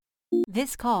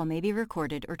This call may be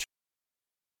recorded or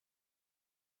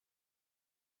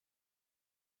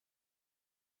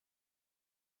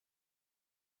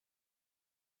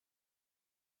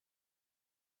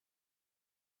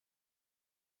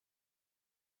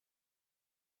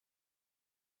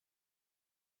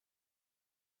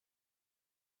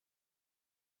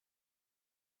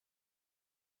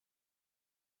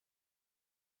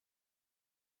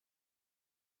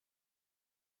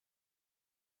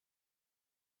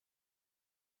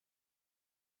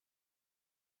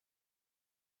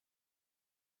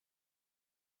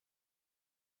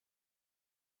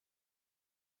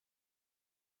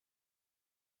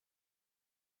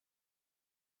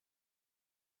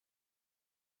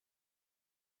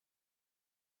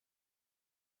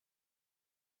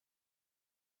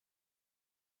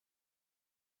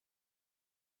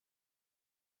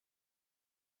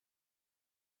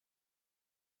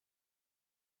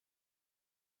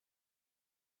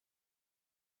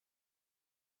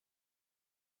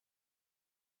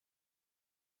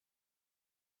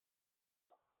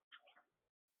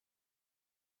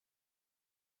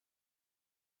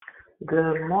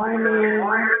Good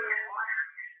morning.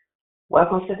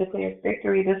 Welcome to Declare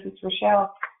Victory. This is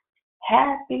Rochelle.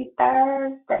 Happy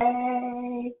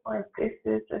Thursday, for this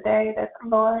is the day that the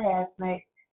Lord has made.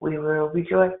 We will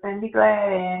rejoice and be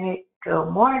glad in it.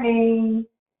 Good morning.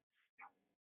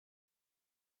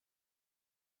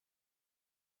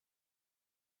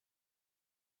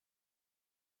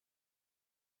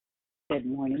 Good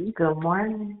morning. Good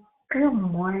morning. Good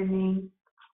morning.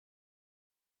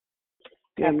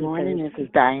 Good morning. This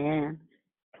is Diane.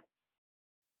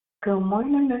 Good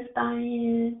morning, Miss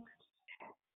Diane.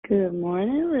 Good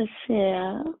morning,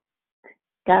 Rochelle.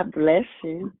 God bless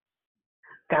you.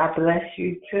 God bless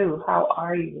you too. How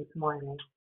are you this morning?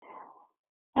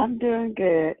 I'm doing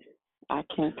good. I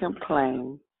can't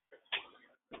complain.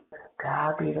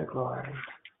 God be the glory.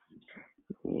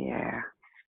 Yeah.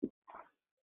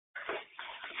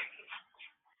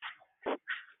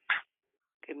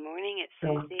 Good morning, it's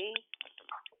Susie.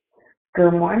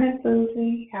 Good morning,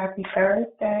 Susie. Happy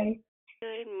Thursday.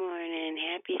 Good morning.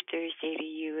 Happy Thursday to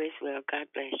you as well. God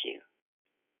bless you.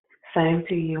 Same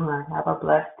to you, hon. Have a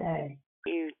blessed day.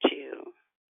 You too.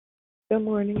 Good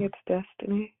morning, it's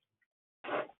Destiny.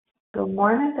 Good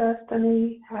morning,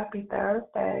 Destiny. Happy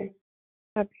Thursday.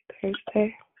 Happy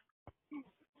Thursday.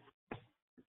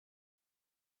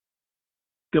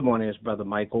 Good morning, it's Brother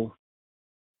Michael.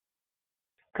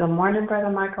 Good morning,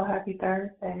 Brother Michael. Happy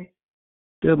Thursday.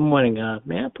 Good morning.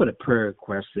 May I put a prayer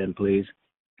request in, please?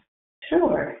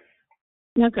 Sure.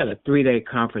 I've got a 3-day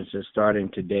conference that's starting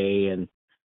today, and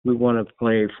we want to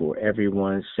pray for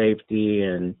everyone's safety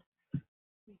and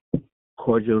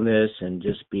cordialness and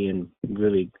just being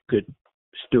really good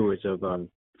stewards of our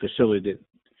facility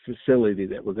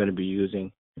that we're going to be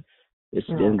using. It's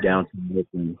in downtown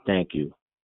Brooklyn. Thank you.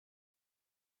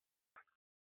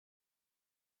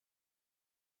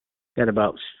 Got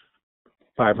about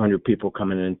 500 people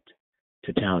coming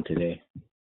into town today.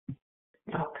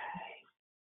 Okay.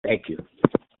 Thank you.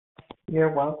 You're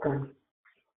welcome.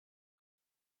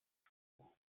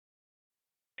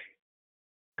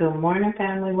 Good morning,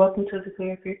 family. Welcome to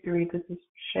Declare Victory. This is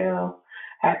Michelle.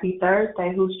 Happy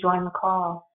Thursday. Who's joined the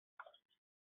call?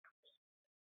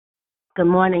 Good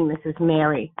morning, this is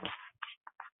Mary.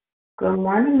 Good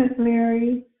morning, Miss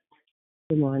Mary.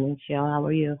 Good morning, Cheryl. How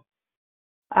are you?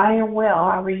 I am well.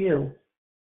 How are you?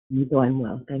 I'm doing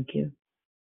well, thank you.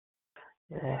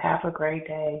 Have a great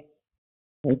day.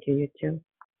 Thank you, you too.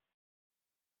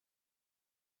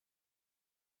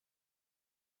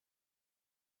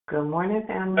 Good morning,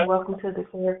 family. Welcome to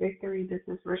Declare Victory. This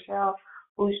is Rochelle.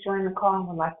 Who's joined the call and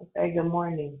would like to say good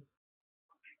morning?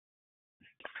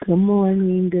 Good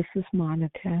morning, this is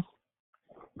Monica.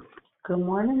 Good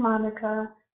morning, Monica.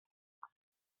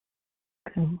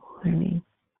 Good morning.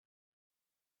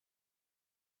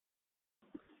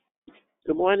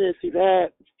 Good morning, it's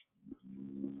Yvette.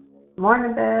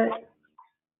 Morning, Beth.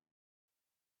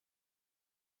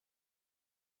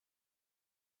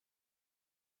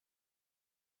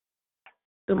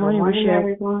 Good morning, Rochelle.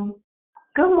 Everyone.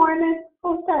 Good morning.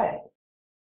 Who's that?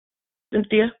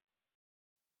 Cynthia.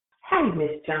 Hey,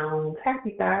 Miss Jones.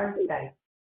 Happy Thursday.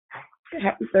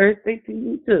 Happy Thursday to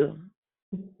you too.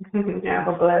 Have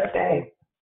a blessed day.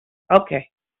 Okay.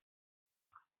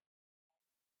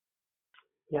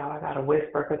 Y'all, I got to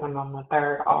whisper because I'm on my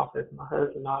third office. My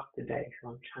husband off today, so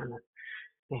I'm trying to,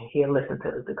 and he'll listen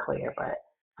to the declare, but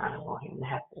I don't want him to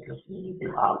have to listen to me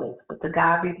do all this. But to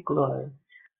God be the glory.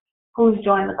 Who's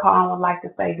joined the call and would like to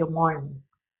say good morning?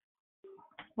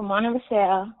 Good morning,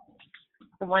 Michelle.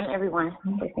 Good morning, everyone.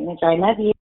 This is Joy. Love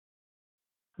you.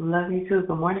 Love you too.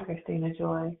 Good morning, Christina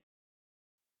Joy.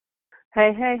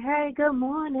 Hey, hey, hey, good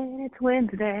morning. It's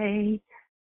Wednesday.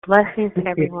 Blessings to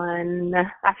everyone.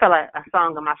 I feel like a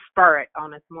song in my spirit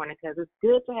on this morning because it's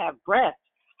good to have breath.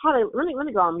 Hallelujah. Let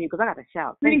me go on mute because I got to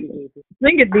shout. Thank you, Jesus.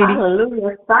 Sing it, Dee Dee.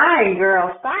 Hallelujah. Sign,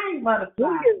 girl. Sign,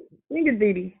 butterfly. Sing it,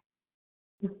 Dee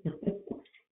Dee.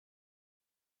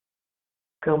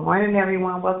 Good morning,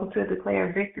 everyone. Welcome to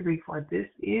Declare Victory, for this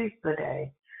is the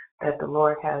day that the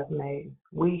Lord has made.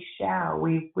 We shall,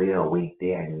 we will, we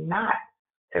dare not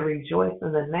to rejoice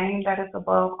in the name that is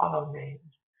above all names,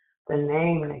 the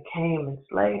name that came and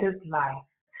slayed his life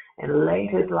and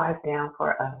laid his life down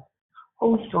for us.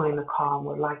 Who's joined the call and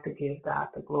would like to give God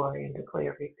the glory and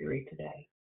declare victory today?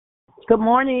 Good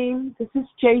morning. This is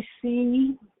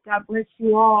JC. God bless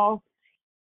you all.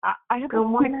 I have Good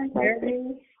a quick morning, prayer.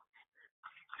 baby.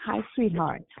 Hi,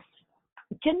 sweetheart.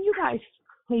 Can you guys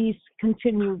please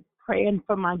continue praying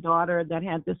for my daughter that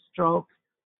had the stroke?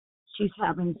 She's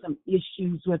having some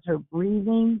issues with her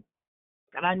breathing,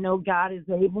 and I know God is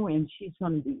able, and she's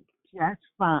going to be just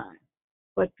fine.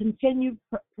 But continue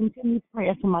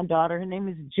praying for my daughter. Her name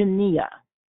is Jania.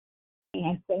 And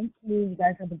I thank you. You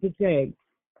guys have a good day.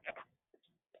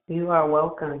 You are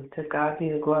welcome. To God be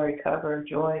the glory, cover,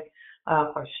 joy,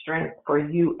 for strength for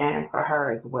you and for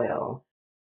her as well.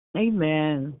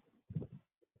 Amen.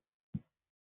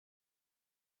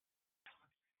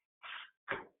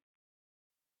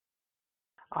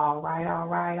 All right, all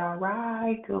right, all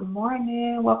right. Good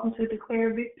morning. Welcome to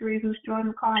Declare Victory. Who's joined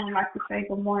the call? I'd like to say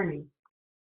good morning.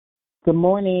 Good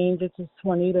morning. This is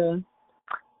Juanita.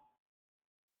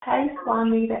 Hey,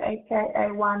 Juanita,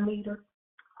 a.k.a. Juanita.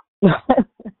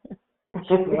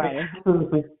 Right.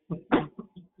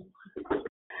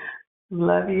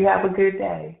 Love you. Have a good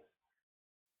day.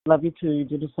 Love you too. You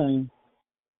do the same.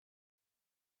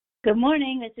 Good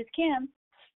morning. This is Kim.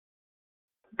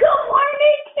 Good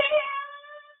morning, Kim.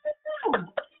 Good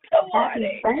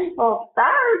morning. Happy Thankful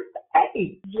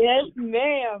Thursday. Yes,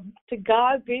 ma'am. To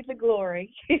God be the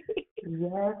glory.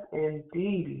 Yes,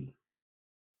 indeed.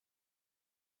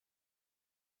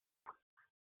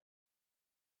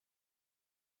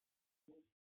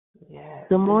 Yes.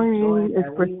 Good morning. It's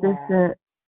persistent.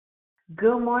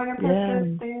 Good morning,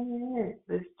 persistent.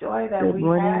 This joy that we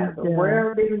have, the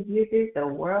world didn't give it, the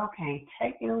world can't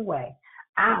take it away.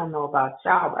 I don't know about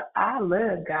y'all, but I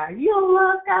love God. You don't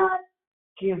love God?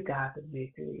 Give God the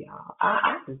victory, y'all.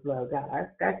 I just love God.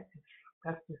 That's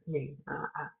just me.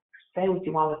 Say what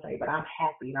you want to say, but I'm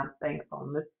happy and I'm thankful.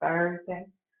 On this Thursday,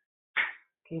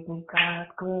 giving God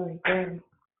glory.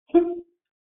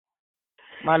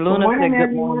 My Luna said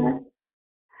good morning.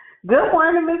 Good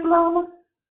morning, Miss Luna.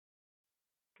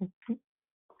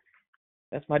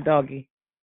 That's my doggy.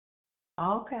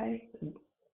 Okay.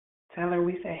 Tell her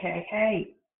we say, hey,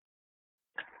 hey.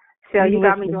 Shell, you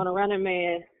got me doing a running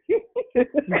man. Go,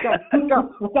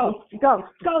 Jesus.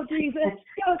 Go,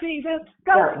 Jesus.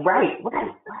 Go. Right.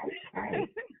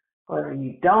 Well,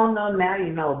 you don't know now,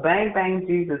 you know. Bang, bang,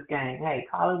 Jesus gang. Hey,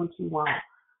 call it what you want.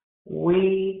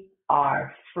 We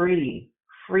are free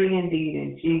indeed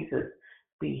in Jesus.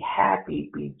 Be happy,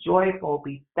 be joyful,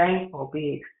 be thankful,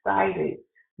 be excited.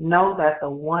 Know that the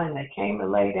one that came to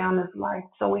lay down his life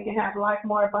so we can have life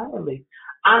more abundantly.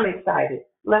 I'm excited.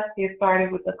 Let's get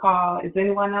started with the call. Does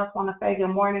anyone else want to say good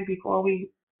morning before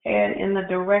we head in the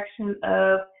direction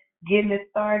of getting it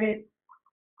started?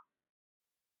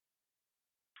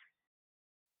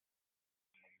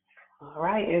 All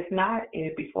right. If not,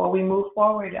 before we move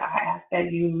forward, I ask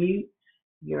that you mute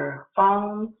your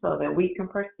phone so that we can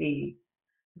proceed.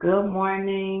 Good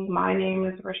morning. My name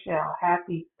is Rochelle.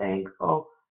 Happy Thankful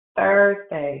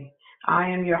Thursday. I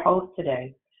am your host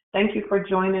today. Thank you for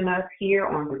joining us here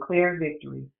on Declare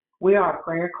Victory. We are a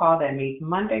prayer call that meets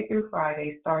Monday through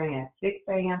Friday starting at 6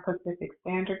 a.m. Pacific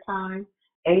Standard Time,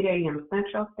 8 a.m.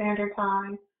 Central Standard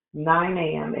Time, 9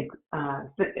 a.m.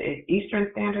 Eastern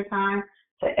Standard Time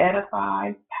to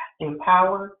edify,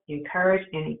 empower, encourage,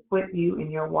 and equip you in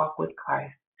your walk with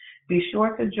Christ. Be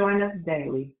sure to join us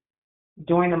daily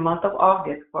during the month of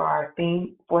August, for our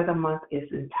theme for the month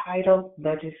is entitled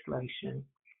Legislation.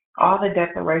 All the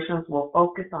declarations will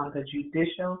focus on the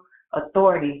judicial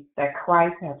authority that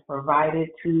Christ has provided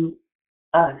to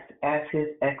us as his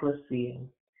ecclesia.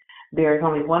 There is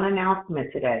only one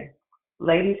announcement today.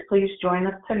 Ladies, please join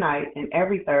us tonight and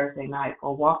every Thursday night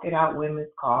for Walk It Out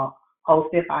Women's Call,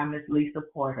 hosted by Ms. Lisa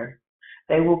Porter.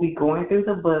 They will be going through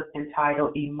the book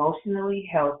entitled Emotionally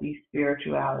Healthy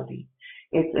Spirituality.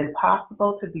 It's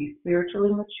impossible to be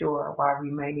spiritually mature while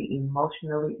remaining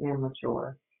emotionally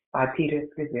immature, by Peter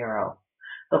Scazzaro.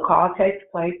 The call takes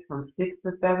place from 6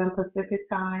 to 7 Pacific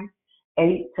Time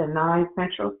 8 to 9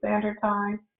 Central Standard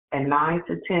Time, and 9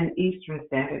 to 10 Eastern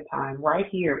Standard Time, right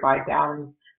here by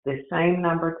dialing the same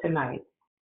number tonight.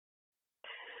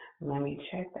 Let me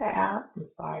check that out. I'm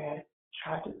sorry, I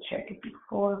tried to check it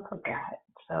before and forgot.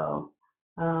 So,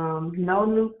 no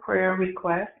new prayer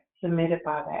requests submitted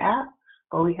by the app,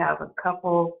 but we have a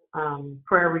couple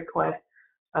prayer requests,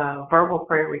 verbal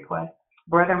prayer requests.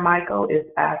 Brother Michael is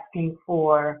asking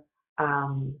for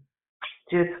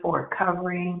just for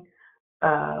covering,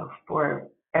 for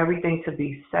everything to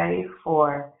be safe,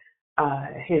 for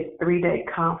his 3-day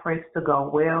conference to go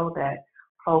well, that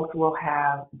folks will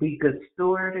be good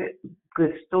stewards,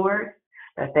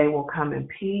 that they will come in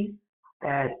peace,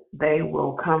 that they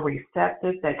will come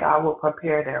receptive, that God will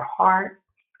prepare their hearts,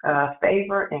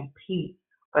 favor and peace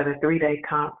for the 3-day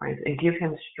conference, and give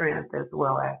him strength as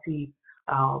well as he's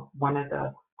one of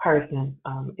the persons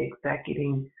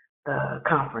executing the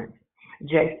conference.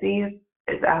 JC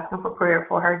is asking for prayer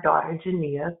for her daughter,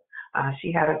 Jania.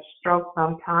 She had a stroke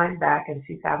some time back and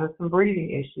she's having some breathing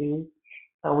issues.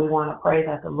 So we want to pray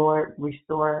that the Lord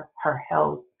restore her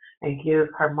health and give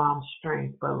her mom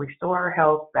strength, but restore her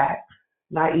health back,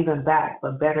 not even back,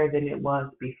 but better than it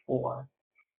was before.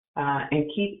 And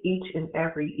keep each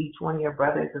one of your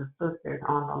brothers and sisters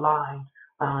on the line,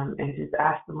 and just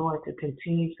ask the Lord to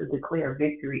continue to declare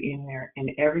victory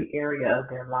in every area of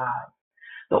their lives.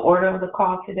 The order of the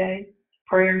call today: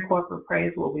 prayer and corporate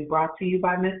praise will be brought to you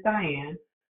by Miss Diane.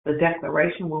 The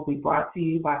declaration will be brought to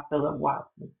you by Philip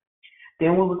Watson.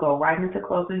 Then we will go right into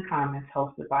closing comments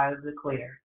hosted by the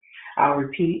Declare. I'll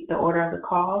repeat the order of the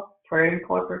call. Prayer and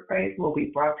corporate praise will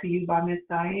be brought to you by Miss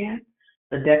Diane.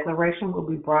 The declaration will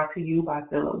be brought to you by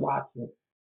Philip Watson.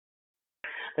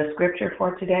 The scripture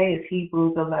for today is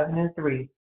Hebrews 11:3.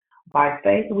 By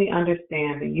faith we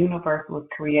understand the universe was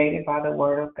created by the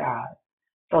word of God,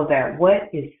 so that what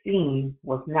is seen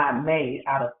was not made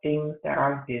out of things that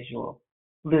are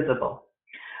visible.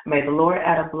 May the Lord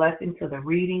add a blessing to the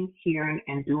reading, hearing,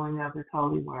 and doing of his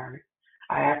holy word.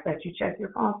 I ask that you check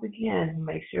your phones again.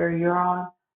 Make sure you're on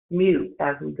mute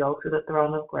as we go to the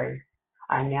throne of grace.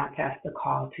 I now pass the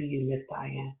call to you, Miss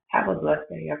Diane. Have a blessed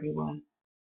day, everyone.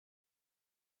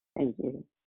 Thank you.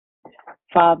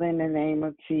 Father, in the name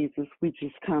of Jesus, we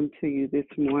just come to you this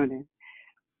morning.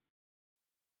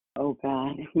 Oh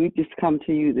God, we just come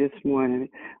to you this morning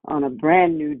on a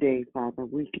brand new day, Father.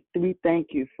 We thank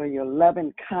you for your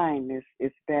loving kindness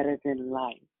is better than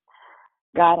life.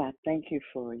 God, I thank you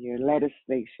for your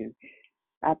legislation.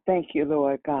 I thank you,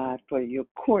 Lord God, for your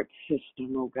court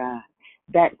system, oh God,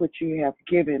 that which you have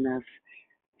given us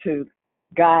to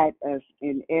guide us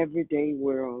in everyday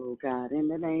world, oh God. In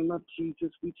the name of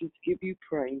Jesus, we just give you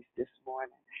praise this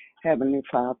morning. Heavenly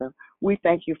Father, we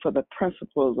thank you for the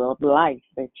principles of life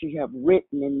that you have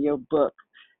written in your book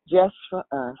just for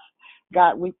us.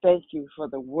 God, we thank you for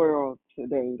the world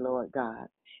today, Lord God.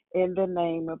 In the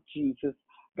name of Jesus,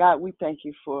 God, we thank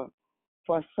you for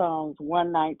Psalms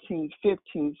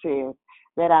 119:15 says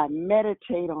that I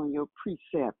meditate on your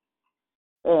precepts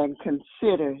and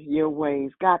consider your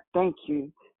ways. God, thank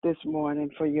you this morning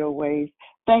for your ways.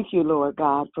 Thank you, Lord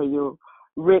God, for your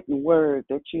written word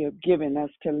that you have given us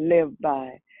to live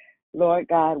by. Lord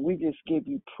God, we just give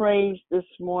you praise this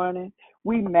morning.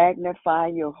 We magnify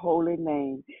your holy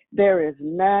name. There is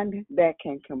none that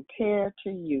can compare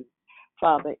to you.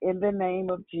 Father, in the name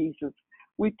of Jesus,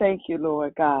 we thank you,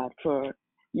 Lord God, for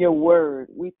your word.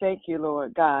 We thank you,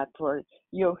 Lord God, for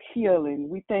your healing.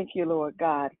 We thank you, Lord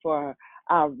God, for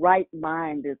our right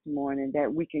mind this morning,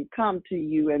 that we can come to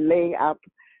you and lay our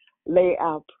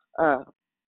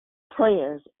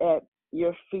prayers at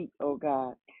your feet, oh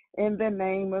God. In the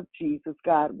name of Jesus,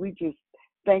 God, we just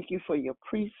thank you for your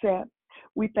precepts.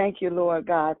 We thank you, Lord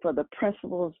God, for the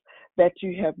principles that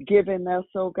you have given us,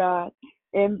 oh God.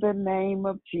 In the name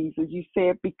of Jesus, you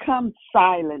said, become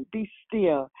silent, be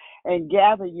still, and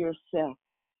gather yourself.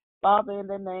 Father, in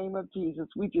the name of Jesus,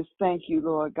 we just thank you,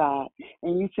 Lord God.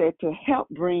 And you said to help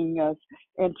bring us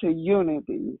into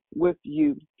unity with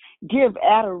you. Give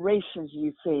adorations,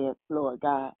 you said, Lord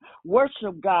God.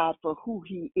 Worship God for who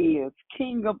he is,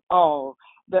 King of all,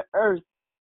 the earth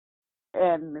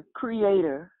and the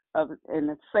creator and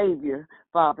the Savior,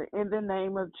 Father. In the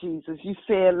name of Jesus, you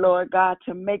said, Lord God,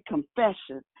 to make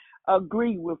confession,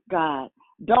 agree with God.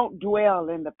 Don't dwell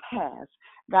in the past.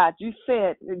 God, you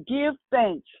said, give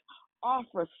thanks,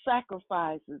 offer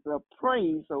sacrifices of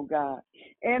praise, oh God,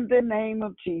 in the name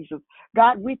of Jesus.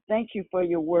 God, we thank you for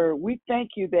your word. We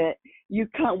thank you that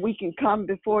we can come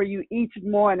before you each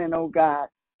morning, oh God,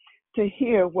 to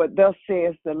hear what thus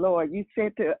says the Lord. You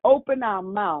said to open our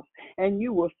mouth and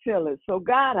you will fill it. So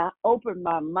God, I open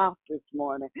my mouth this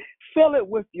morning. Fill it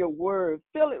with your word.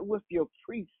 Fill it with your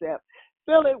precept.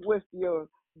 Fill it with your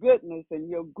goodness and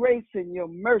your grace and your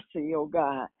mercy, oh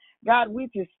God. God, we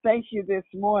just thank you this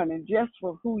morning just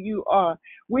for who you are.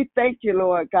 We thank you,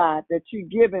 Lord God, that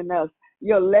you've given us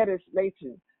your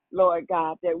legislation, Lord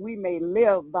God, that we may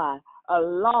live by a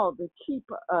law to keep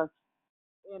us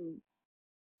in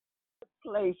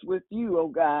place with you, oh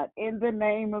God, in the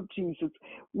name of Jesus.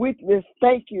 We just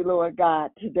thank you, Lord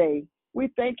God, today. We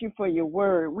thank you for your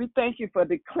word. We thank you for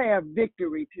declare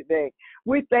victory today.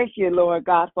 We thank you, Lord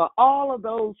God, for all of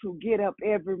those who get up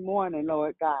every morning,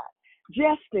 Lord God,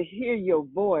 just to hear your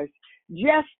voice,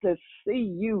 just to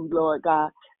see you, Lord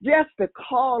God, just to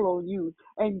call on you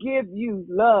and give you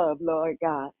love, Lord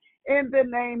God. In the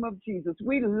name of Jesus,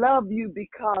 we love you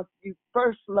because you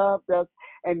first loved us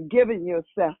and given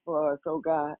yourself for us, oh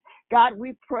God. God,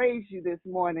 we praise you this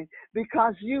morning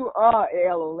because you are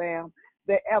Elohim,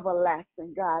 the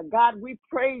everlasting God. God, we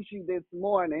praise you this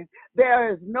morning.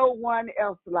 There is no one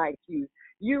else like you.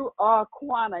 You are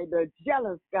Quana, the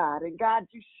jealous God. And God,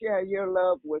 you share your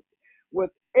love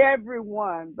with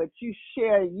everyone, but you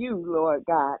share you, Lord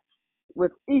God,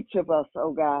 with each of us,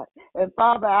 oh God. And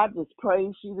Father, I just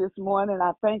praise you this morning.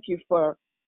 I thank you for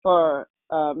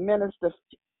Minister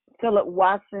Philip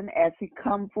Watson as he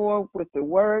come forward with the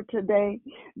word today.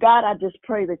 God, I just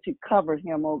pray that you cover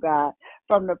him, oh God,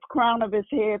 from the crown of his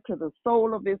head to the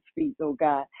sole of his feet, oh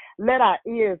God. Let our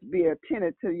ears be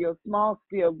attentive to your small,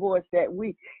 still voice, that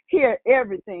we hear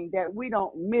everything, that we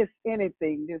don't miss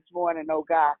anything this morning, oh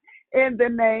God. In the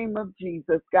name of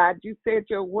Jesus, God, you said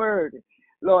your word,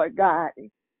 Lord God,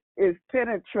 is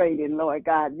penetrating, Lord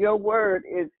God. Your word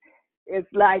is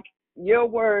like your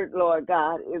word, Lord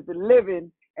God, is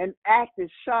living and active,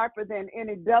 sharper than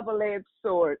any double-edged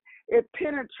sword. It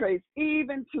penetrates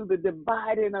even to the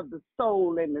dividing of the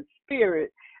soul and the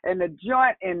spirit and the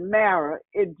joint and marrow.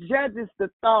 It judges the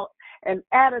thought and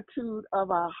attitude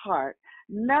of our heart.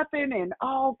 Nothing in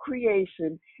all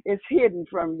creation is hidden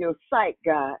from your sight,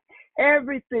 God.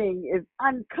 Everything is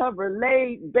uncovered,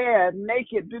 laid bare,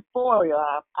 naked before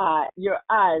your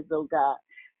eyes, oh God.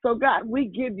 So, God, we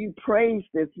give you praise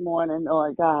this morning,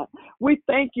 Lord God. We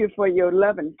thank you for your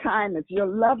loving kindness. Your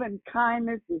loving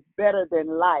kindness is better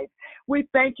than life. We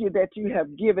thank you that you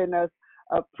have given us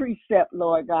a precept,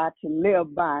 Lord God, to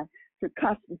live by, to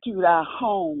constitute our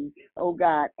home, oh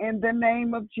God. In the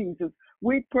name of Jesus,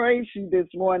 we praise you this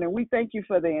morning. We thank you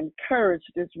for the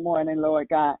encouragement this morning, Lord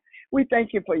God. We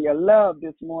thank you for your love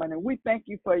this morning. We thank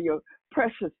you for your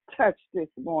precious touch this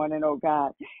morning, oh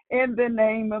God. In the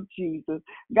name of Jesus,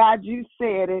 God, you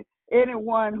said it.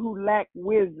 Anyone who lacks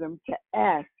wisdom to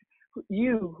ask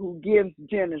you who gives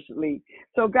generously.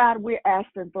 So, God, we're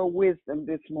asking for wisdom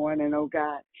this morning, oh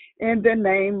God, in the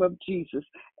name of Jesus,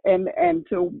 and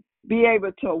to be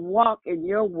able to walk in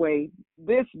your way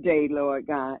this day, Lord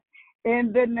God.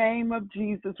 In the name of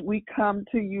Jesus, we come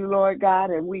to you, Lord God,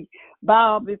 and we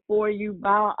bow before you,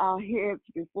 bow our heads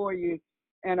before you,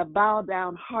 and a bow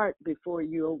down heart before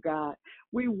you, oh God.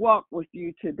 We walk with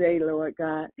you today, Lord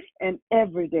God, and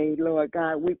every day, Lord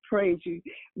God. We praise you.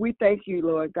 We thank you,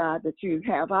 Lord God, that you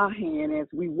have our hand as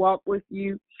we walk with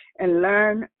you and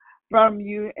learn from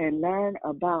you and learn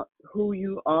about who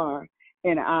you are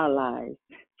in our lives.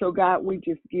 So, God, we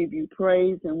just give you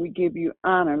praise and we give you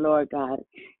honor, Lord God.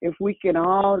 If we can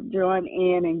all join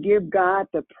in and give God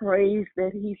the praise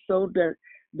that he so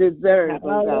deserves,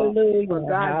 oh God. For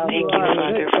God, you are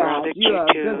a good God. You are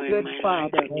a good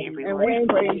Father. And we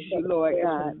praise you, Lord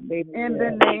God. In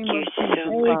the name of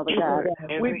Jesus, Father God.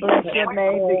 We bless your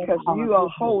name because you are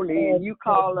holy and you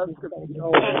call us to be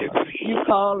holy. You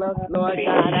call us, Lord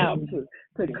God, out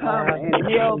to come and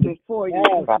kneel before you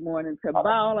this morning, to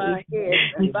bow our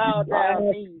heads and bow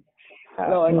down knees,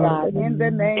 Lord God, in the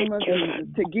name of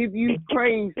Jesus, to give you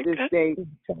praise this day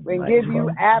and give you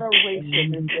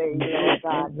adoration this day, Lord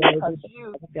God, because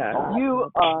you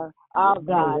are our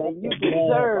God and you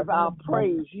deserve our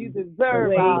praise. You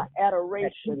deserve our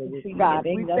adoration, God.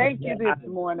 We thank you this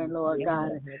morning, Lord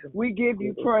God. We give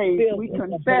you praise. We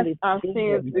confess our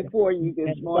sins before you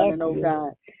this morning, oh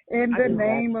God. In the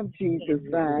name of Jesus,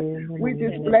 God. We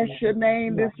just bless your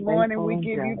name this morning. We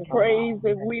give you praise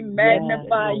and we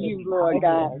magnify you, Lord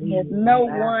God. No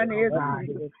one is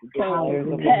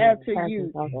compared to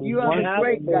you. You are the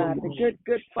great God, the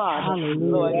good Father,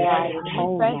 Lord God.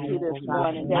 We thank you this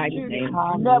morning that you name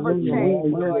never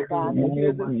change, Lord God, that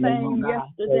you're the same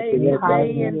yesterday,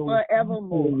 today, and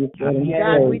forevermore.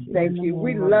 God, we thank you.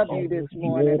 We love you this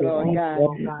morning, Lord God.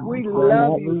 We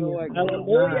love you, Lord God.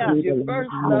 Hallelujah. You first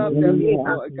loved us,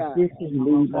 Lord God.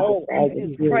 Oh, we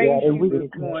just praise you this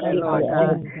morning, Lord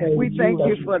God. We thank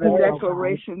you for the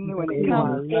declaration when it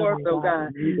comes forth, oh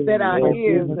God, that our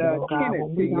ears are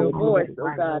attentive to your voice,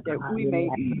 oh God, that we may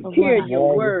hear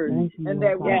your word and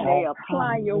that we may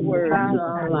apply your word to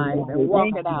our life and walk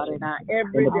it out in our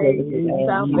everyday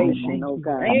salvation, oh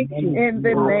God. In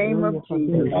the name of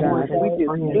Jesus, God, we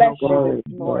just bless you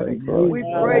this morning. We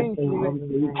praise you.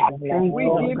 We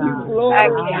give you glory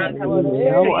for the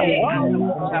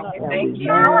Thank you.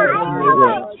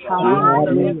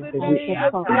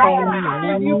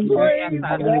 you praise,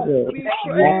 God. We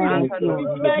praise you. We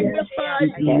magnify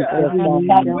you,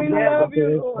 God. We love you,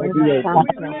 Lord. We lift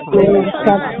you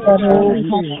high, oh God.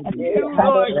 You,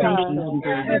 Lord God.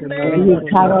 In the name of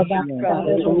Jesus, God.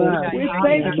 We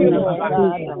thank you, Lord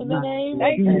God. In the name of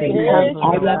Jesus.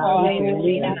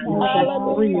 Hallelujah.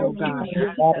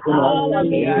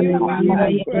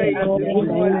 Hallelujah. Praise this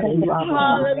morning.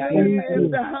 Hallelujah is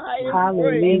the highest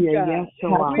praise, God.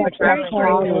 We thank you,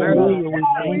 Lord.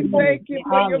 We thank you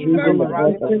for your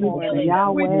mercy this morning.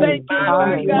 We thank you,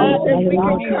 Lord God, that we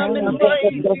can come and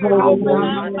praise you and open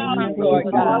our mouth, Lord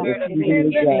God.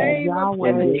 In the name of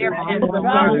Jesus.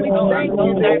 God, we thank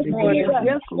you this morning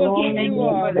just for who you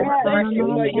are. We thank you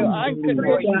for your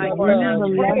unconditional love.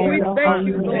 We thank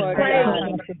you, Lord God,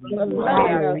 for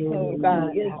loving us, oh God.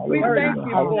 We thank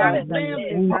you for our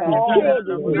families, our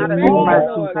children. We thank you,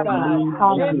 Lord God.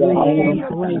 In the name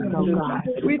of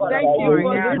Jesus. We thank you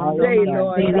for this day,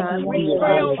 Lord God. We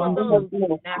pray over those,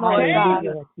 Lord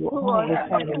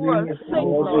God, who are sick,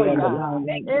 Lord God.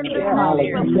 In the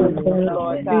name of Jesus,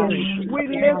 Lord God. We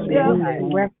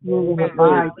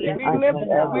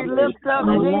lift up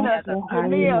Nina this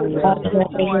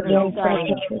morning, oh God.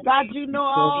 God, you know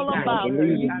all about her.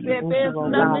 You said there's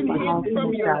nothing hidden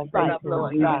from your sight,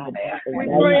 Lord God. We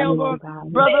pray over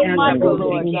Brother Michael,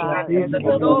 Lord God, as he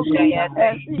goes,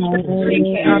 as he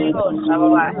prepares for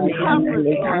the conference,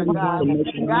 Lord God.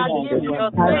 God, give him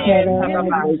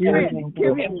strength,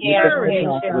 give him courage,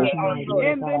 oh God.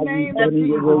 In the name of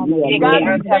Jesus. God,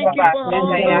 we thank you for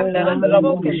all those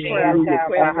unspoken prayer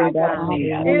requests, oh God.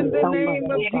 In the name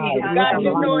of Jesus. God,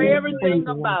 you know everything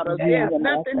about us. There's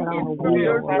nothing hidden from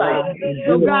your sight.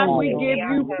 So God, we give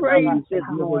you praise this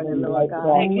morning, Lord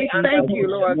God. We thank you,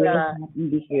 Lord God.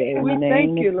 We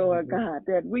thank you, Lord God,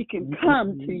 that we can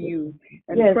come to you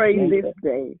and pray this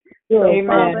day. So,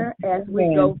 Father, as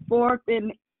we go forth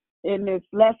in this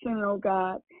lesson, oh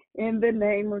God, in the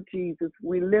name of Jesus,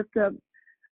 we lift up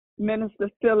Minister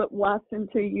Philip Watson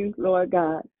to you, Lord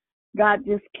God. God,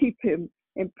 just keep him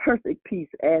in perfect peace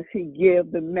as he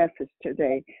gives the message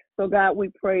today. So, God, we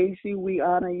praise you, we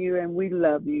honor you, and we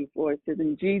love you. For it is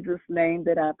in Jesus' name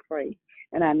that I pray.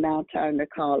 And I now turn the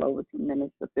call over to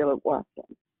Minister Philip Watson.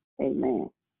 Amen.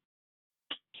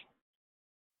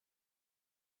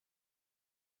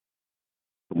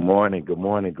 Good morning, good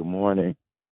morning, good morning.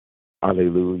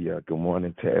 Hallelujah. Good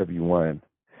morning to everyone.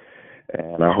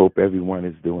 And I hope everyone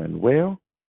is doing well.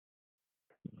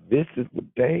 This is the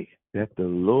day that the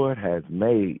Lord has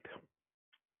made.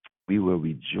 We will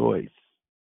rejoice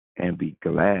and be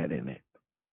glad in it.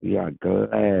 We are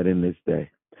glad in this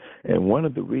day. And one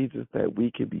of the reasons that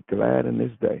we can be glad in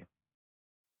this day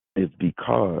is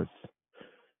because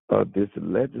of this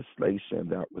legislation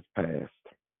that was passed.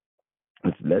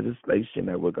 This legislation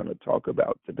that we're going to talk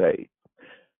about today.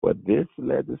 But this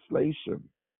legislation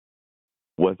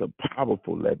was a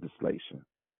powerful legislation.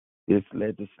 This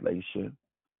legislation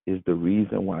is the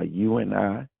reason why you and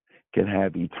I can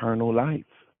have eternal life.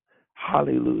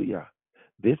 Hallelujah.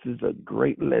 This is a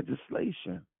great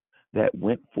legislation that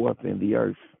went forth in the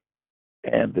earth.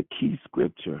 And the key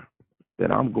scripture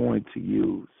that I'm going to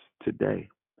use today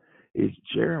is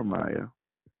Jeremiah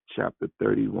chapter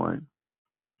 31,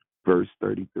 verse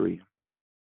 33.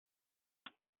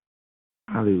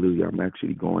 Hallelujah. I'm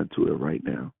actually going to it right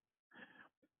now.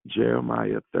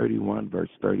 Jeremiah 31, verse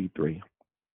 33.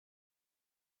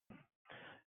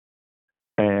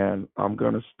 And I'm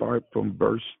going to start from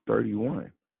verse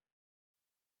 31.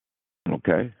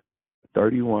 Okay?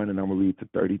 31, and I'm going to read to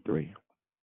 33.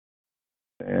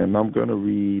 And I'm going to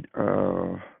read,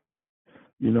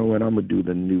 you know what? I'm going to do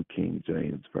the New King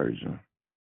James Version.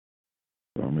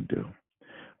 That's what I'm going to do.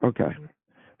 Okay.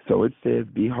 So it says,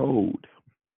 Behold,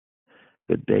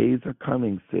 the days are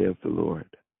coming, saith the Lord,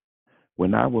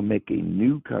 when I will make a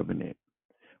new covenant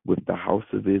with the house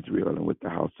of Israel and with the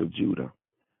house of Judah.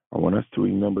 I want us to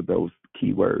remember those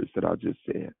key words that I just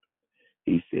said.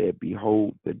 He said,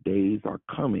 behold, the days are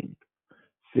coming,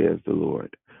 says the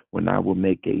Lord, when I will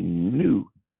make a new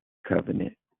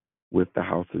covenant with the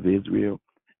house of Israel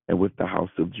and with the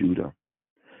house of Judah,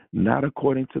 not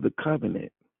according to the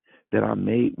covenant that I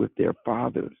made with their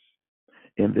fathers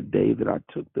in the day that I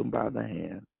took them by the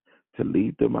hand to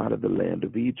lead them out of the land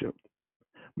of Egypt,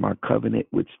 my covenant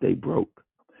which they broke,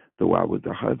 though I was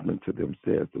a husband to them,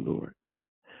 says the Lord.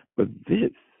 But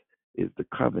this is the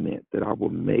covenant that I will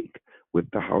make with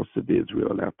the house of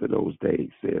Israel after those days,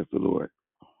 says the Lord.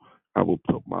 I will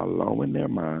put my law in their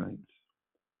minds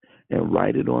and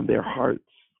write it on their hearts,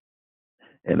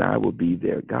 and I will be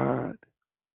their God,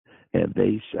 and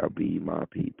they shall be my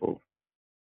people.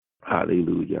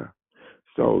 Hallelujah.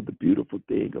 So the beautiful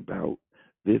thing about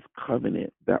this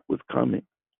covenant that was coming,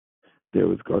 there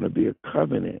was going to be a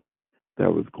covenant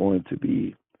that was going to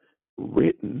be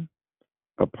written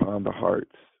upon the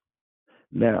hearts.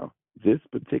 Now, this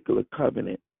particular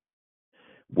covenant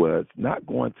was not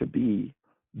going to be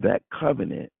that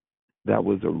covenant that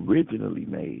was originally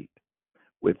made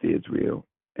with Israel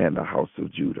and the house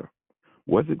of Judah.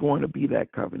 Wasn't going to be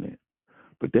that covenant,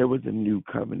 but there was a new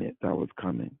covenant that was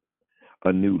coming,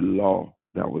 a new law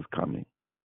that was coming,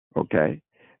 okay?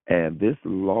 And this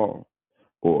law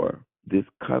or this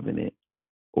covenant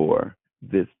or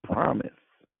this promise,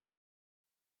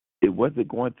 it wasn't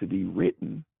going to be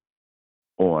written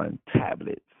on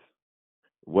tablets.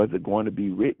 Was it going to be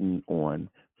written on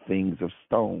things of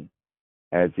stone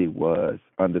as it was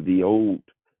under the old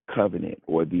covenant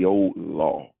or the old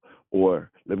law? Or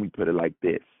let me put it like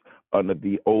this, under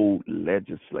the old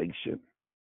legislation.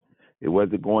 It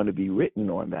wasn't going to be written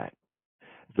on that.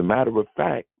 As a matter of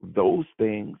fact, those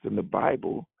things in the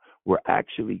Bible were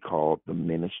actually called the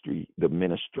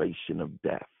ministration of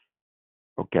death.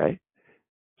 Okay?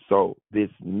 So this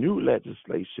new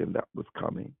legislation that was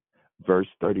coming, verse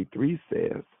 33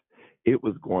 says, it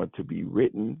was going to be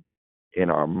written in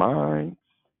our minds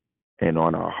and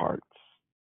on our hearts.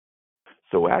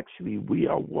 So actually, we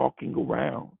are walking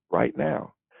around right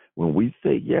now. When we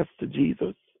say yes to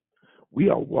Jesus, we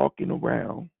are walking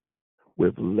around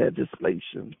with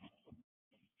legislation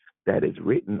that is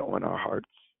written on our hearts.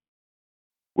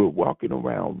 We're walking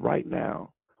around right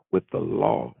now with the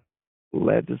law,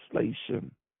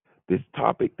 legislation, this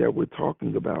topic that we're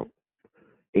talking about,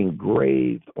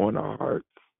 engraved on our hearts.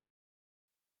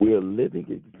 We're a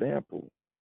living example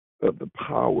of the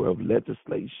power of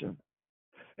legislation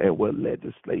and what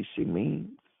legislation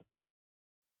means.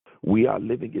 We are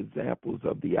living examples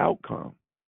of the outcome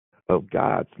of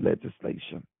God's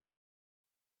legislation.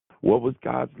 What was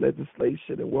God's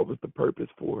legislation and what was the purpose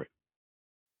for it?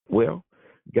 Well,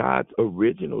 God's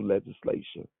original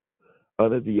legislation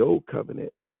under the old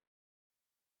covenant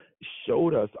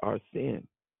showed us our sin,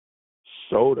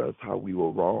 showed us how we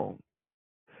were wrong.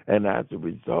 And as a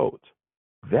result,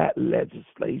 that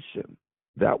legislation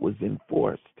that was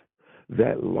enforced,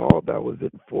 that law that was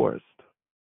enforced,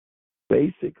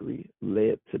 basically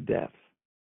led to death.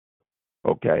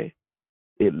 Okay?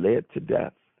 It led to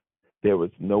death. There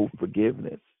was no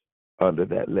forgiveness under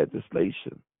that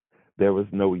legislation. There was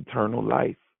no eternal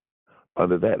life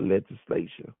under that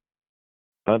legislation.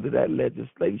 Under that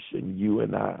legislation, you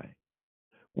and I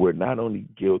were not only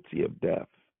guilty of death,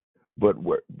 but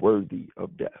were worthy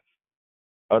of death.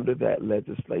 Under that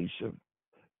legislation,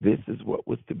 this is what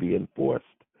was to be enforced.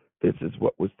 This is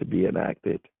what was to be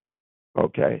enacted.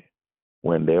 Okay?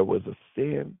 When there was a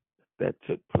sin that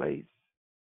took place,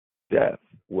 death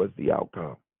was the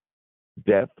outcome.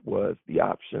 Death was the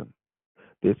option.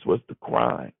 This was the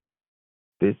crime.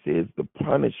 This is the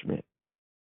punishment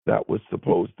that was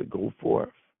supposed to go forth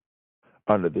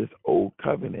under this old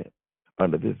covenant,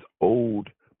 under this old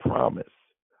promise,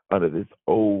 under this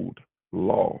old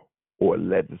law or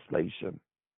legislation.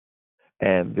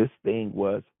 And this thing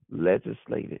was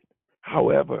legislated.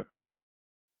 However,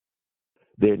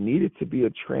 there needed to be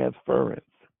a transference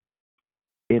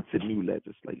into new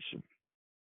legislation.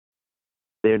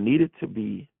 There needed to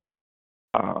be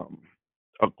a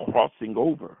crossing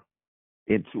over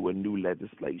into a new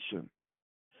legislation.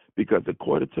 Because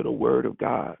according to the word of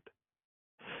God,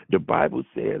 the Bible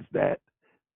says that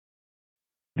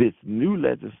this new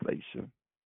legislation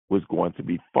was going to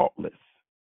be faultless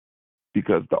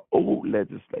because the old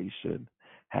legislation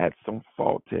had some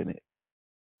fault in it.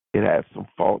 It had some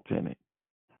fault in it.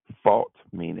 Fault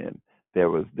meaning there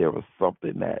was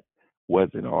something that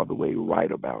wasn't all the way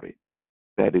right about it,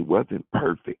 that it wasn't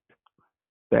perfect,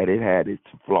 that it had its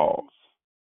flaws.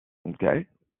 Okay?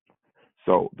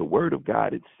 So the word of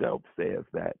God itself says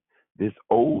that this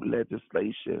old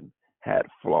legislation had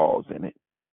flaws in it.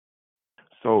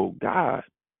 So God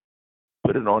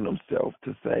put it on themselves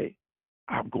to say,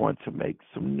 I'm going to make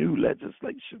some new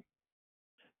legislation.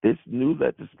 This new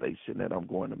legislation that I'm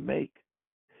going to make,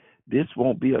 this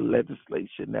won't be a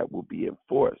legislation that will be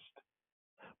enforced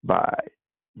by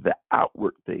the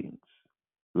outward things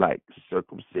like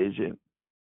circumcision,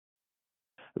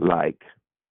 like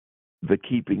the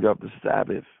keeping of the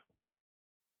Sabbath,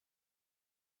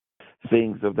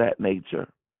 things of that nature.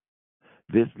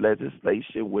 This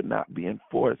legislation would not be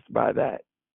enforced by that.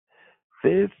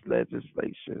 This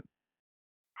legislation,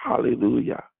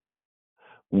 hallelujah,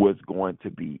 was going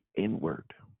to be inward.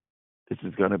 This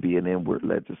is going to be an inward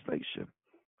legislation.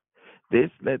 This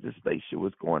legislation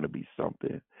was going to be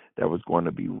something that was going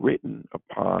to be written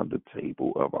upon the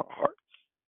table of our hearts.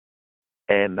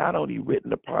 And not only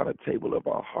written upon the table of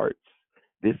our hearts,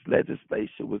 this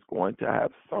legislation was going to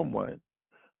have someone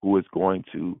who was going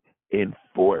to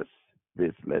enforce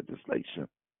this legislation.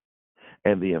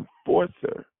 And the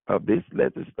enforcer of this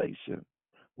legislation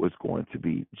was going to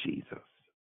be Jesus.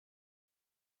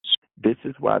 This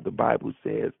is why the Bible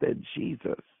says that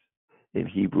Jesus, in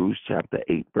Hebrews chapter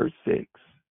 8, verse 6,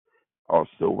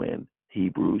 also in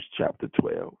Hebrews chapter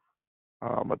 12,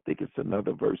 I think it's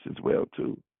another verse as well,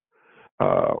 too.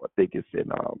 I think it's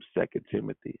in 2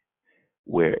 Timothy,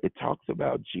 where it talks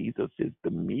about Jesus is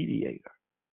the mediator.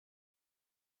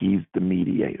 He's the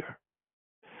mediator.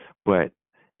 But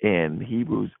in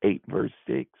Hebrews 8, verse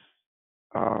 6,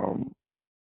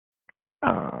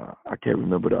 I can't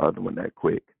remember the other one that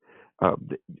quick.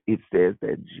 It says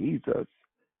that Jesus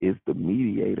is the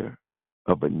mediator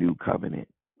of a new covenant.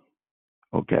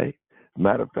 Okay?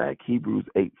 Matter of fact, Hebrews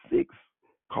 8:6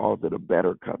 calls it a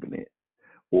better covenant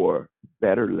or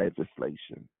better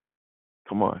legislation.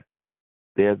 Come on.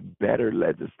 There's better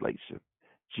legislation.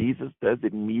 Jesus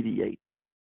doesn't mediate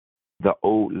the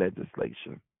old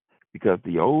legislation because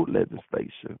the old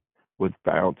legislation was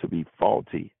found to be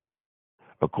faulty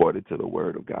according to the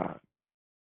word of God.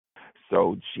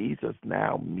 So Jesus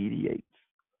now mediates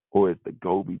or is the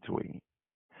go-between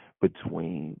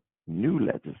between new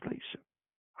legislation.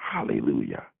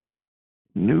 Hallelujah.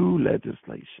 New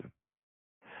legislation.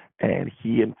 And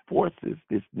he enforces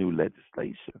this new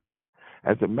legislation.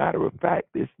 As a matter of fact,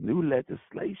 this new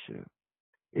legislation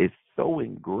is so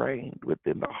ingrained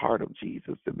within the heart of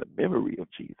Jesus and the memory of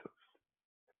Jesus.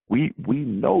 We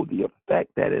know the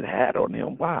effect that it had on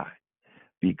him. Why?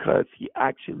 Because he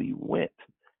actually went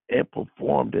and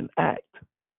performed an act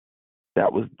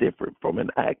that was different from an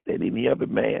act that any other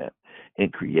man in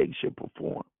creation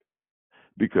performed.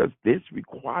 Because this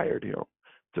required him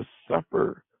to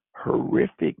suffer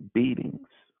horrific beatings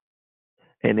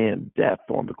and then death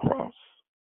on the cross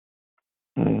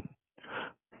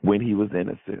when he was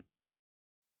innocent.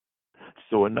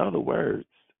 So in other words,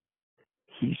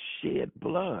 he shed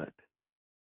blood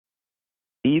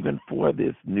even for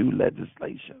this new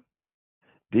legislation.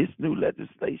 This new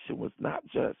legislation was not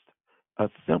just a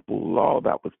simple law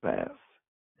that was passed,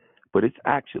 but it's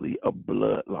actually a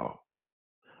blood law,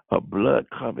 a blood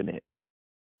covenant,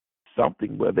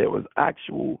 something where there was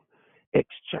actual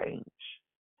exchange.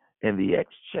 And the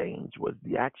exchange was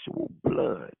the actual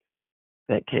blood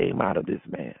that came out of this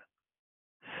man.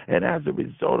 And as a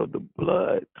result of the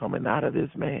blood coming out of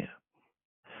this man,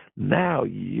 now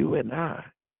you and I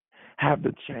have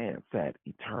the chance at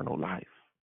eternal life.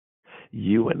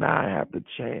 You and I have the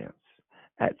chance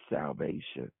at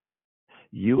salvation.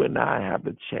 You and I have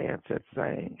the chance at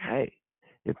saying, hey,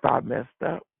 if I messed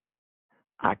up,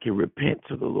 I can repent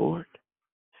to the Lord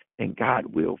and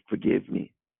God will forgive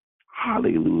me.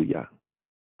 Hallelujah.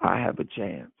 I have a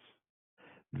chance.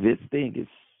 This thing is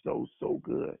so, so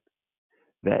good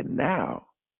that now,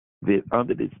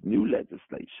 under this new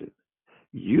legislation,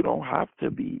 you don't have to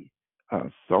be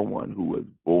someone who was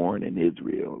born in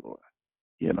Israel or,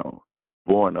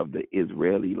 born of the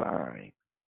Israeli line.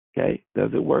 Okay?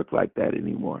 Doesn't work like that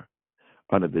anymore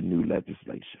under the new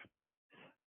legislation.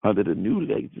 Under the new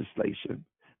legislation,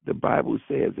 the Bible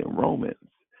says in Romans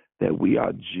that we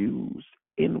are Jews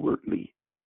inwardly,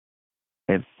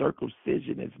 and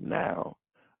circumcision is now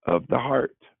of the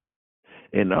heart.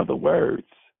 In other words,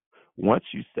 once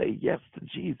you say yes to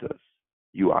Jesus,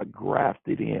 you are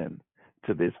grafted in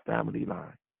to this family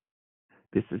line.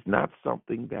 This is not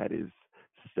something that is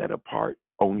set apart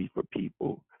only for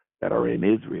people that are in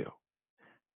Israel.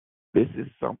 This is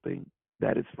something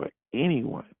that is for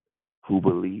anyone who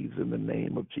believes in the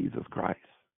name of Jesus Christ.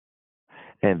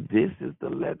 And this is the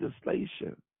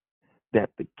legislation that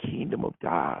the kingdom of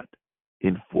God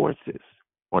enforces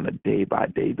on a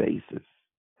day-by-day basis.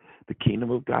 The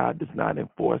kingdom of God does not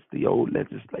enforce the old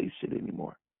legislation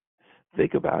anymore.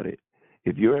 Think about it.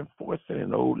 If you're enforcing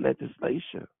an old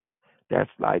legislation, That's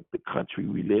like the country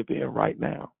we live in right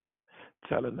now,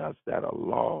 telling us that a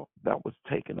law that was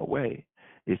taken away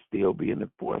is still being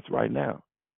enforced right now.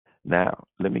 Now,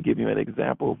 let me give you an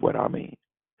example of what I mean.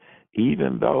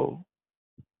 Even though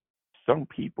some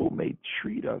people may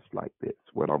treat us like this,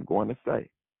 what I'm going to say,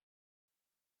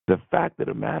 the fact of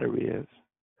the matter is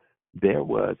there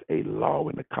was a law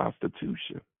in the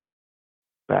Constitution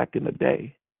back in the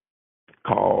day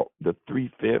called the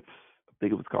Three-Fifths, I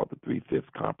think it was called the Three-Fifths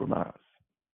Compromise,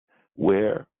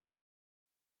 where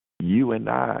you and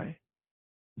I,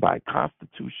 by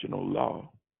constitutional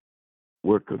law,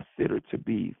 were considered to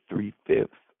be 3/5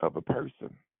 of a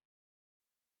person.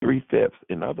 3/5,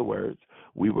 in other words,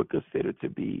 we were considered to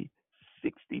be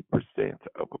 60%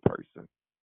 of a person.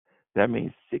 That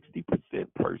means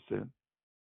 60% person,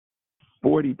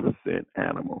 40%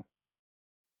 animal.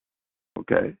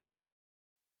 Okay?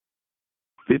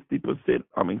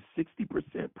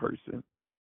 60% person,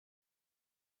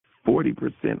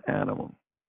 40% animal.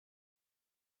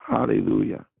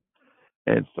 Hallelujah.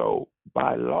 And so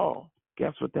by law,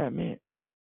 guess what that meant?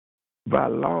 By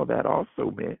law, that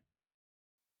also meant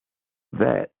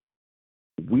that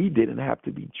we didn't have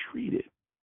to be treated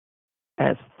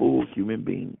as full human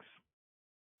beings.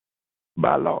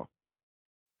 By law.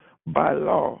 By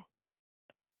law,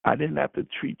 I didn't have to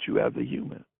treat you as a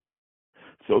human.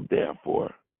 So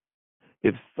therefore,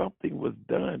 if something was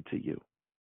done to you,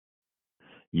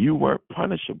 you weren't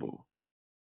punishable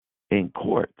in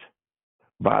court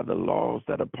by the laws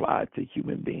that apply to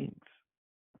human beings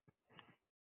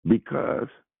because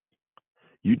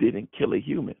you didn't kill a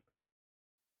human.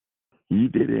 You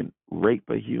didn't rape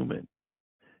a human.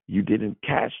 You didn't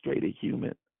castrate a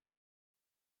human.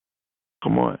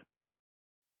 Come on.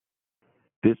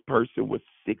 This person was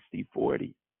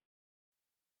 60-40.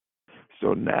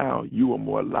 So now you are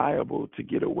more liable to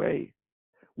get away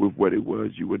with what it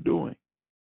was you were doing.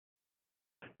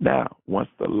 Now, once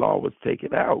the law was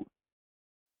taken out,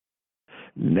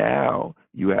 now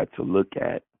you had to look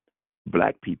at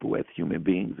black people as human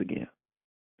beings again,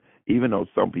 even though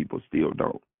some people still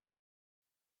don't.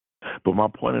 But my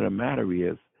point of the matter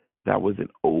is that was an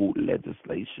old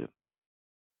legislation,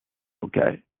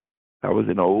 okay? That was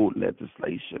an old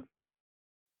legislation.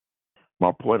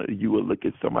 My point is you would look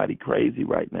at somebody crazy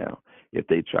right now if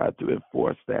they tried to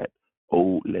enforce that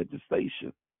old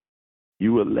legislation.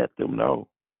 You would let them know,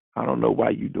 I don't know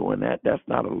why you're doing that. That's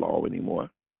not a law anymore.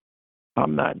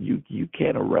 I'm not, you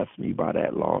can't arrest me by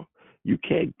that law. You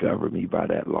can't govern me by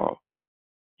that law.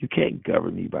 You can't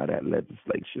govern me by that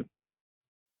legislation.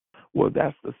 Well,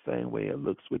 that's the same way it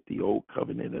looks with the old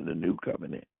covenant and the new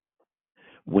covenant.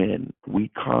 When we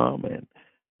come and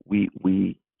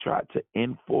we try to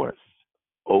enforce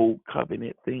old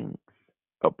covenant things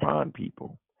upon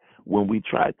people, when we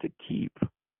try to keep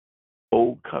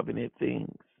old covenant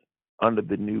things under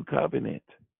the new covenant,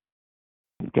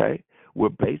 okay, we're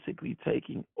basically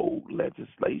taking old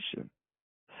legislation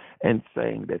and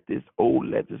saying that this old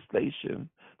legislation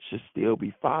should still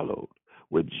be followed.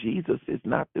 Well, Jesus is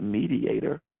not the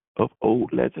mediator of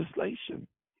old legislation.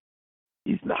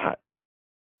 He's not.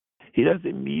 He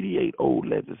doesn't mediate old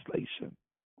legislation.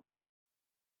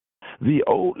 The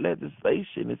old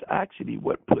legislation is actually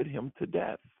what put him to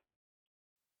death.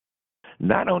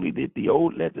 Not only did the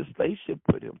old legislation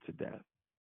put him to death,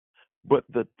 but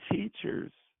the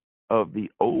teachers of the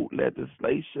old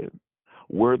legislation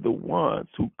were the ones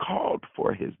who called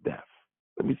for his death.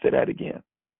 Let me say that again.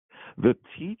 The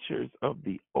teachers of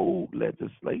the old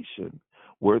legislation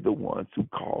were the ones who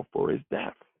called for his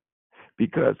death.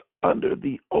 Because under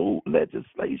the old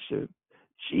legislation,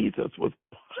 Jesus was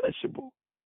punishable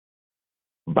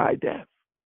by death.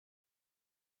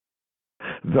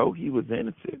 Though he was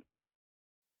innocent,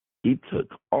 he took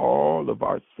all of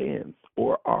our sins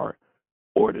or our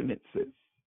ordinances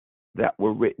that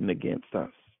were written against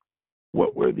us.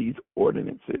 What were these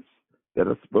ordinances that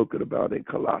are spoken about in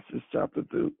Colossians chapter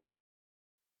 2?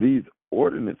 These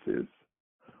ordinances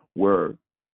were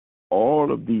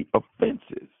all of the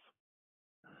offenses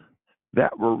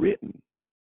that were written,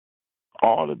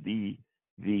 all of the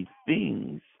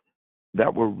things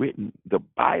that were written, the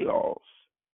bylaws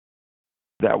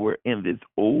that were in this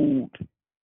old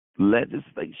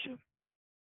legislation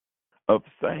of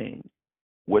saying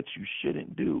what you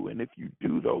shouldn't do. And if you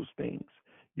do those things,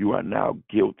 you are now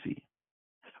guilty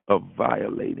of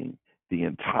violating the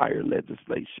entire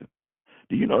legislation.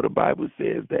 Do you know the Bible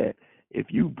says that if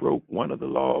you broke one of the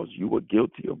laws, you were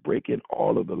guilty of breaking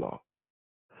all of the law?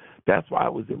 That's why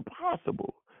it was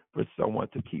impossible for someone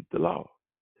to keep the law.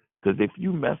 Because if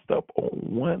you messed up on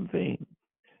one thing,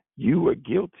 you were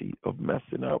guilty of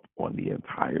messing up on the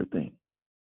entire thing.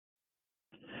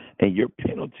 And your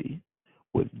penalty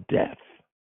was death,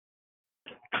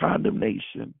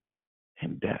 condemnation,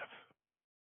 and death.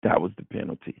 That was the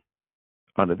penalty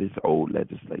under this old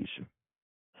legislation.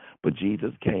 But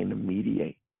Jesus came to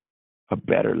mediate a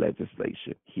better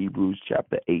legislation. Hebrews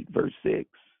chapter 8, verse 6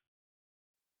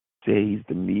 says he's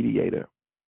the mediator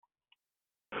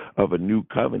of a new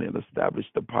covenant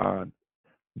established upon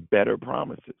better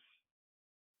promises.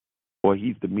 Or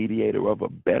he's the mediator of a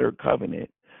better covenant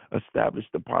established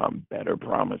upon better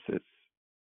promises.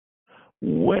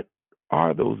 What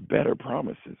are those better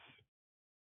promises?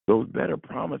 Those better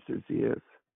promises is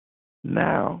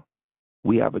now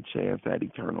we have a chance at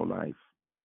eternal life.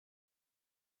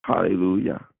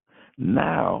 Hallelujah.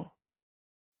 Now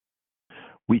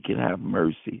we can have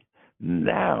mercy.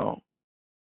 Now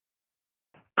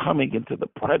coming into the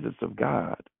presence of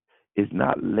God is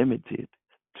not limited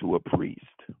to a priest.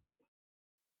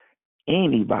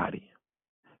 Anybody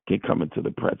can come into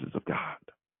the presence of God.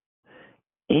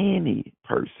 Any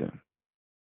person,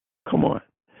 come on,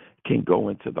 can go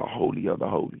into the Holy of the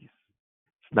Holies.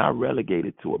 It's not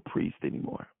relegated to a priest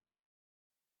anymore.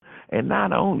 And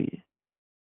not only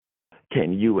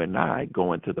can you and I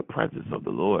go into the presence of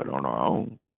the Lord on our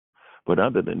own, but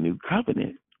under the new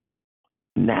covenant,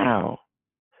 now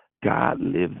God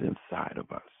lives inside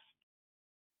of us.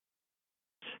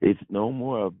 It's no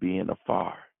more of being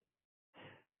afar.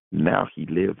 Now he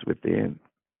lives within.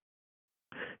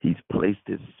 He's placed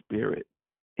his spirit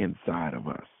inside of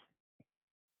us.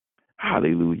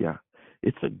 Hallelujah.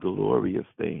 It's a glorious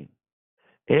thing.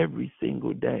 Every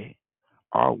single day,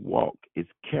 our walk is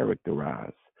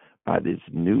characterized by this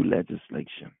new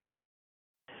legislation.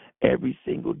 Every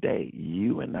single day,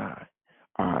 you and I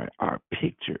are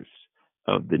pictures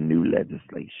of the new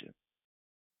legislation.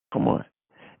 Come on.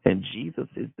 And Jesus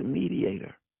is the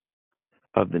mediator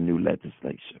of the new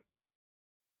legislation.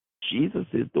 Jesus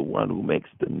is the one who makes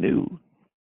the new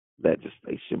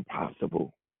legislation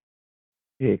possible.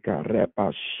 Jesus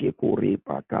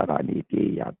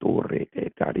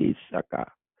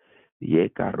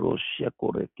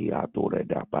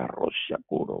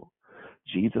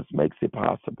makes it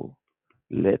possible.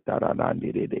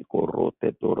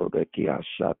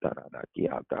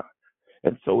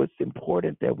 And so it's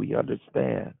important that we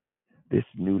understand this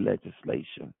new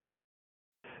legislation.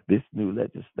 This new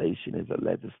legislation is a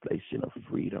legislation of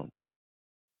freedom.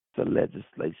 It's a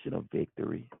legislation of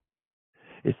victory.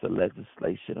 It's a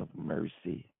legislation of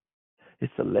mercy.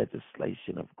 It's a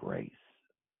legislation of grace.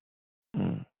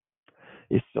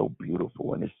 It's so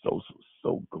beautiful and it's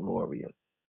so glorious.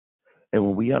 And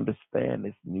when we understand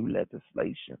this new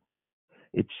legislation,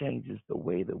 it changes the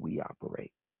way that we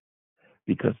operate.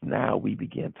 Because now we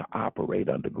begin to operate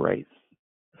under grace.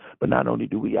 But not only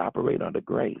do we operate under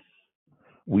grace,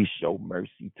 we show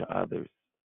mercy to others.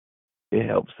 It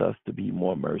helps us to be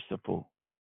more merciful,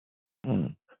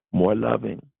 more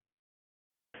loving.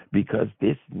 Because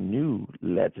this new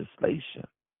legislation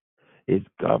is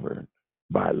governed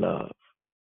by love.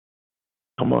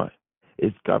 Come on.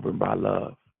 It's governed by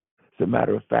love. As a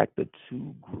matter of fact, the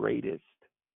two greatest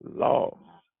laws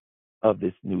of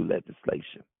this new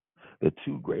legislation, the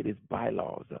two greatest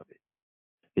bylaws of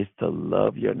it, is to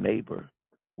love your neighbor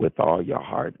with all your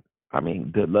heart.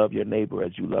 To love your neighbor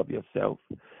as you love yourself,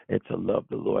 and to love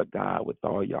the Lord God with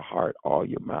all your heart, all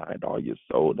your mind, all your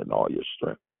soul, and all your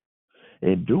strength.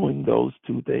 In doing those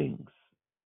two things,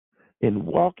 in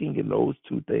walking in those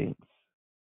two things,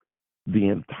 the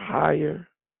entire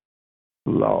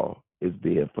law is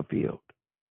being fulfilled.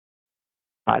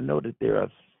 I know that there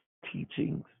are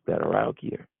teachings that are out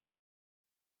here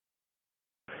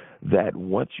that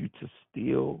want you to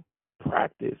still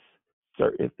practice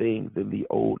certain things in the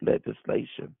old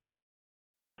legislation.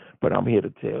 But I'm here to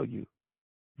tell you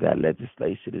that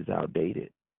legislation is outdated.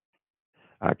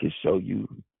 I can show you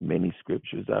many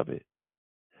scriptures of it,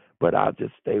 but I'll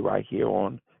just stay right here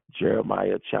on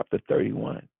Jeremiah chapter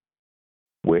 31,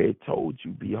 where it told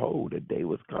you, behold, a day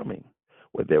was coming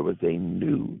where there was a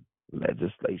new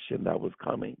legislation that was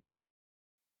coming.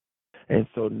 And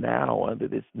so now, under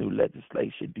this new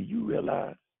legislation, do you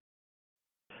realize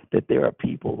that there are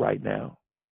people right now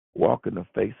walking the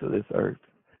face of this earth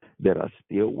that are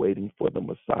still waiting for the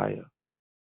Messiah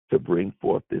to bring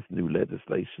forth this new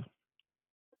legislation?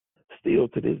 Still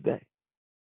to this day.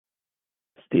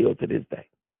 Still to this day.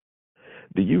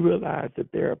 Do you realize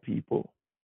that there are people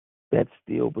that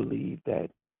still believe that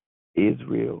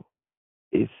Israel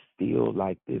is still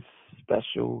like this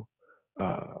special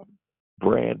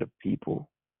brand of people?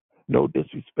 No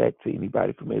disrespect to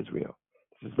anybody from Israel.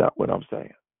 This is not what I'm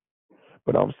saying.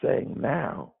 But I'm saying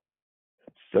now,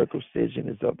 circumcision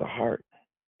is of the heart.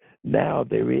 Now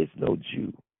there is no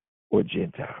Jew or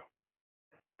Gentile.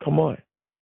 Come on.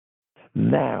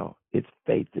 Now it's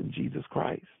faith in Jesus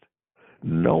Christ.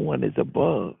 No one is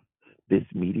above this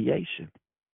mediation.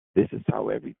 This is how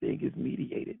everything is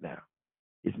mediated now.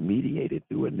 It's mediated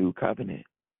through a new covenant.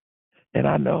 And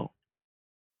I know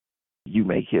you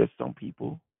may hear some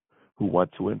people who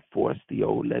want to enforce the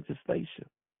old legislation,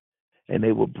 and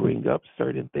they will bring up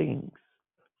certain things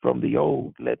from the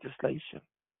old legislation.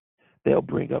 They'll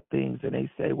bring up things and they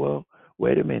say, well,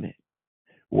 wait a minute.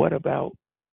 What about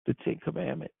the Ten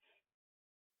Commandments?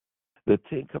 The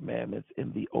Ten Commandments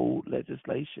in the old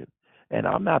legislation. And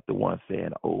I'm not the one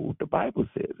saying old. The Bible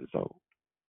says it's old.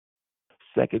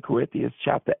 2 Corinthians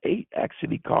chapter 8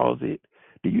 actually calls it.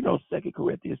 Do you know 2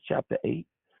 Corinthians chapter 8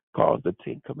 calls the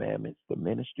Ten Commandments the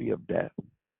ministry of death?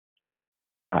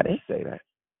 I didn't say that.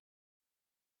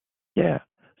 Yeah.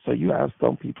 So you have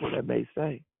some people that may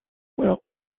say, well,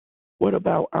 what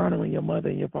about honoring your mother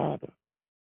and your father?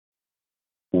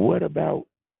 What about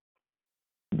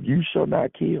you shall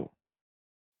not kill?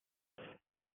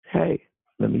 Hey,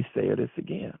 let me say this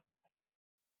again.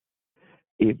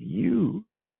 If you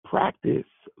practice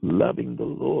loving the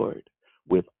Lord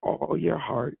with all your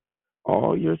heart,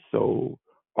 all your soul,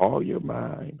 all your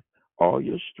mind, all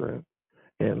your strength,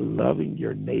 and loving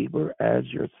your neighbor as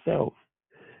yourself,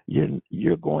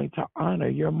 you're going to honor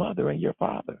your mother and your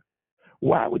father.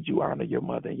 Why would you honor your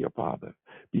mother and your father?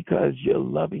 Because you're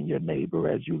loving your neighbor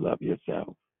as you love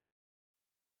yourself.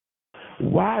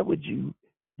 Why would you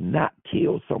not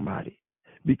kill somebody?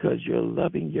 Because you're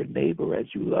loving your neighbor as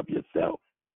you love yourself.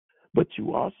 But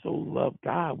you also love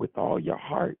God with all your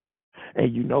heart.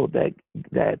 And you know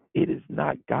that it is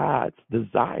not God's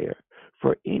desire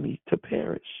for any to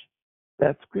perish.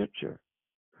 That's scripture.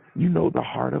 You know the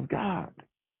heart of God.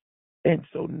 And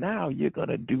so now you're going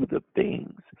to do the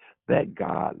things that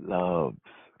God loves.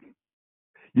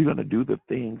 You're going to do the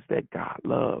things that God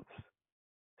loves.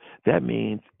 That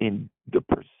means in the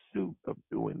pursuit of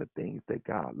doing the things that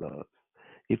God loves.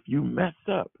 If you mess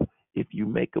up, if you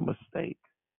make a mistake,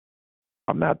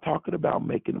 I'm not talking about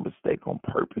making a mistake on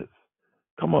purpose.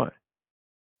 Come on.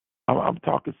 I'm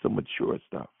talking some mature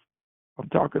stuff. I'm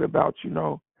talking about,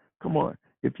 come on,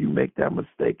 if you make that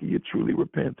mistake and you truly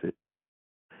repented,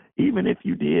 even if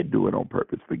you did do it on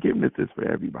purpose, forgiveness is for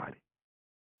everybody.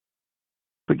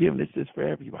 Forgiveness is for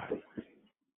everybody.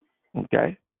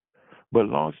 Okay? But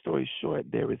long story short,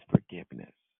 there is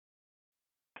forgiveness.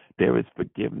 There is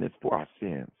forgiveness for our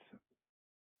sins.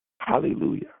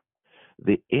 Hallelujah.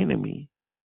 The enemy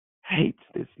hates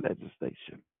this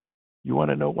legislation. You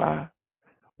want to know why?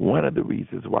 One of the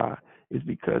reasons why is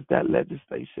because that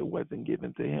legislation wasn't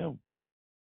given to him.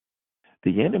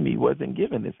 The enemy wasn't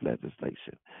given this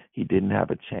legislation. He didn't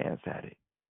have a chance at it.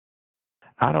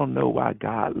 I don't know why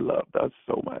God loved us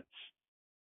so much,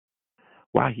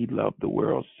 why he loved the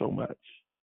world so much,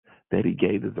 that he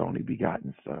gave his only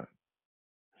begotten son,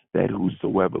 that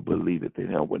whosoever believeth in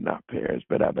him would not perish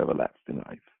but have everlasting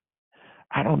life.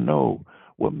 I don't know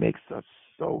what makes us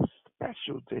so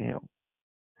special to him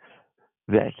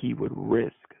that he would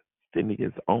risk sending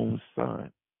his own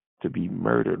son to be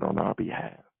murdered on our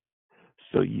behalf.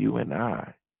 So you and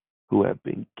I, who have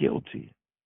been guilty,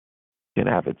 can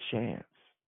have a chance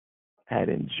at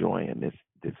enjoying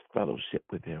this fellowship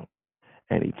with him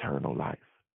and eternal life.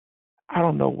 I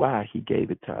don't know why he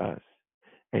gave it to us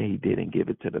and he didn't give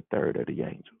it to the third of the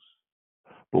angels.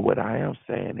 But what I am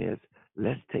saying is,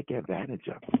 let's take advantage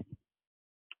of it.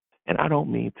 And I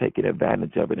don't mean taking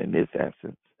advantage of it in this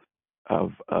essence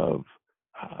of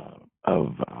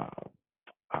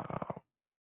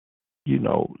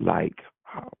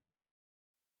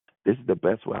this is the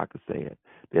best way I could say it.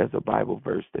 There's a Bible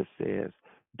verse that says,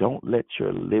 don't let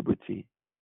your liberty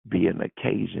be an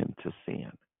occasion to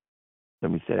sin.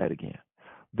 Let me say that again.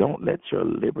 Don't let your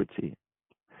liberty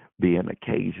be an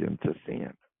occasion to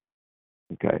sin.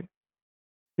 Okay?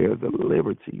 There's a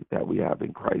liberty that we have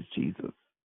in Christ Jesus.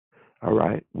 All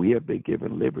right? We have been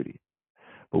given liberty.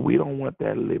 But we don't want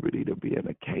that liberty to be an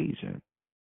occasion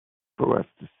for us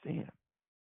to sin.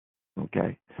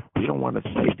 Okay? We don't want to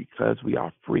say because we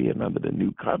are free and under the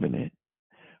new covenant,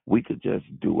 we could just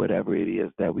do whatever it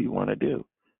is that we want to do.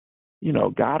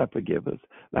 God will forgive us.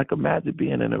 Like imagine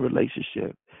being in a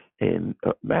relationship and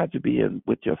imagine being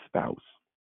with your spouse.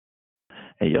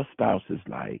 And your spouse is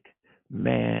like,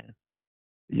 man,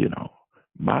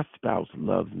 my spouse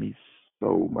loves me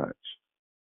so much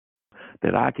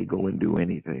that I could go and do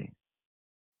anything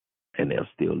and they'll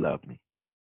still love me.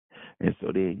 And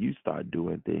so then you start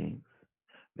doing things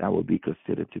that would be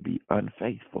considered to be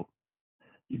unfaithful.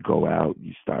 You go out,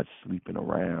 you start sleeping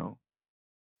around,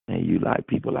 And you like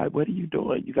people like, what are you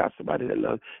doing? You got somebody that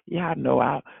loves. Yeah, I know.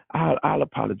 I'll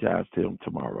apologize to them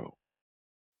tomorrow.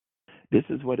 This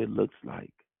is what it looks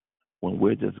like when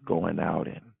we're just going out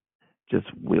and just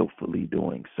willfully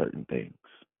doing certain things.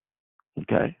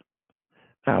 Okay.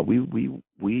 Now we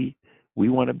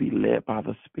want to be led by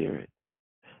the Spirit.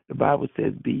 The Bible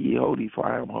says, "Be ye holy, for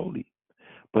I am holy."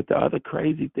 But the other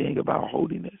crazy thing about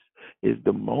holiness is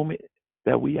the moment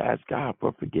that we ask God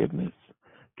for forgiveness,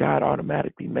 God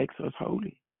automatically makes us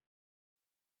holy.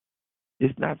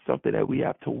 It's not something that we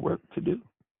have to work to do.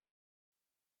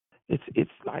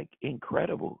 It's like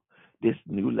incredible, this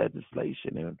new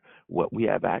legislation and what we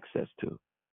have access to.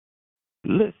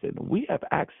 Listen, we have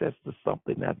access to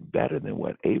something that's better than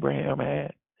what Abraham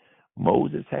had,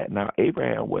 Moses had. Now,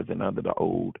 Abraham wasn't under the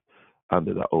old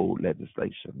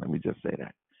legislation. Let me just say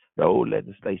that. The old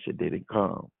legislation didn't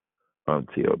come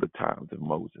until the times of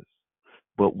Moses.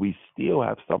 But we still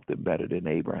have something better than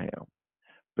Abraham,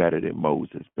 better than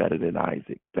Moses, better than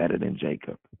Isaac, better than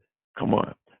Jacob. Come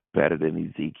on. Better than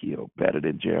Ezekiel, better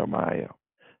than Jeremiah,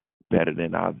 better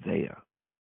than Isaiah,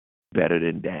 better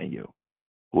than Daniel.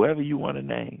 Whoever you want to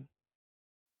name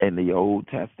in the Old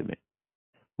Testament,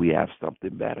 we have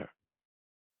something better.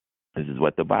 This is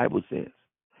what the Bible says.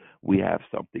 We have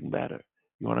something better.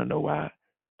 You want to know why?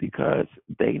 Because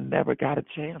they never got a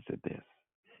chance at this.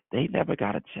 They never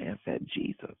got a chance at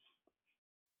Jesus.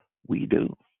 We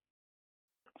do.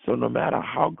 So no matter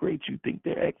how great you think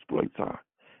their exploits are,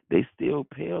 they still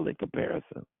pale in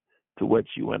comparison to what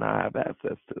you and I have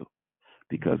access to,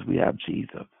 because we have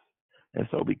Jesus. And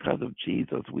so because of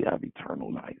Jesus, we have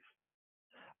eternal life.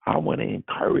 I want to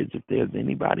encourage, if there's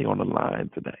anybody on the line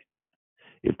today,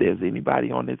 if there's anybody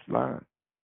on this line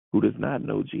who does not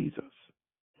know Jesus,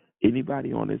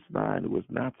 anybody on this line who is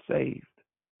not saved,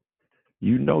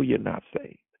 you know you're not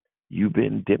saved. You've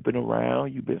been dipping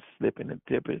around. You've been slipping and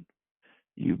tipping.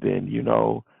 You've been,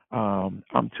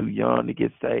 I'm too young to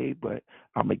get saved, but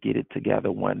I'm going to get it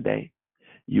together one day.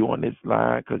 You on this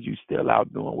line because you still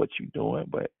out doing what you're doing,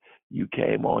 but you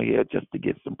came on here just to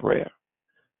get some prayer.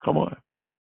 Come on.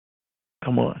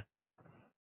 Come on.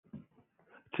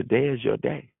 Today is your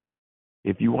day.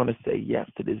 If you want to say yes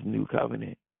to this new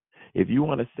covenant, if you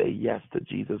want to say yes to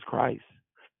Jesus Christ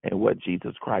and what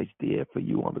Jesus Christ did for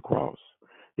you on the cross,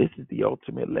 this is the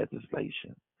ultimate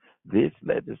legislation. This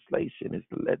legislation is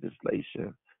the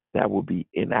legislation that will be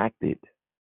enacted,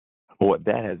 or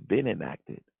that has been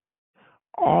enacted,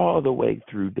 all the way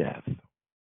through death.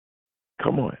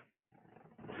 Come on.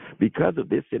 Because of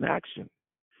this inaction,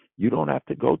 you don't have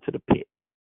to go to the pit.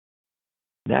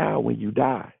 Now, when you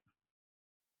die,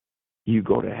 you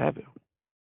go to heaven.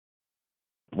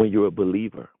 When you're a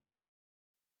believer.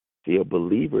 See, a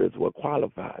believer is what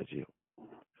qualifies you.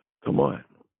 Come on.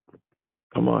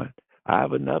 Come on. I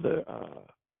have another,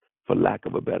 for lack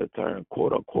of a better term,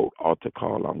 quote unquote, altar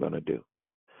call I'm going to do.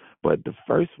 But the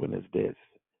first one is this.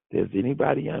 There's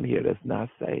anybody on here that's not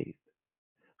saved.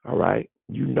 All right?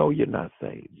 You know you're not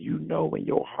saved. You know in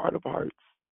your heart of hearts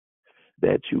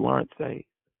that you aren't saved.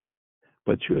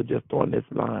 But you're just on this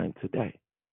line today,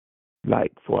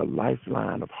 like for a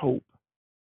lifeline of hope.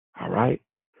 All right?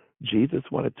 Jesus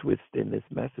wanted to extend this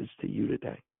message to you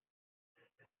today.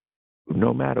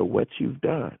 No matter what you've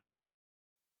done,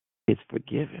 it's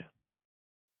forgiven.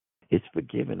 It's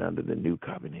forgiven under the new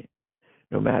covenant.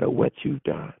 No matter what you've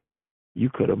done, you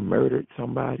could have murdered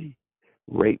somebody,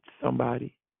 raped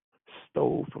somebody,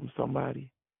 stole from somebody.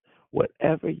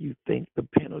 Whatever you think the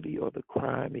penalty or the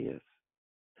crime is,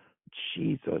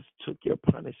 Jesus took your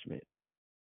punishment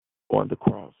on the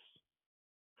cross.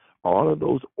 All of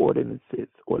those ordinances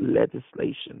or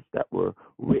legislations that were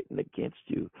written against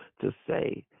you to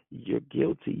say, you're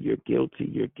guilty, you're guilty,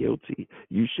 you're guilty,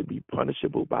 you should be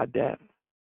punishable by death.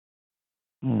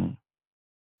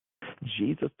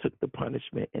 Jesus took the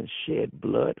punishment and shed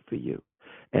blood for you.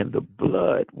 And the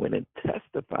blood went and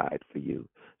testified for you,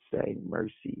 saying,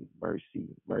 mercy,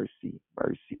 mercy, mercy,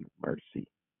 mercy, mercy.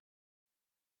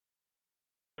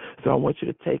 So I want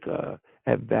you to take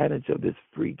advantage of this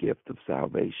free gift of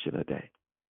salvation today.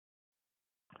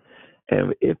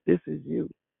 And if this is you,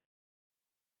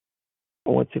 I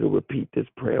want you to repeat this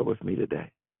prayer with me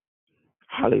today.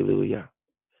 Hallelujah.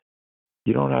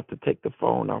 You don't have to take the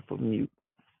phone off of mute.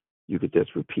 You could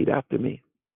just repeat after me.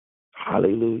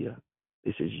 Hallelujah.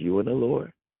 This is you and the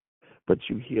Lord. But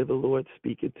you hear the Lord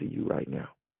speaking to you right now.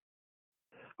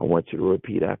 I want you to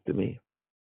repeat after me.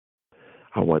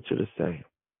 I want you to say,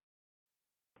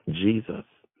 Jesus,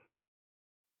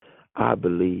 I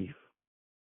believe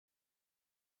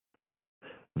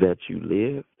that you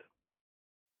lived,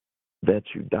 that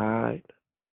you died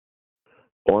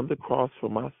on the cross for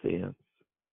my sins,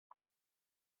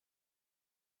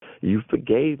 You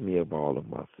forgave me of all of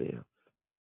my sins.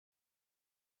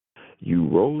 You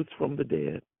rose from the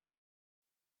dead,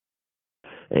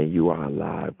 and you are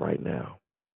alive right now.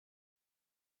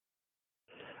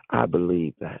 I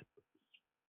believe that.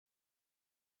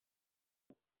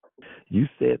 You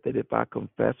said that if I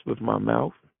confess with my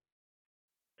mouth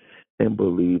and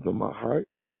believe in my heart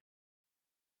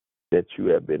that you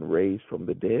have been raised from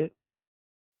the dead,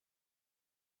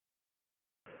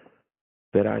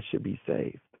 that I should be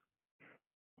saved.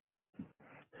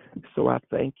 So I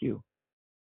thank you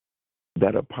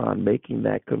that upon making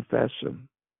that confession,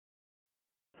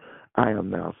 I am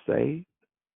now saved,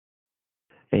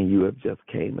 and you have just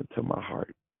came into my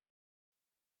heart.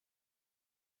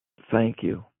 Thank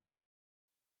you.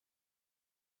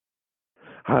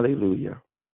 Hallelujah.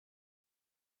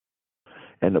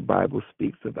 And the Bible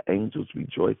speaks of angels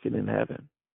rejoicing in heaven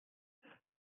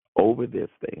over this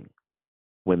thing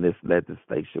when this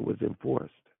legislation was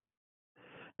enforced.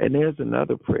 And there's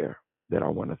another prayer that I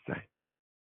want to say.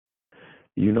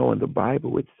 You know, in the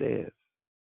Bible it says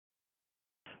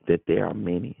that there are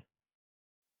many.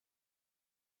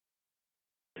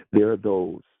 There are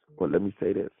those, or let me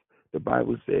say this. The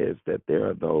Bible says that there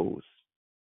are those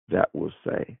that will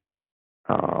say,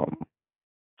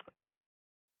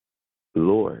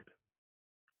 Lord,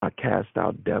 I cast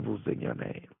out devils in your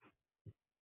name,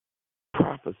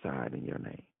 prophesied in your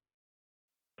name.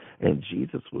 And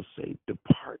Jesus will say,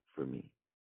 depart from me,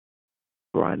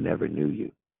 for I never knew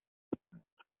you.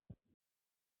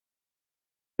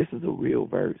 This is a real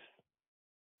verse.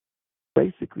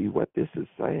 Basically, what this is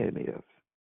saying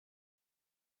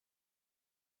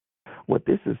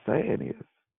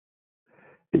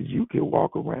is you can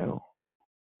walk around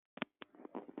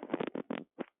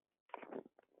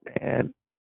and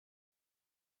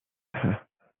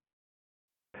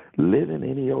live in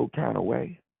any old kind of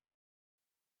way.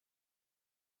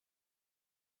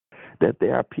 That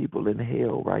there are people in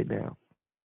hell right now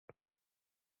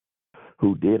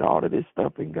who did all of this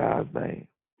stuff in God's name,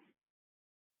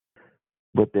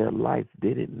 but their life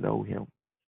didn't know him.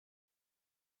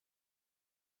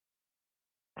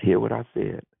 Hear what I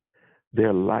said.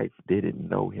 Their life didn't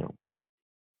know him.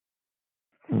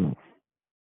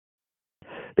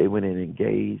 They went and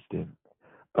engaged in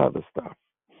other stuff.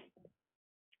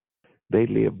 They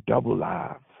lived double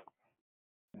lives.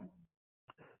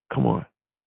 Come on.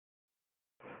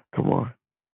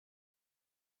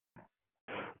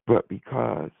 But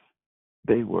because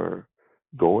they were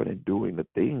going and doing the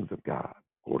things of God,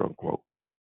 quote unquote,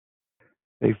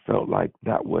 they felt like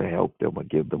that would help them or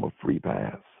give them a free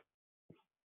pass.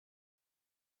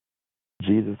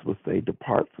 Jesus would say,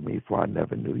 depart from me, for I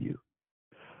never knew you.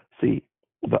 See,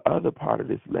 the other part of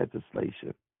this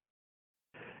legislation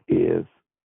is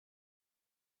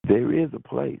there is a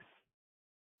place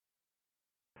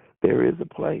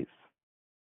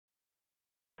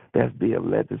that's being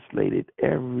legislated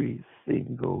every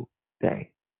single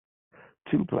day.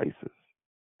 Two places.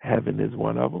 Heaven is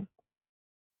one of them.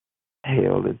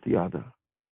 Hell is the other.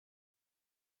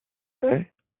 Okay?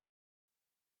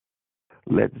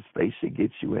 Legislation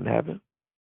gets you in heaven,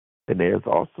 and there's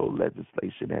also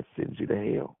legislation that sends you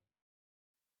to hell.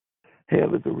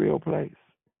 Hell is a real place.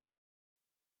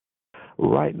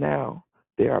 Right now,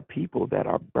 there are people that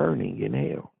are burning in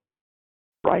hell.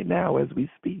 Right now, as we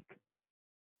speak.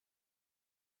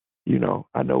 You know,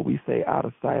 I know we say out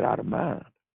of sight, out of mind,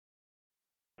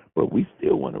 but we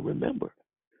still want to remember.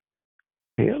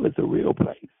 Hell is a real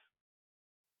place.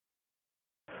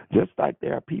 Just like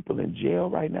there are people in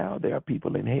jail right now, there are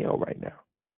people in hell right now.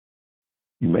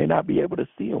 You may not be able to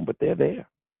see them, but they're there.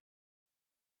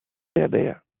 They're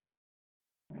there.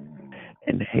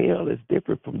 And hell is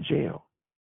different from jail.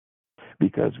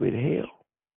 Because with hell,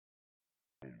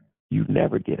 you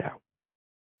never get out.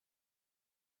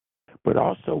 But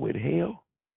also with hell,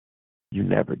 you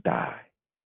never die.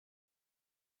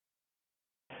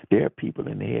 There are people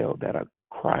in hell that are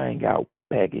crying out,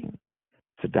 begging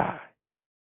to die.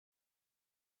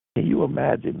 Can you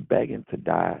imagine begging to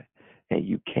die and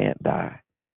you can't die?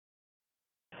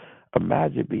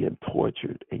 Imagine being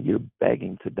tortured and you're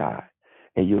begging to die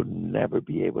and you'll never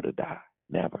be able to die.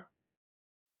 Never.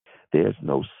 There's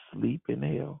no sleep in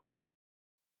hell.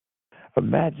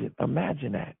 Imagine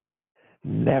that.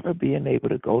 Never being able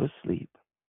to go to sleep.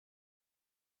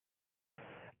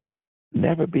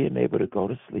 Never being able to go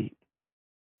to sleep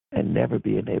and never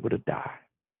being able to die.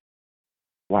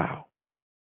 Wow.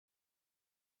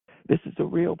 This is a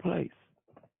real place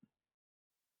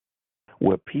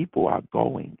where people are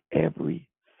going every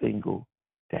single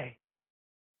day.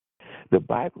 The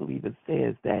Bible even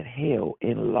says that hell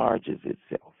enlarges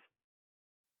itself.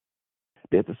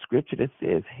 There's a scripture that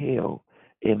says hell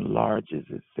enlarges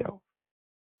itself.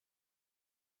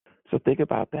 So think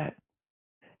about that.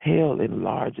 Hell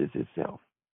enlarges itself.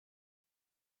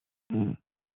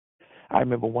 I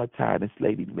remember one time this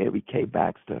lady, Mary Kay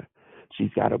Baxter,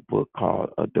 she's got a book called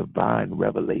A Divine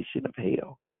Revelation of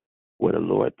Hell, where the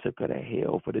Lord took her to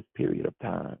hell for this period of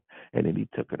time, and then he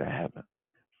took her to heaven.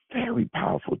 Very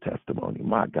powerful testimony,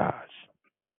 my gosh.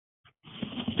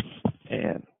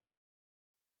 And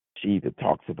she even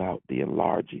talks about the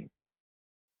enlarging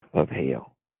of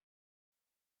hell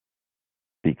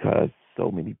because so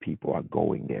many people are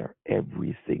going there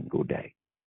every single day.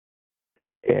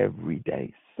 Every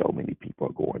day, so many people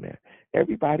are going there.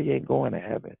 Everybody ain't going to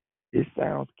heaven. It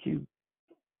sounds cute.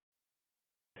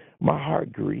 My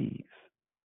heart grieves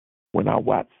when I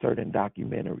watch certain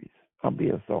documentaries. I'm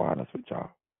being so honest with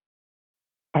y'all.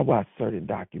 I watch certain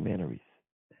documentaries,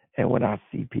 and when I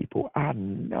see people, I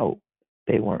know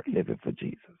they weren't living for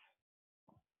Jesus.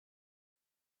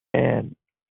 And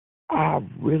I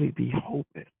really be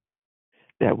hoping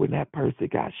that when that person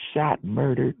got shot,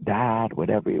 murdered, died,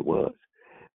 whatever it was,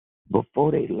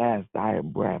 before they last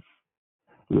dying breath,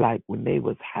 like when they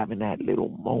was having that little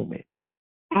moment,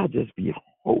 I just be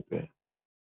hoping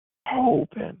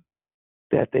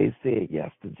that they said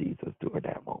yes to Jesus during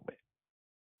that moment.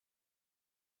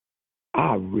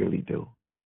 I really do.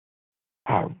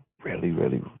 I really,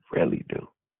 really, really do.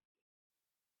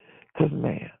 Because,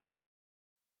 man,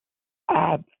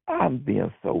 I'm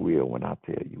being so real when I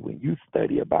tell you, when you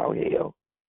study about hell,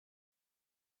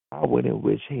 I wouldn't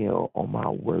wish hell on my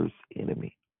worst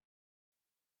enemy,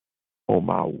 on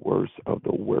my worst of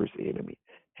the worst enemy.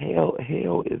 Hell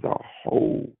is a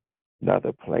whole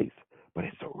nother place, but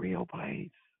it's a real place.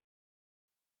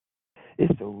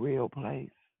 It's a real place.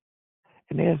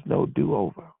 And there's no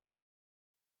do-over.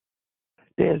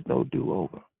 There's no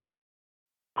do-over.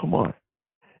 Come on.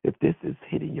 If this is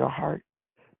hitting your heart,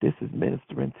 this is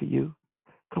ministering to you.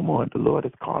 Come on, the Lord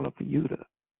is calling for you to,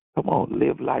 come on,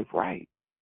 live life right.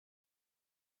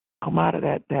 Come out of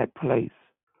that place,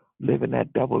 living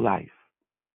that double life,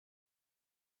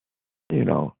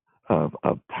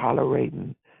 of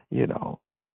tolerating,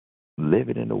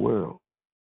 living in the world.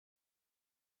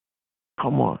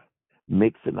 Come on,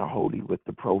 mixing the holy with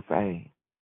the profane.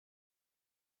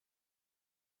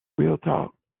 Real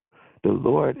talk. The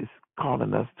Lord is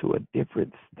calling us to a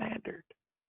different standard.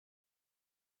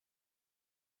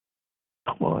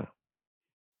 Come on.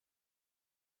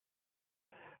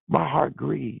 My heart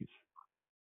grieves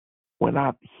when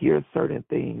I hear certain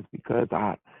things because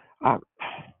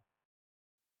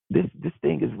this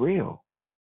thing is real.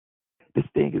 This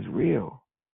thing is real.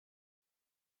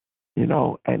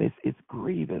 And it's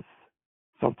grievous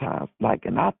sometimes.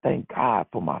 And I thank God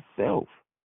for myself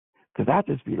because I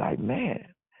just be like, man,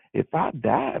 if I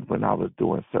died when I was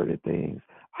doing certain things,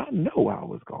 I know I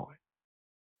was going.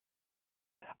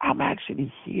 I'm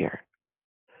actually here.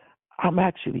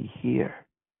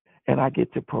 And I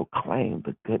get to proclaim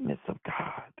the goodness of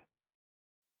God.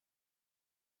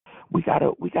 We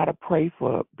gotta pray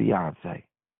for Beyonce.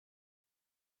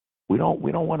 We don't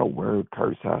want to word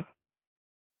curse her.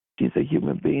 She's a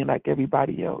human being like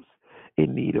everybody else,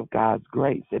 in need of God's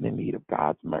grace and in need of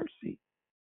God's mercy.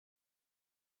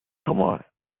 Come on.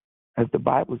 As the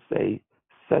Bible says,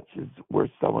 such as were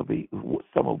some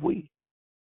of we.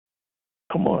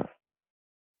 Come on.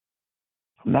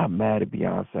 I'm not mad at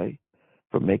Beyonce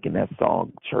for making that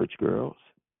song, Church Girls.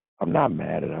 I'm not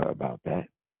mad at her about that.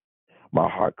 My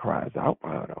heart cries out for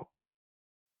her, though.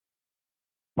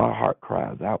 My heart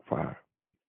cries out for her.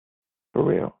 For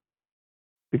real.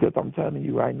 Because I'm telling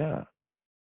you right now,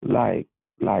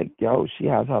 yo, she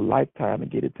has her lifetime to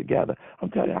get it together. I'm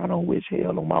telling you, I don't wish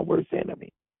hell on my worst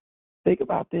enemy. Think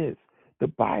about this. The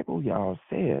Bible, y'all,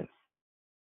 says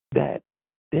that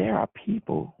there are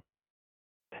people,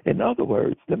 in other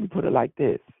words, let me put it like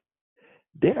this.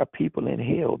 There are people in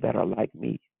hell that are like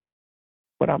me.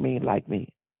 What I mean, like me.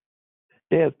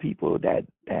 There's people that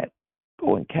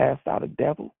go and cast out a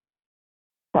devil,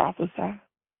 prophesy,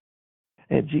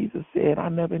 and Jesus said, I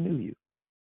never knew you.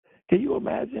 Can you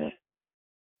imagine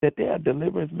that there are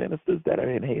deliverance ministers that are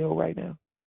in hell right now?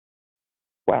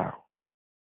 Wow.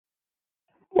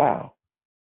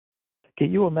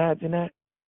 Can you imagine that?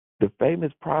 The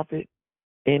famous prophet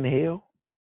in hell?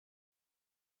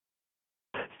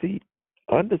 See,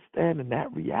 understanding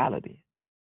that reality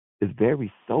is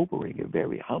very sobering and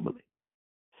very humbling.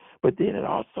 But then it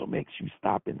also makes you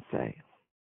stop and say,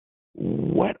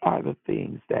 what are the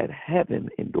things that heaven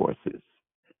endorses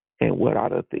and what are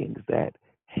the things that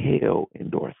hell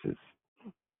endorses?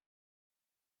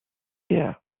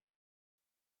 Yeah.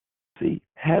 See,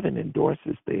 heaven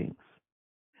endorses things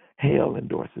Hell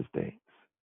endorses things.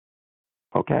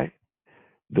 Okay?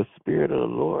 The Spirit of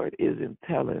the Lord isn't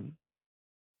telling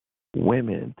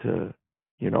women to,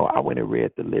 I went and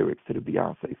read the lyrics to the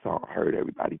Beyonce song, heard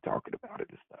everybody talking about it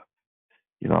and stuff.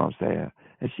 You know what I'm saying?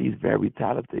 And she's very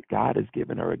talented. God has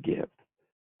given her a gift.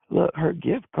 Look, her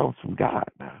gift comes from God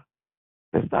now.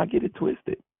 Let's not get it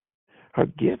twisted. Her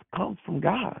gift comes from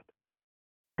God.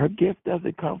 Her gift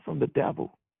doesn't come from the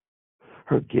devil.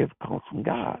 Her gift comes from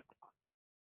God.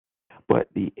 But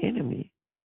the enemy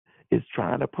is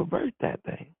trying to pervert that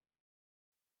thing.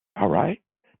 All right?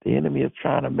 The enemy is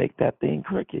trying to make that thing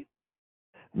crooked.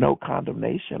 No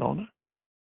condemnation on her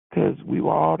because we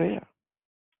were all there.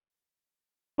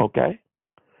 Okay?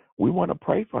 We want to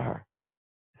pray for her.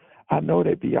 I know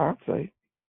that Beyonce,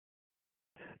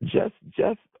 just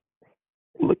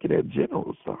looking at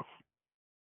general stuff,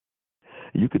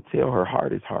 you could tell her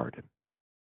heart is hardened.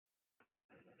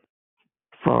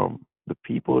 From the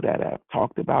people that have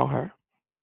talked about her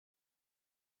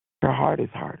heart is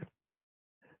hardened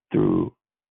through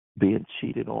being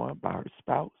cheated on by her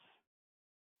spouse.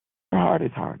 Her heart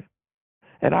is hardened.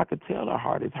 And I could tell her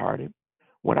heart is hardened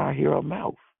when I hear her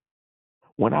mouth.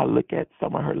 When I look at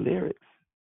some of her lyrics,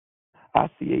 I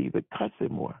see her even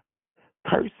cussing more.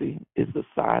 Cursing is the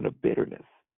sign of bitterness.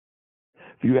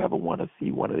 If you ever want to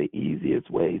see one of the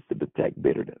easiest ways to detect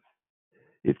bitterness,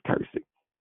 it's cursing.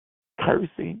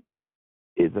 Cursing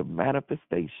is a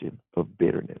manifestation of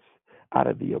bitterness. Out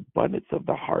of the abundance of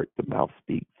the heart, the mouth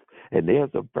speaks. And there's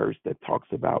a verse that talks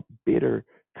about bitter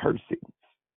cursings.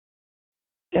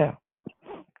 Yeah.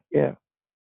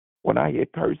 When I hear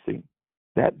cursing,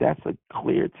 that's a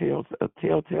clear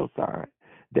telltale sign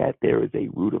that there is a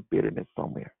root of bitterness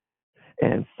somewhere.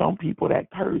 And some people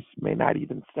that curse may not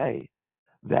even say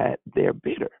that they're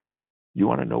bitter. You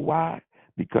want to know why?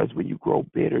 Because when you grow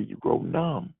bitter, you grow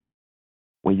numb.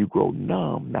 When you grow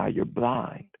numb, now you're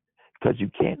blind because you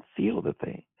can't feel the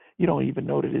thing. You don't even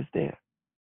know that it's there.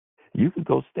 You could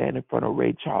go stand in front of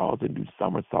Ray Charles and do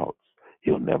somersaults.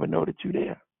 He'll never know that you're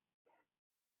there.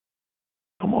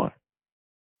 Come on.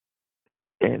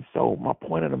 And so my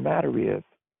point of the matter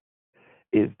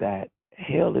is that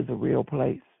hell is a real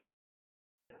place.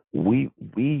 We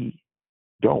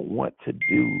don't want to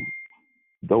do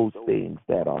those things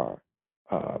that are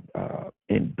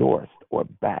endorsed or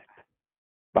backed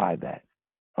by that.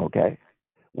 Okay?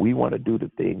 We want to do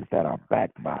the things that are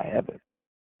backed by heaven.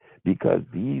 Because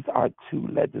these are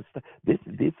this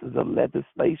is a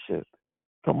legislation.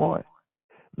 Come on.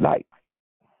 Like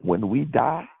when we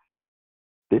die,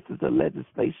 this is a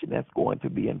legislation that's going to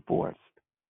be enforced.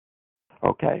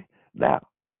 Okay? Now,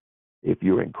 if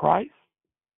you're in Christ,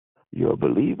 you're a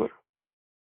believer,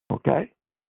 okay?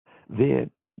 Then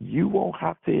you won't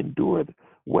have to endure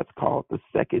what's called the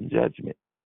second judgment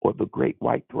or the great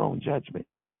white throne judgment.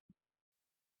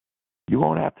 You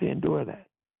won't have to endure that.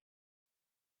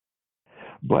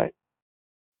 But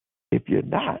if you're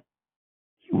not,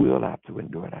 you will have to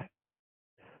endure that.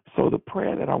 So the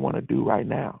prayer that I want to do right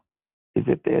now is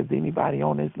if there's anybody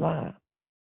on this line,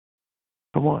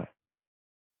 come on,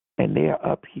 and they're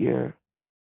up here,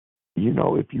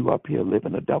 if you up here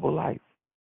living a double life,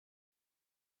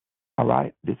 all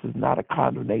right? This is not a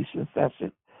condemnation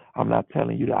session. I'm not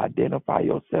telling you to identify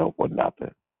yourself or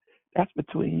nothing. That's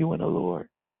between you and the Lord.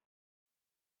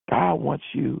 God wants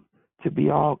you to be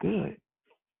all good.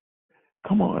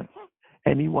 Come on.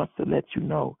 And he wants to let you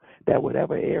know that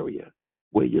whatever area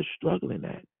where you're struggling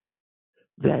at,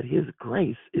 that his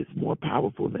grace is more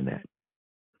powerful than that.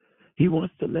 He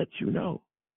wants to let you know,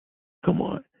 come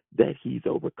on, that he's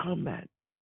overcome that.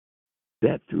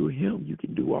 That through him you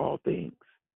can do all things.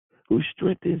 Who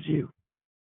strengthens you.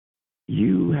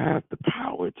 You have the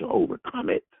power to overcome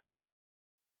it.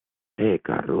 You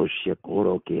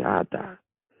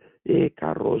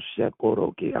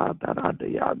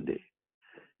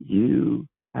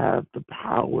have the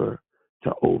power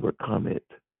to overcome it.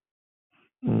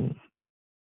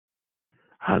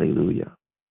 Hallelujah.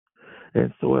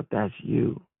 And so if that's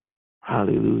you,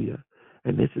 hallelujah,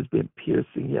 and this has been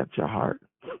piercing at your heart,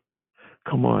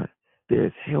 come on,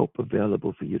 there's help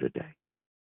available for you today.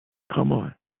 Come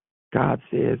on. God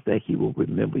says that he will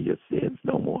remember your sins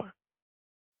no more.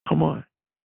 Come on.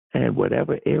 And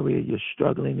whatever area you're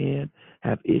struggling in,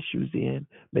 have issues in,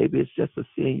 maybe it's just a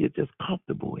sin you're just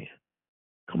comfortable in.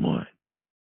 Come on.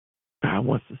 God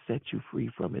wants to set you free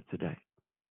from it today.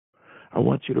 I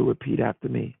want you to repeat after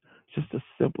me. Just a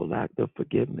simple act of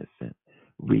forgiveness and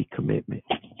recommitment.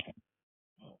 I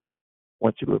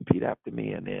want you to repeat after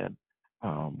me, and then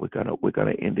we're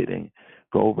gonna end it and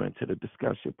go over into the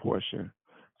discussion portion.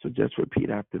 So just repeat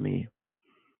after me.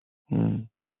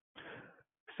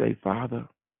 Say, Father,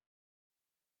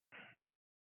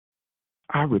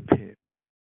 I repent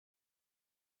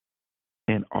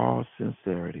in all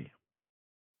sincerity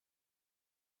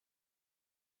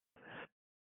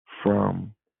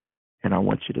from, and I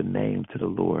want you to name to the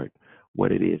Lord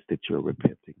what it is that you're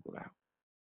repenting about.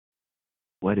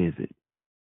 What is it?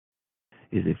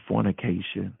 Is it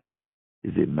fornication?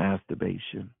 Is it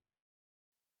masturbation?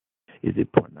 Is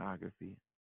it pornography?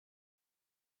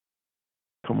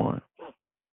 Come on.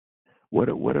 What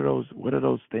are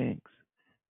those things?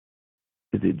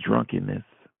 Is it drunkenness?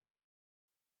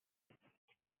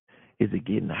 Is it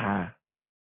getting high?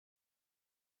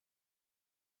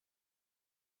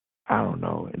 I don't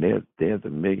know. And there's a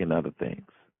million other things.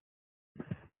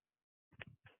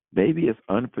 Maybe it's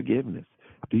unforgiveness.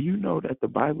 Do you know that the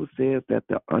Bible says that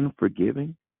the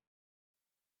unforgiving,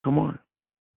 come on,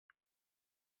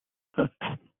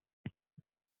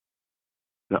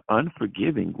 the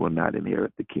unforgiving will not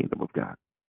inherit the kingdom of God.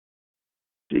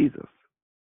 Jesus.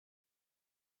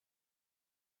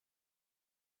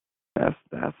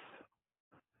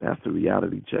 That's the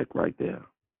reality check right there.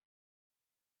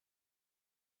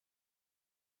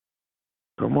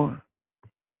 Come on.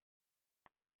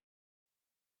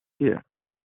 Yeah.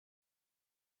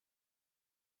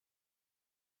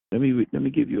 Let me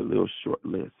give you a little short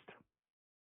list.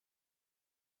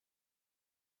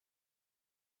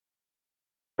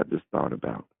 I just thought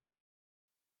about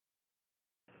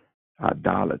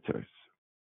idolaters,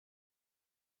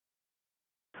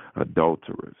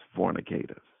 adulterers,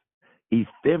 fornicators,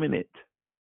 effeminate.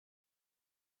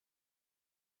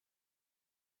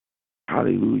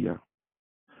 Hallelujah.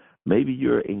 Maybe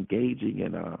you're engaging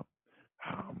in a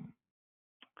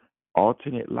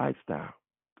alternate lifestyle.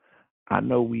 I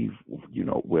know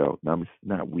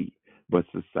not we, but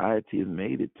society has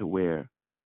made it to where,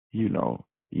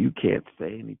 you can't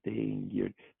say anything.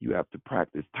 You have to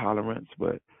practice tolerance.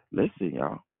 But listen,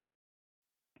 y'all,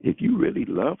 if you really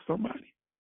love somebody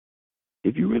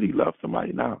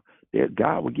now, that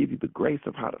God will give you the grace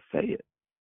of how to say it.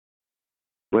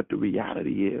 But the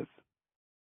reality is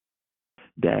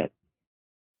that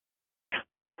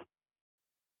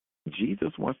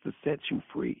Jesus wants to set you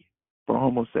free from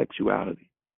homosexuality.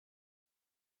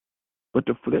 But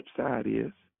the flip side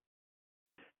is,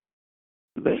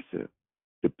 listen,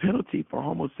 the penalty for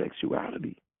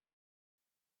homosexuality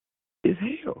is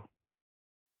hell.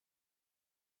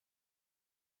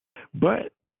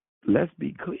 But let's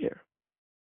be clear.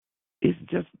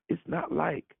 It's not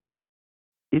like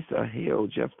it's a hell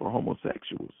just for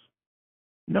homosexuals.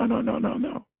 No.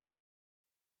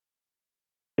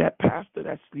 That pastor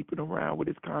that's sleeping around with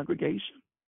his congregation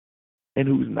and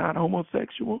who's not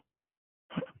homosexual,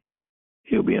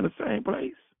 he'll be in the same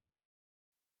place.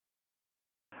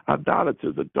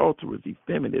 Idolaters, adulterers,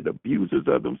 effeminate, abusers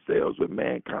of themselves with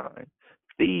mankind,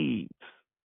 thieves,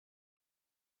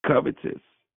 covetous,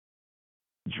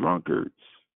 drunkards.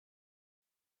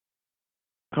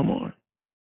 Come on.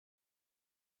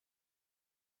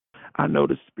 I know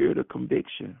the spirit of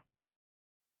conviction.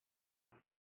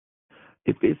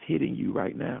 If it's hitting you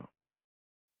right now,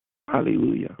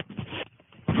 hallelujah.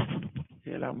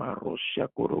 I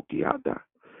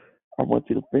want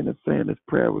you to finish saying this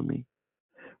prayer with me.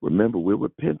 Remember, we're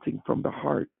repenting from the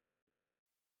heart.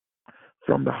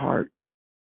 From the heart.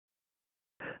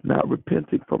 Not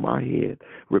repenting from our head.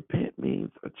 Repent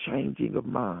means a changing of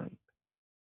mind.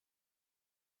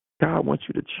 God wants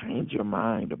you to change your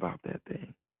mind about that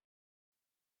thing.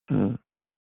 And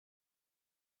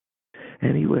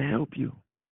He will help you.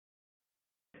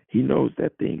 He knows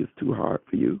that thing is too hard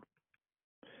for you.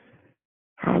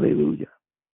 Hallelujah.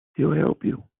 He'll help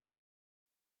you.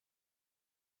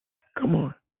 Come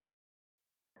on.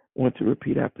 I want you to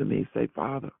repeat after me. Say,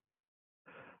 Father,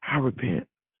 I repent.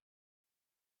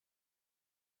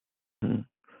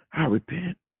 I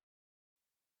repent.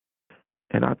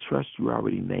 And I trust you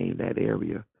already named that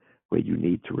area where you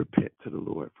need to repent to the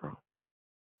Lord from.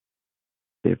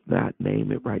 If not,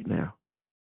 name it right now.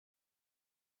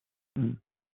 I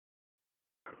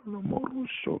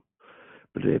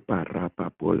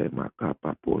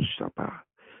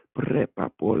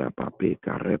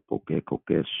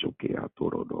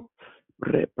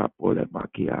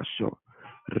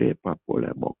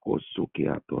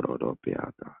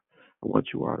want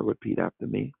you all to repeat after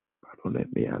me.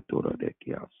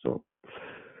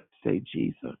 Say,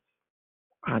 Jesus,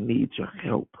 I need your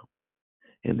help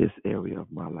in this area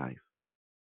of my life.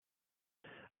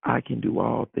 I can do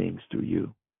all things through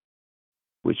you,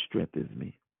 which strengthens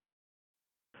me.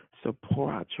 So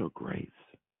pour out your grace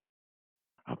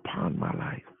upon my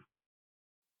life.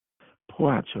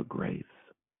 Pour out your grace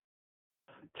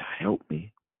to help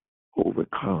me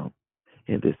overcome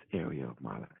in this area of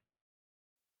my life.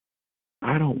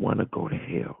 want to go to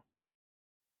hell.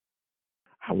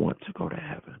 I want to go to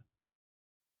heaven.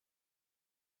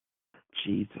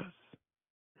 Jesus,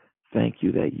 thank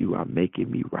you that you are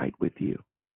making me right with you.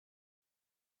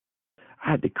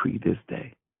 I decree this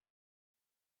day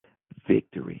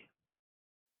victory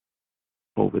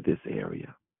over this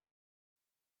area.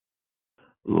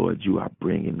 Lord, you are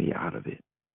bringing me out of it.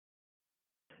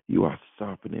 You are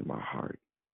softening my heart.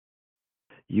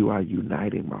 You are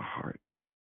uniting my heart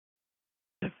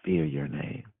to fear your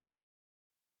name.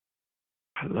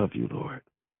 I love you, Lord.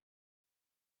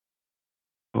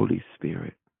 Holy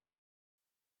Spirit,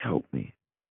 help me.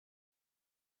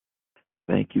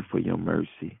 Thank you for your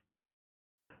mercy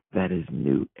that is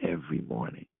new every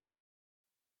morning.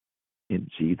 In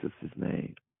Jesus'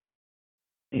 name,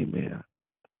 amen.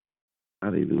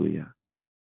 Hallelujah.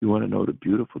 You want to know the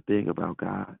beautiful thing about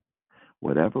God?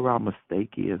 Whatever our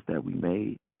mistake is that we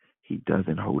made, he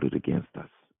doesn't hold it against us.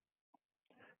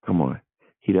 Come on.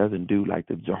 He doesn't do like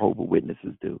the Jehovah's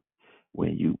Witnesses do.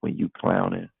 When you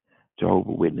clowning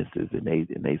Jehovah's Witnesses in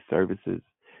they services,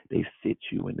 they sit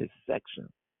you in this section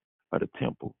of the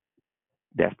temple.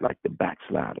 That's like the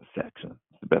backslider section.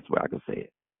 It's the best way I can say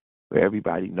it. Where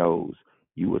everybody knows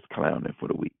you was clowning for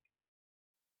the week.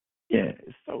 Yeah,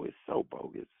 it's so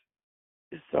bogus.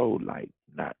 It's so like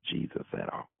not Jesus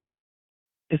at all.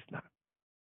 It's not.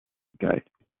 Okay.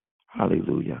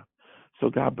 Hallelujah. So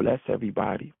God bless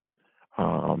everybody.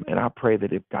 And I pray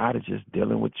that if God is just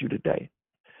dealing with you today,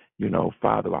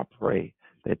 Father, I pray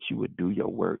that you would do your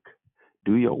work.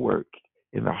 Do your work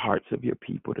in the hearts of your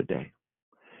people today.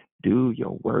 Do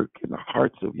your work in the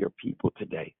hearts of your people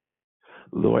today.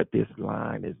 Lord, this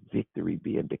line is victory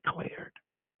being declared.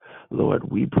 Lord,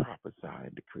 we prophesy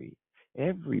and decree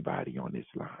everybody on this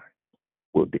line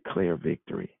will declare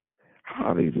victory.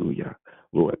 Hallelujah.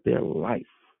 Lord, their life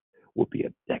will be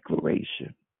a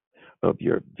declaration of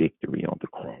your victory on the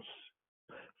cross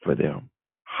for them.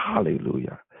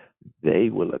 Hallelujah. They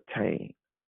will attain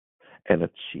and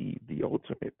achieve the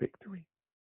ultimate victory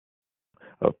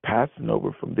of passing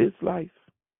over from this life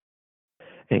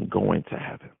and going to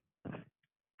heaven.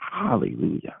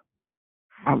 Hallelujah.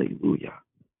 Hallelujah.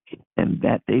 And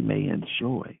that they may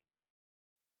enjoy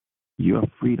your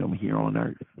freedom here on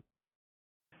earth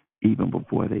even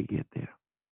before they get there.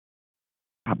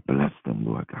 I bless them,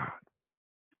 Lord God.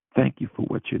 Thank you for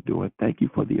what you're doing. Thank you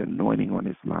for the anointing on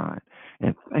this line.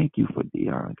 And thank you for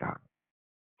Dion, God.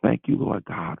 Thank you, Lord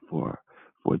God, for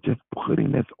just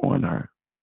putting this on her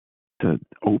to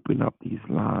open up these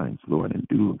lines, Lord, and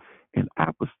do an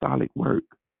apostolic work.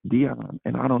 Dion,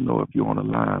 and I don't know if you're on the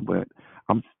line, but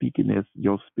I'm speaking this,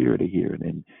 your spirit of hearing.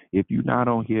 And if you're not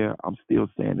on here, I'm still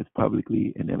saying this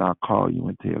publicly, and then I'll call you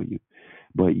and tell you.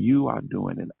 But you are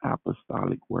doing an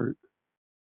apostolic work.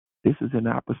 This is an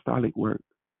apostolic work.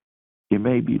 It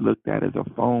may be looked at as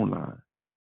a phone line,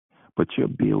 but you're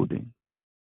building.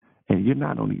 And you're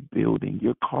not only building,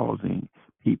 you're causing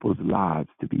people's lives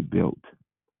to be built.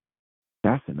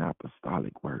 That's an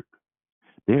apostolic work.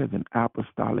 There's an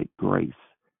apostolic grace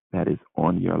that is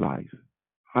on your life.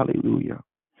 Hallelujah.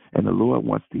 And the Lord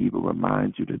wants to even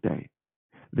remind you today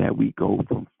that we go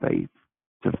from faith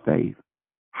to faith.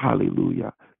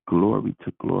 Hallelujah. Glory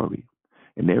to glory.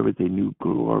 And there is a new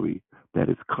glory that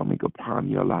is coming upon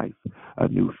your life, a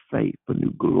new faith, a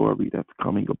new glory that's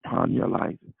coming upon your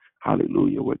life.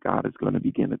 Hallelujah, where God is going to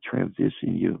begin to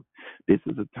transition you. This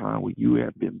is a time where you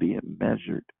have been being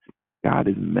measured. God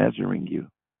is measuring you.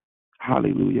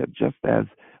 Hallelujah, just as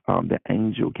the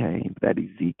angel came that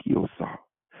Ezekiel saw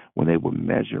when they were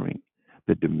measuring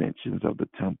the dimensions of the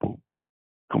temple.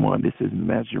 Come on, this is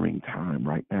measuring time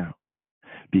right now,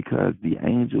 because the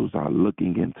angels are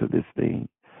looking into this thing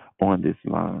on this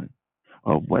line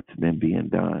of what's been being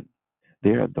done.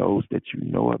 There are those that you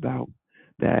know about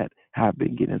that have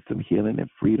been getting some healing and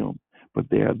freedom, but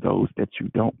there are those that you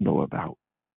don't know about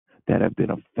that have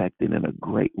been affected in a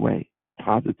great way,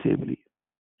 positively,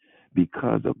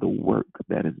 because of the work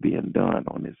that is being done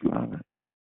on this line.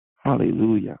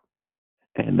 Hallelujah.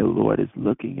 And the Lord is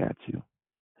looking at you.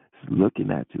 He's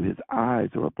looking at you. His eyes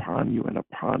are upon you and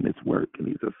upon this work, and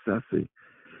he's assessing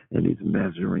and he's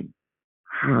measuring.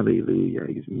 Hallelujah.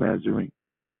 He's measuring.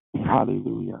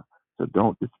 Hallelujah. So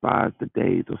don't despise the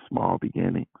days of small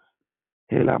beginnings.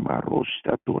 Hela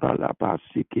marosha tora la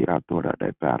basikira tora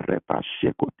de barrepa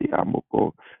sheko te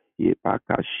amoko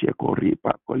yepaka sheko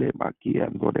ripa kole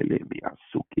makiando de lemia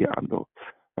sukiando.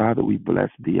 Father, we bless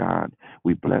Dion.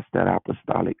 We bless that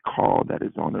apostolic call that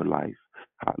is on her life.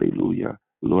 Hallelujah.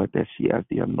 Lord, that she has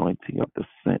the anointing of the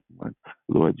sent one.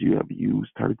 Lord, you have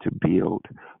used her to build.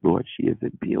 Lord, she is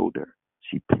a builder.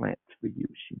 She plants for you.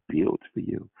 She builds for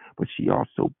you. But she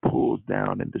also pulls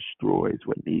down and destroys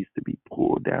what needs to be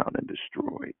pulled down and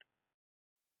destroyed.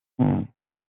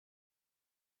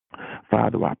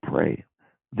 Father, I pray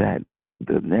that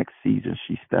the next season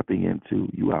she's stepping into,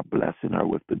 you are blessing her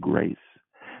with the grace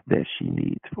that she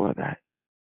needs for that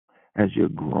as you're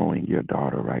growing your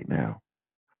daughter right now.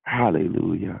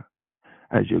 Hallelujah.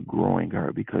 As you're growing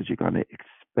her, because you're going to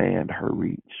expand her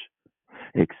reach,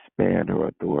 expand her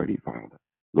authority, Father.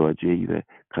 Lord, you're either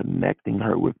connecting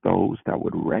her with those that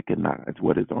would recognize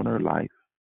what is on her life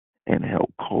and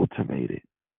help cultivate it.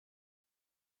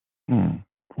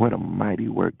 What a mighty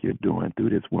work you're doing through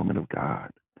this woman of God.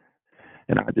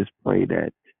 And I just pray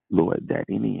that, Lord, that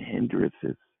any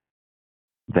hindrances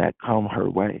that come her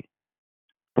way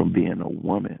from being a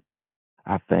woman,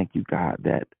 I thank you, God,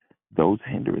 that those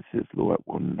hindrances, Lord,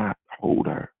 will not hold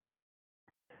her.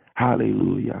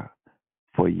 Hallelujah.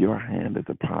 For your hand is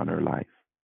upon her life.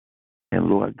 And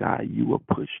Lord God, you will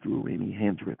push through any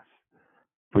hindrance,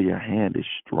 for your hand is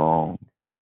strong.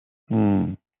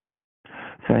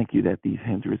 Thank you that these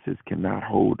hindrances cannot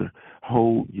hold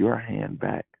your hand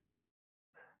back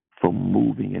from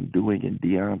moving and doing in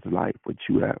Dion's life what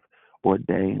you have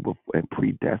ordained and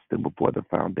predestined before the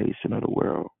foundation of the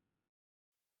world.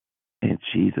 In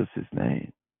Jesus'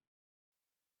 name,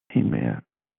 amen.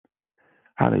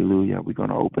 Hallelujah. We're going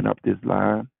to open up this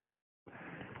line.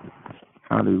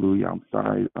 Hallelujah. I'm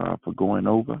sorry for going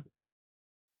over.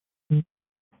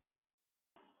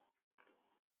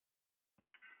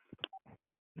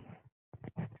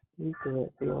 You good,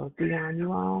 Bill. Dion,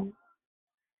 you on?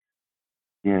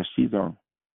 Yeah, she's on.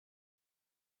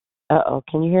 Uh-oh,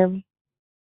 can you hear me?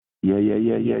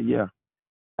 Yeah.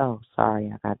 Oh,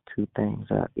 sorry, I got two things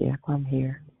up. Yep, I'm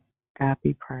here. God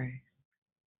be praised.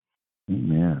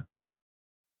 Amen.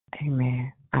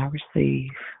 Amen. I receive.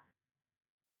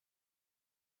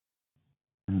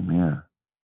 Amen.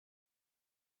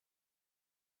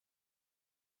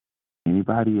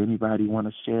 Anybody want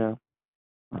to share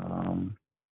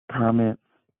comments,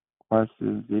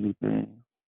 questions, anything?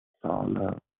 It's all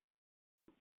love.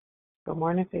 Good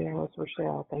morning, Pharaoh. It's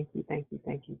Rochelle. Thank you.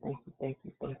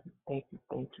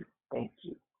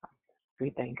 We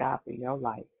thank God for your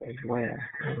life as well.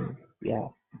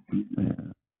 Yes.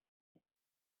 Amen.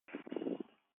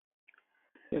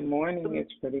 Good morning.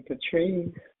 It's Pretty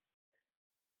Patrice.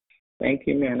 Thank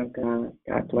you, man of God.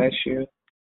 God bless you.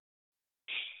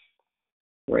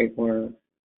 Great word.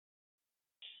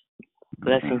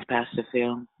 Blessings, Pastor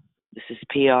Phil. This is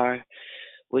PR.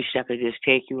 Wish I could just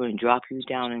take you and drop you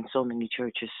down in so many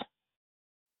churches.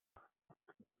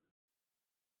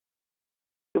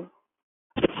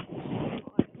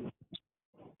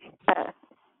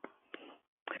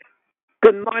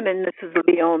 Good morning. This is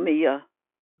Leomia.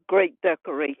 Great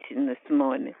decoration this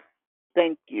morning.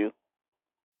 Thank you.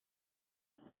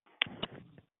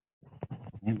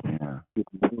 Amen. Good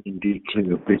morning,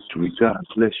 Declare Victory. God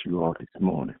bless you all this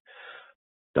morning.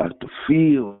 Dr.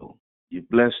 Phil, you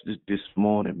blessed us this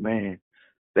morning, man.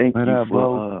 Thank you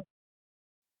for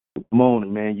good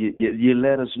morning, man. You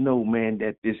let us know, man,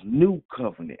 that this new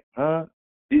covenant,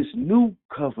 this new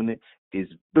covenant is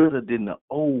better than the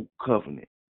old covenant.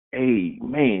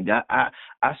 Amen.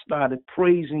 I started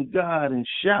praising God and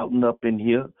shouting up in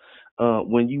here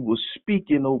when you were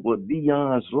speaking over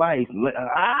Dion's life.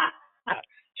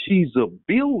 She's a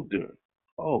builder.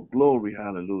 Oh, glory,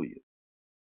 hallelujah.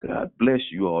 God bless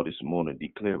you all this morning.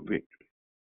 Declare victory.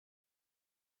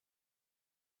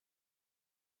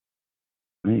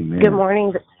 Amen. Good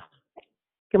morning.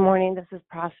 Good morning. This is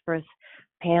Prosperous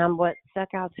Pam. What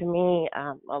stuck out to me,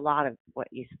 a lot of what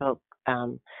you spoke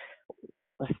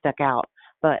was stuck out.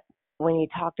 But when you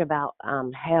talked about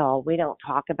hell, we don't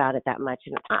talk about it that much,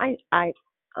 and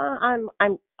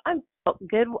I'm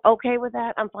good, okay with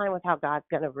that. I'm fine with how God's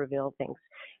going to reveal things.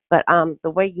 But the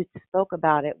way you spoke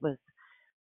about it was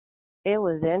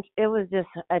just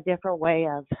a different way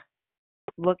of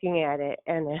looking at it,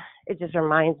 and it just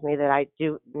reminds me that I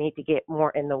do need to get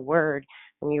more in the Word.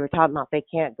 When you were talking about they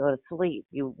can't go to sleep,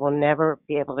 you will never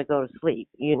be able to go to sleep.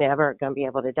 You're never going to be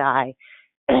able to die.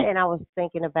 And I was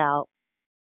thinking about,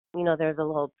 there's a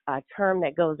little term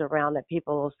that goes around that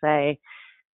people will say,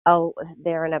 oh,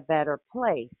 they're in a better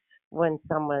place when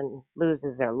someone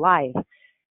loses their life.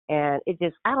 And it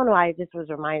just, I don't know, I just was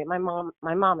reminded, my mom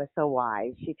is so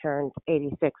wise. She turned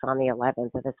 86 on the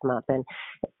 11th of this month. And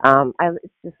I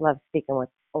just love speaking with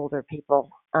older people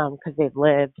because they've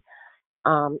lived.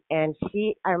 And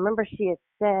I remember she had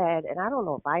said, and I don't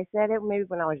know if I said it, maybe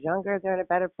when I was younger, they're in a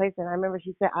better place. And I remember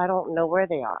she said, I don't know where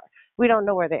they are. We don't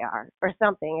know where they are or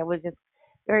something. It was just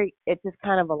it just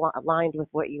kind of aligned with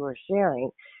what you were sharing.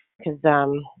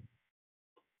 Because,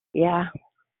 yeah,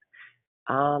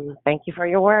 thank you for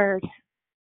your word.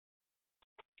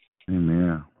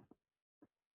 Amen.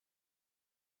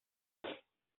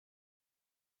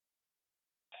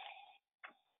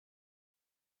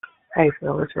 Hey,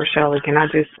 Phil, it's Rochelle again. I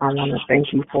want to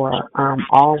thank you for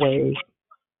always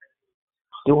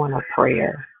doing a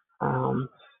prayer.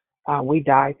 We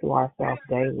die to ourselves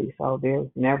daily, so there's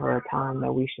never a time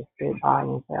that we should sit by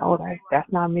and say, "Oh, that's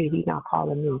not me. He's not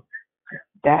calling me."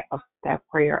 That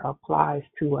prayer applies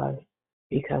to us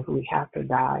because we have to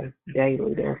die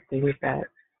daily. There's things that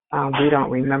we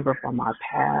don't remember from our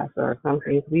past, or some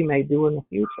things we may do in the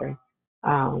future.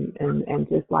 And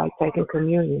just like taking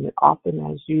communion, as often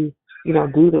as you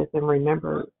do this and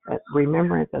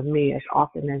remembrance of me, as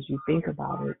often as you think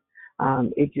about it,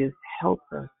 it just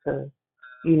helps us to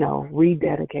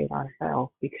rededicate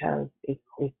ourselves because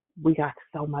we got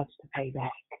so much to pay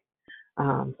back.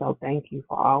 So thank you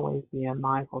for always being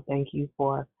mindful. Thank you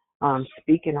for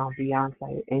speaking on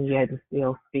Beyonce and yet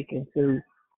still speaking to,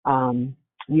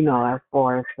 as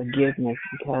far as forgiveness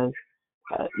because,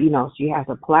 she has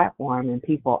a platform and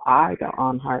people eye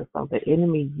on her. So the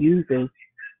enemy uses,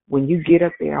 when you get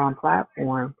up there on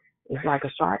platform, it's like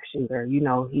a sharpshooter. You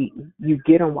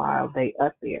get them while they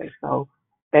up there. So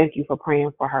thank you for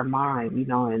praying for her mind,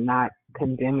 and not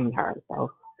condemning her.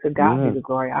 So to God be the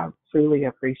glory. I truly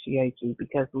appreciate you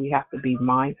because we have to be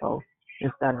mindful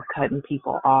instead of cutting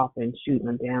people off and shooting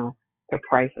them down to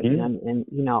pray for them and,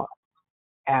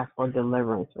 ask for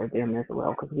deliverance for them as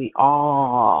well because we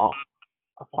all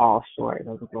fall short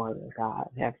of the glory of God,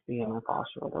 have sinned and fall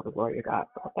short of the glory of God.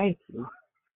 So thank you.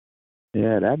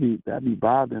 Yeah, that be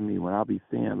bothering me when I be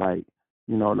saying like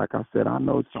I said, I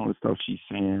know some of the stuff she's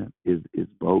saying is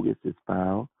bogus, it's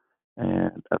foul,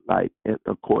 and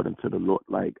according to the Lord,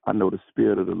 like I know the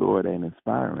Spirit of the Lord ain't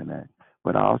inspiring that,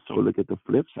 but I also look at the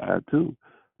flip side too.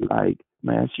 Like,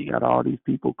 man, she got all these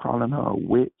people calling her a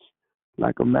witch.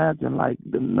 Like, imagine like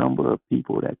the number of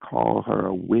people that call her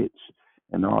a witch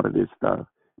and all of this stuff.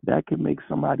 That can make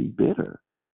somebody bitter.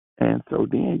 And so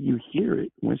then you hear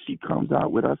it when she comes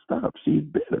out with her stuff. She's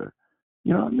bitter.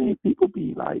 You know what I mean? People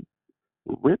be like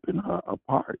ripping her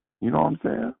apart. You know what I'm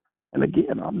saying? And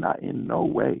again, I'm not in no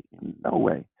way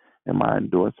am I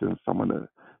endorsing some of the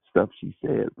stuff she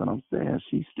said, but I'm saying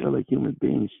she's still a human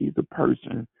being. She's a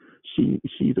person.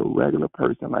 She's a regular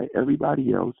person like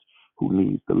everybody else who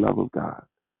needs the love of God.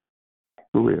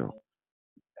 For real.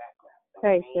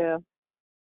 Hey, Phil.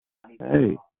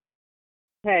 Hey.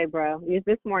 Hey, bro.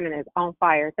 This morning is on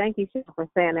fire. Thank you, Chef, for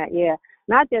saying that. Yeah,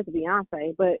 not just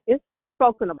Beyonce, but it's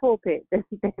folks in the pulpit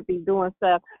that be doing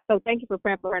stuff. So thank you for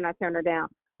praying for her, and I turned her down.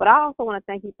 But I also want to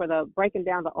thank you for the breaking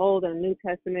down the Old and New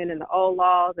Testament and the old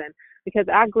laws. And because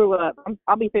I grew up,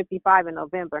 I'll be 55 in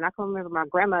November, and I can remember my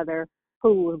grandmother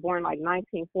who was born like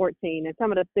 1914, and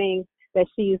some of the things that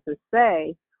she used to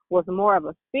say was more of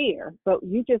a fear. But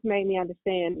you just made me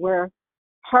understand where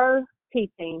her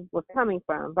teaching was coming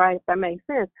from, right? If that makes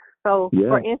sense. So,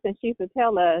 for instance, she used to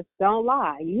tell us, don't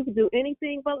lie. You can do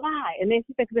anything but lie. And then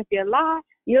she said, 'cause if you lie,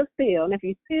 you'll steal. And if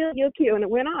you steal, you'll kill. And it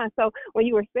went on. So when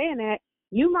you were saying that,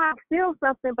 you might steal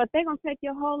something, but they're going to take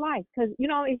your whole life. Because,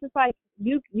 it's just like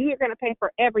you're going to pay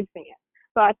for everything.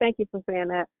 So I thank you for saying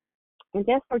that. And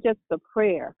that's for just the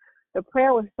prayer. The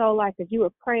prayer was so like that you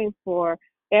were praying for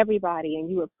everybody, and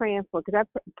you were praying for, because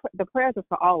the prayers are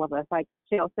for all of us, like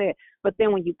Shell said. But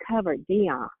then when you covered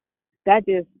Dion, that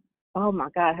just, oh my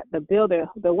God,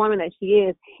 the woman that she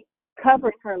is,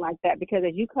 covered her like that, because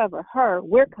as you cover her,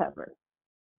 we're covered,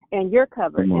 and you're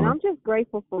covered. And I'm just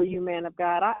grateful for you, man of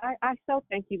God. I so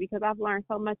thank you, because I've learned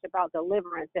so much about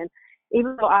deliverance. And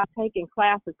even though I've taken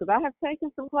classes, because I have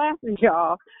taken some classes,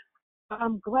 y'all,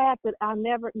 I'm glad that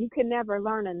you can never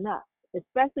learn enough,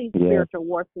 especially spiritual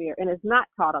warfare, and it's not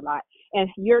taught a lot. And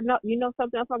you know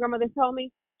something else my grandmother told me?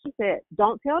 She said,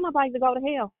 don't tell nobody to go to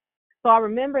hell. So I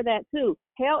remember that too.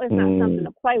 Hell is not something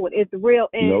to play with. It's real,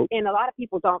 and a lot of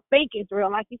people don't think it's real.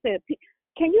 Like you said,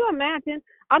 can you imagine?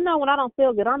 I know when I don't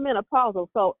feel good, I'm menopausal.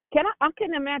 So I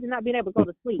couldn't imagine not being able to go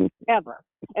to sleep ever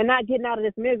and not getting out of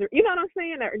this misery. You know what I'm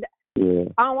saying?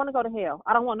 I don't want to go to hell.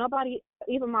 I don't want nobody,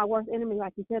 even my worst enemy,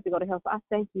 like you said, to go to hell. So I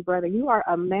thank you, brother. You are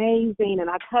amazing, and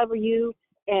I cover you,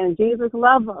 and Jesus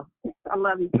love her. I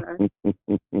love you, sir.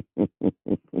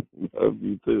 Love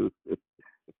you too.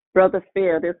 Brother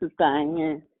Phil, this is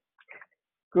Diane.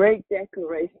 Great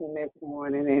declaration this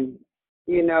morning. And,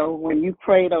 when you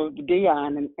prayed over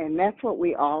Dion, and that's what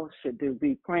we all should do,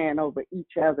 be praying over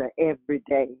each other every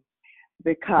day.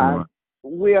 Because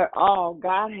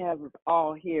God has us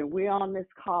all here. We're on this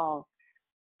call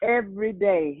every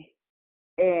day,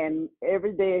 and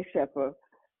every day except for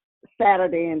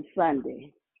Saturday and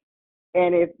Sunday.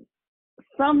 And if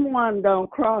someone don't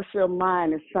cross your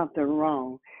mind, is something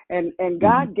wrong. And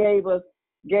God gave us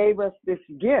this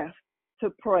gift to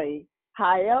pray.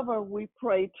 However, we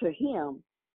pray to Him,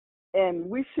 and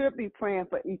we should be praying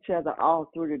for each other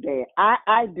all through the day.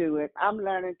 I do it. I'm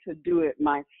learning to do it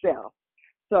myself.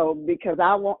 So because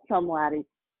I want somebody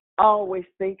always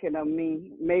thinking of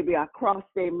me. Maybe I cross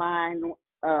their mind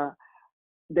the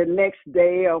next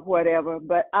day or whatever,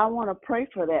 but I want to pray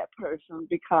for that person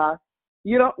because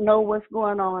you don't know what's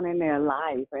going on in their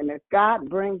life. And if God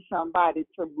brings somebody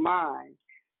to mind,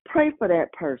 pray for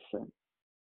that person.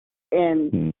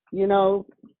 And, you know,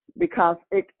 because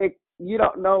you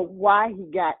don't know why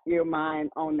He got your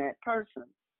mind on that person,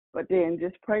 but then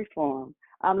just pray for them.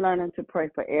 I'm learning to pray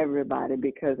for everybody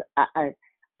because I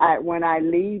when I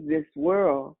leave this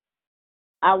world,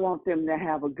 I want them to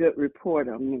have a good report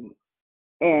of me.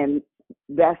 And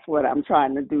that's what I'm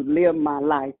trying to do, live my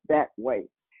life that way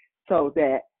so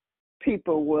that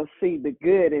people will see the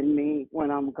good in me when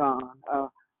I'm gone,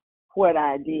 what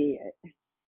I did.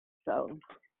 So,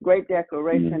 great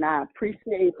declaration. I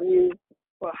appreciate you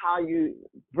for how you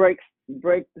break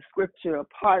the scripture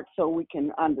apart so we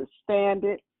can understand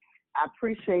it. I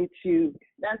appreciate you.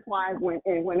 That's why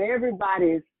when everybody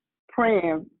is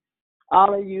praying,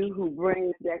 all of you who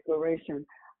bring the declaration,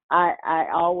 I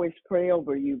always pray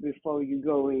over you before you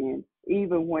go in,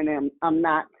 even when I'm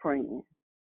not praying.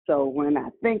 So when I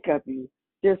think of you,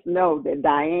 just know that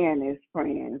Diane is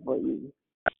praying for you.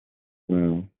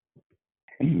 Well,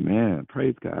 amen.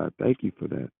 Praise God. Thank you for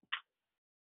that.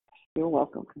 You're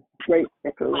welcome. Great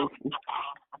declaration.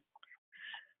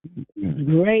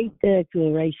 Great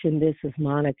declaration. This is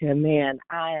Monica. Man,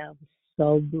 I am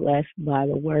so blessed by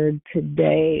the word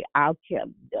today. I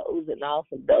kept dozing off,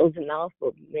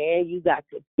 but man, you got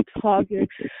to talking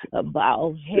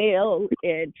about hell,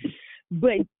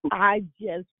 but I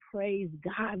just praise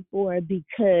God for it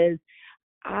because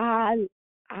I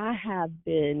have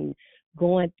been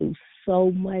going through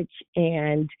so much,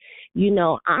 and you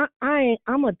know, I'm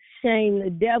ashamed the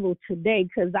devil today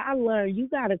because I learned you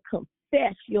got to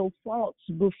confess your faults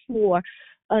before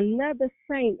another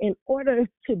saint in order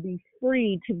to be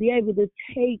free, to be able to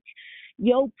take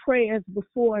your prayers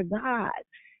before God.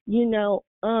 You know,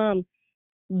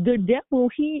 the devil,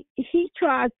 he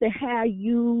tries to have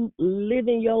you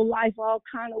living your life all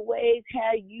kind of ways,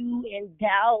 have you in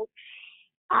doubt.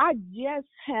 I just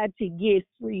had to get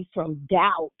free from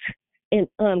doubt and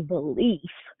unbelief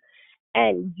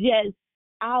and just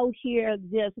out here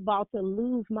just about to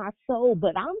lose my soul,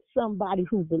 but I'm somebody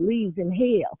who believes in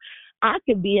hell. I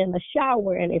could be in the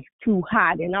shower and it's too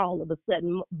hot and all of a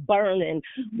sudden burning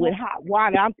with hot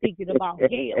water. I'm thinking about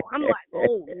hell. I'm like,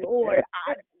 oh, Lord,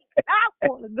 I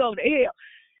want to go to hell.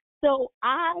 So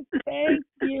I thank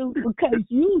you because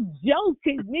you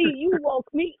jolted me. You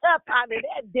woke me up out of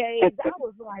that daze. I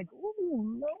was like, oh,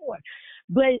 Lord.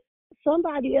 But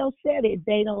somebody else said it.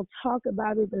 They don't talk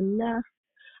about it enough.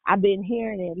 I've been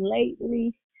hearing it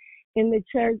lately in the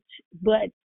church, but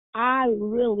I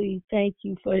really thank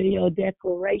you for your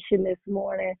declaration this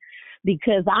morning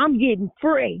because I'm getting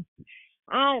free.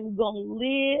 I'm going to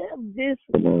live this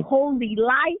holy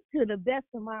life to the best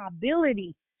of my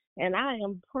ability, and I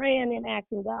am praying and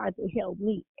asking God to help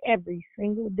me every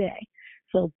single day.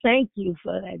 So thank you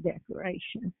for that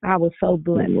declaration. I was so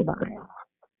blessed by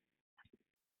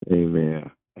it.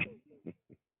 Amen.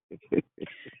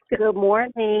 Good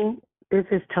morning. This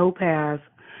is Topaz.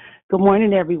 Good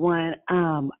morning, everyone.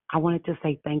 I wanted to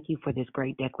say thank you for this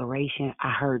great declaration.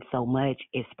 I heard so much.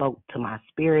 It spoke to my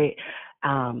spirit.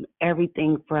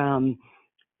 Everything from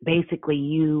basically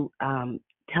you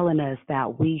telling us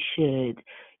that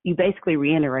you basically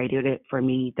reiterated it for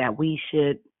me that we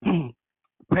should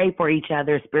pray for each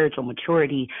other, spiritual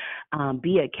maturity,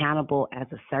 be accountable as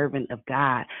a servant of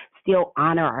God, still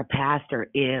honor our pastor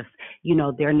if,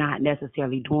 they're not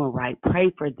necessarily doing right. Pray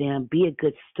for them, be a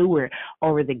good steward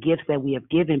over the gifts that we have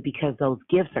given because those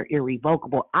gifts are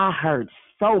irrevocable. I heard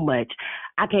so much.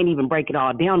 I can't even break it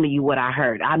all down to you what I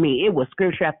heard. I mean, it was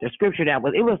scripture after scripture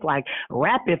it was like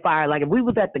rapid fire. Like if we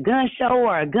was at the gun show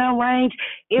or a gun range,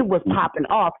 it was popping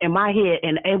off in my head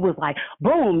and it was like,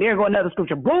 boom, there go another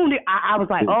scripture. Boom. I was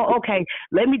like, oh, okay,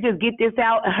 let me just get this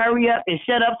out, hurry up and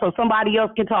shut up so somebody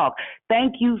else can talk.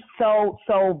 Thank you so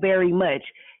very much.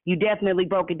 You definitely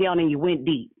broke it down and you went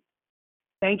deep.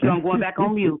 Thank you. I'm going back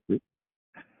on mute.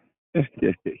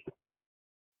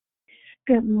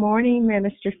 Good morning,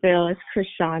 Minister Phil. It's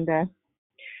Krishanda.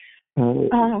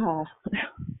 I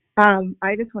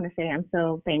just want to say I'm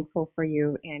so thankful for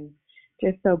you and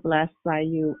just so blessed by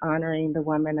you honoring the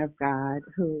woman of God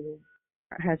who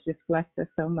has just blessed us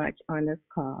so much on this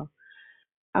call.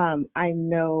 I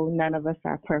know none of us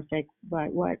are perfect,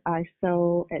 but what I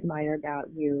so admire about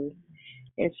you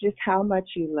is just how much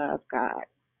you love God.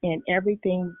 And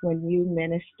everything when you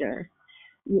minister,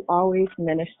 you always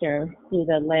minister through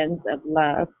the lens of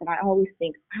love. And I always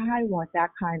think, I want that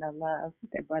kind of love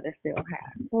that Brother Phil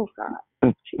has. Oh,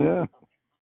 God. Yeah.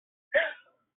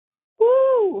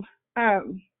 Woo!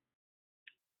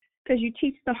 Because you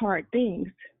teach the hard things,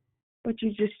 but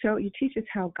you teach us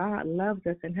how God loves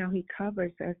us and how he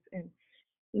covers us and,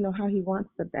 how he wants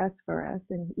the best for us.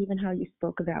 And even how you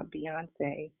spoke about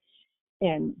Beyonce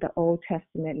and the Old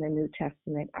Testament and the New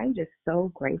Testament. I'm just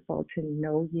so grateful to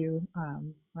know you,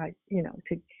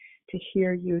 to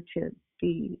hear you, to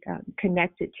be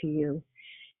connected to you.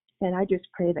 And I just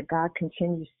pray that God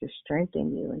continues to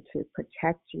strengthen you and to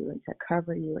protect you and to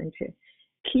cover you and to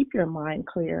keep your mind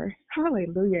clear.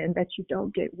 Hallelujah. And that you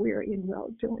don't get weary in well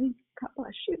doing. God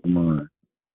bless you. Come on.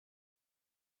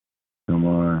 Come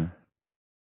on.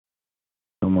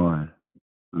 Come on.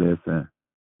 Listen.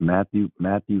 Matthew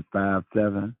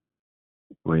 5:7,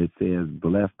 where it says,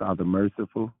 "Blessed are the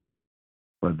merciful,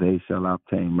 for they shall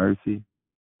obtain mercy."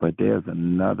 But there's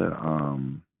another,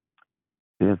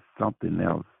 there's something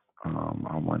else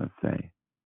I want to say,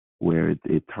 where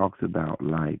it talks about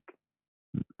like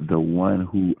the one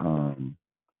who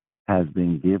has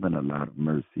been given a lot of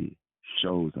mercy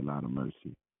shows a lot of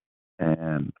mercy.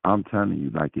 And I'm telling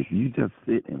you, like, if you just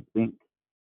sit and think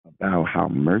about how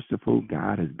merciful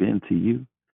God has been to you,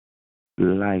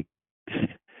 like,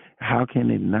 how can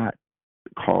it not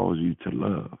cause you to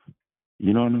love?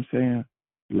 You know what I'm saying?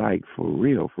 Like, for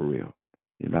real, for real.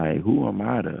 Like, who am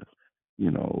I to,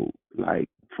 like,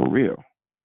 for real?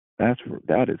 That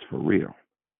is for real.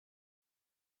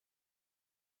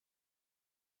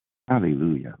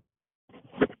 Hallelujah.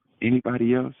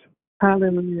 Anybody else?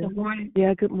 Hallelujah. Good morning.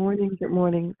 Yeah, good morning. Good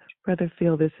morning, Brother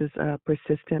Phil. This is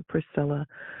Persistent Priscilla.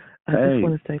 I Hey. just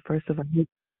want to say, first of all,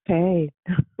 hey,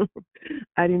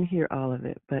 I didn't hear all of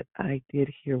it, but I did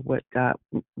hear what God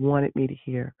wanted me to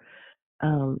hear.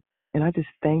 And I just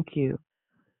thank you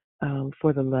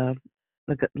for the love,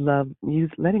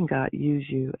 letting God use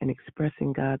you and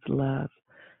expressing God's love,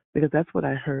 because that's what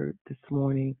I heard this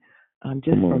morning,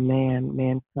 just for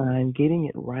mankind, getting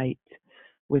it right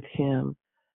with Him,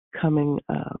 coming,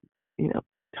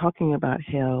 talking about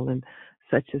hell in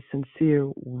such a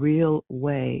sincere, real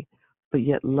way, but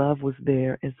yet love was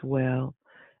there as well.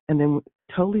 And then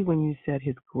totally when you said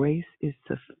His grace is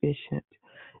sufficient,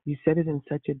 you said it in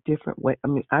such a different way. I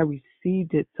mean, I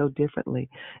received it so differently.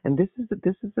 And this is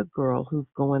a girl who's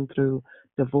going through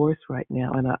divorce right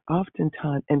now. And I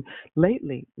oftentimes, and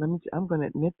lately, I'm going to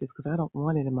admit this because I don't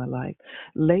want it in my life.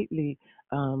 Lately,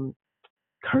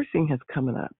 cursing has come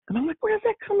up, and I'm like, where's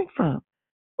that coming from?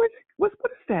 What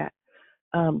is that?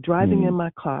 Driving in my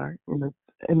car, and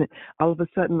all of a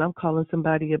sudden I'm calling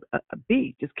somebody a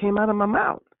B. Just came out of my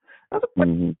mouth. I was like,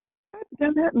 what? I haven't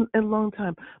done that in a long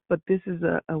time. But this is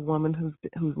a woman whose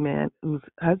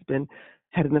husband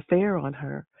had an affair on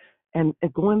her, and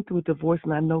going through a divorce.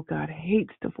 And I know God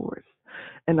hates divorce.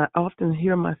 And I often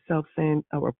hear myself saying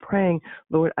or praying,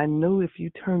 Lord, I know if you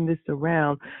turn this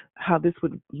around, how this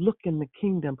would look in the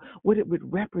kingdom, what it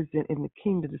would represent in the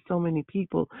kingdom to so many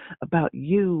people about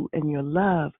you and your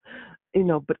love,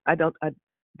 but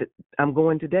I'm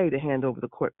going today to hand over the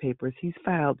court papers. He's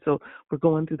filed, so we're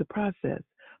going through the process.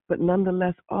 But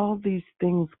nonetheless, all these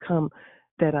things come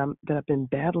that I've been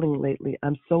battling lately.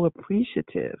 I'm so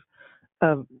appreciative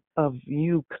of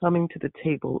you coming to the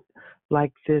table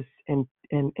like this and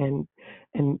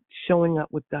showing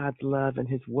up with God's love and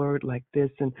His word like this,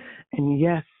 and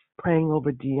yes, praying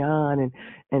over Dion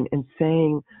and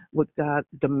saying what God,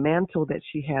 the mantle that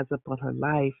she has upon her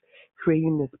life,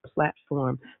 creating this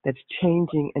platform that's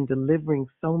changing and delivering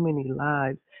so many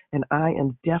lives, and I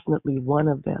am definitely one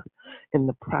of them in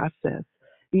the process.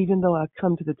 Even though I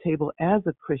come to the table as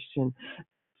a Christian,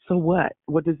 so what?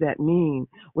 What does that mean?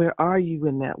 Where are you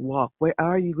in that walk? Where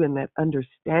are you in that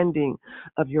understanding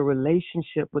of your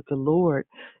relationship with the Lord?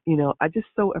 I just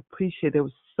so appreciate there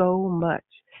was so much.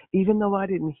 Even though I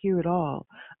didn't hear it all,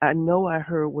 I know I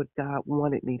heard what God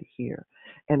wanted me to hear.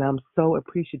 And I'm so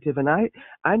appreciative. And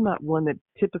I'm not one that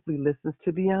typically listens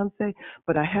to Beyonce,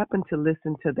 but I happened to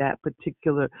listen to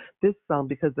this song,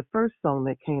 because the first song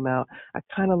that came out, I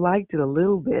kind of liked it a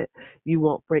little bit, You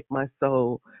Won't Break My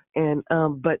Soul. And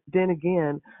but then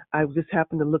again, I just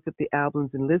happened to look at the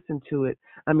albums and listen to it.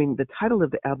 I mean, the title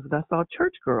of the album, I saw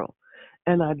Church Girl,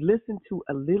 and I'd listened to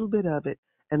a little bit of it,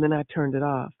 and then I turned it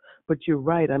off. But you're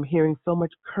right, I'm hearing so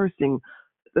much cursing.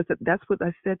 That's what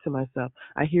I said to myself.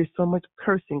 I hear so much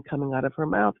cursing coming out of her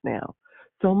mouth now.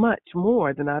 so much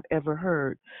more than I've ever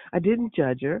heard. I didn't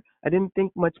judge her. I didn't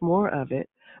think much more of it,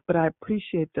 but I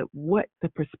appreciate the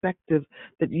perspective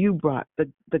that you brought,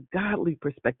 the godly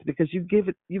perspective, because you give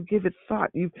it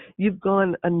thought. You've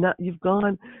gone enough. You've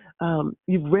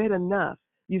read enough.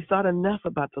 You've thought enough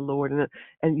about the Lord,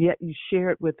 and yet you share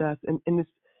it with us, and it's,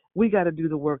 we got to do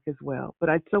the work as well. But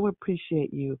I so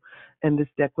appreciate you and this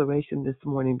declaration this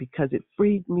morning because it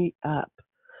freed me up.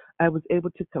 I was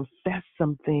able to confess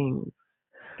some things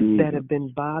that have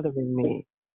been bothering me,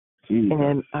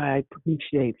 and I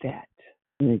appreciate that.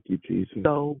 Thank you, Jesus.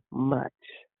 So much.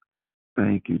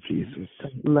 Thank you, Jesus.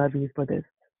 Love you for this.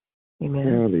 Amen.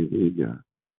 Hallelujah.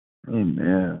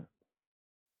 Amen.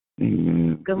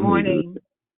 Amen. Good morning.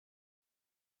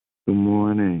 Good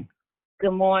morning.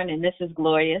 Good morning. This is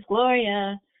Gloria. It's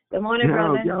Gloria. Good morning,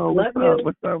 brother. Yo, Love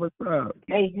what's you. What's up?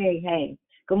 Hey.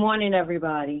 Good morning,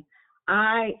 everybody.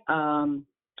 I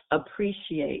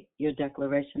appreciate your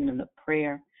declaration and the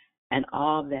prayer and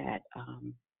all that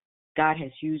God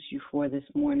has used you for this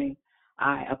morning.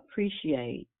 I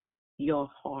appreciate your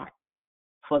heart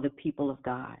for the people of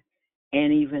God,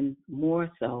 and even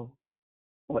more so,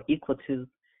 or equal to,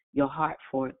 your heart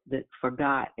for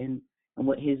God and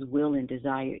what His will and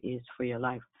desire is for your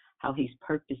life, how He's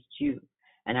purposed you.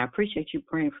 And I appreciate you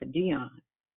praying for Dion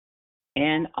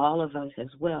and all of us as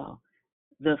well.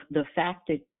 The fact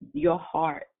that your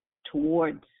heart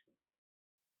towards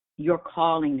your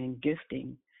calling and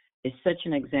gifting is such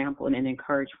an example and an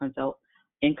encouragement. So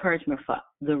encouragement for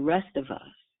the rest of us,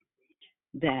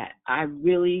 that I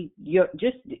really, you're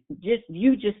just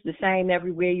the same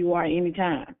everywhere you are,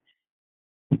 anytime.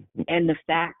 And the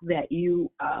fact that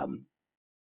you,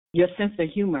 your sense of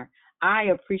humor, I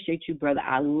appreciate you, brother.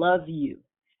 I love you.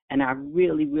 And I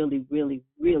really, really, really,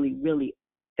 really, really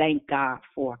thank God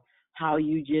for how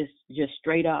you just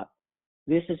straight up,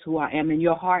 this is who I am, in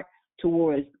your heart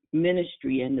towards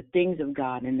ministry and the things of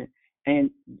God and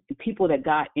the people that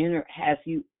God has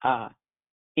you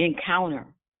encounter,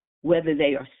 whether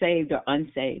they are saved or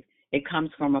unsaved. It comes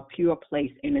from a pure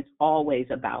place, and it's always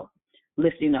about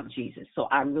lifting up Jesus. So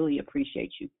I really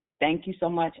appreciate you. Thank you so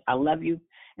much. I love you.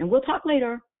 And we'll talk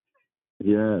later.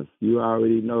 Yes, you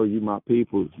already know you my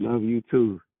peoples. Love you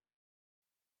too.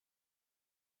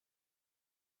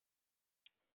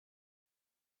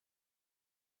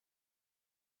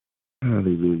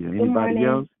 Hallelujah. Anybody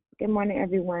else? Good morning,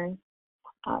 everyone.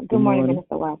 Good morning,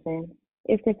 Minister Watson.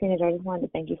 It's Christina. I just wanted to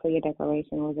thank you for your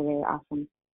declaration. It was a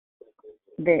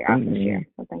very awesome share.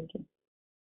 So thank you.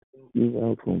 You're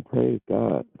welcome. Praise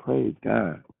God. Praise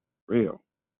God. Real.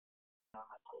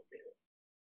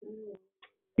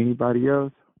 Anybody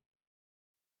else?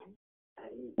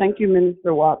 Thank you,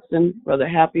 Minister Watson. Brother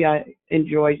Happy, I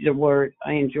enjoyed the word.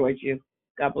 I enjoyed you.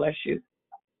 God bless you.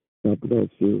 God bless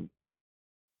you.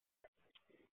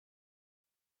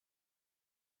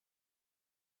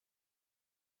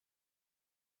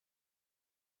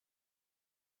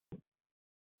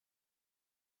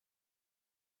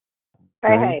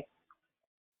 Hey.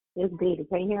 It's Dee.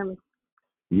 Can you hear me?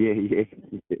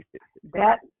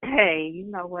 Yeah. Hey, you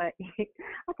know what?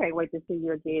 I can't wait to see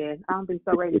you again. I'll be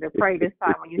so ready to pray this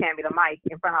time when you hand me the mic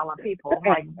in front of all the people. I'm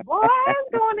like, what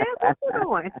is doing this? What you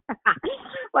doing?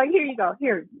 Like, here you go.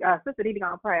 Here, Sister Dee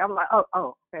gonna pray. I'm like,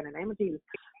 oh, okay, in the name of Jesus.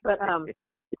 But I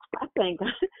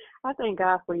thank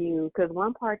God for you, because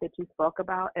one part that you spoke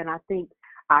about, and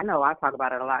I know I talk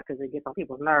about it a lot because it gets on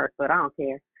people's nerves, but I don't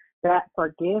care. That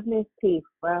forgiveness piece,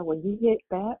 bro, when you hit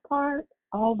that part,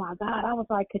 oh my God, I was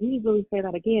like, could he really say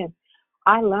that again?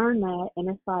 I learned that, and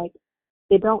it's like,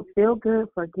 it don't feel good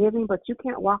forgiving, but you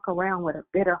can't walk around with a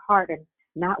bitter heart and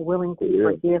not willing to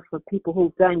forgive for people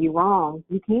who've done you wrong.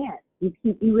 You can't.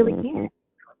 You really can't.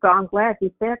 So I'm glad you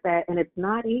said that, and it's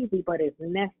not easy, but it's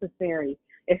necessary.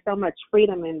 There's so much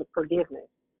freedom in the forgiveness,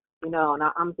 and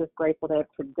I'm just grateful that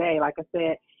today, like I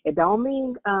said, it don't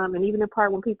mean, and even the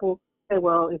part when people say,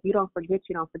 well, if you don't forget,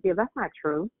 you don't forgive. That's not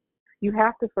true. You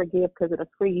have to forgive because it'll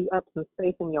free you up some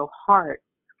space in your heart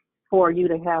for you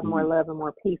to have more love and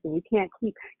more peace. And you can't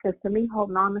because to me,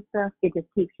 holding on to stuff, it just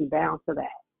keeps you bound to that.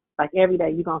 Like every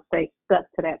day you're going to stay stuck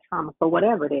to that trauma. So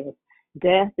whatever it is,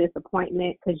 death,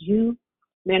 disappointment, because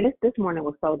this morning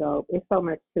was so dope. It's so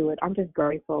much to it. I'm just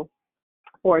grateful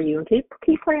for you. And keep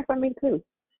praying for me too,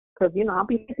 because, I'll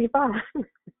be 55.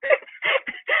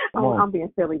 I'm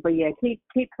being silly, but yeah, keep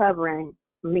covering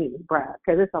me, bruh,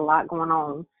 because there's a lot going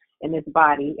on in this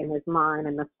body, in this mind,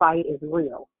 and the fight is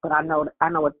real. But I know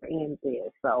what the end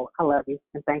is. So I love you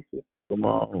and thank you. Come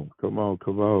on.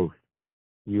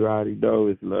 You already know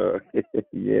it's love.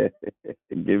 Yeah.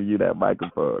 Give you that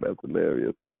microphone. That's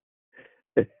hilarious.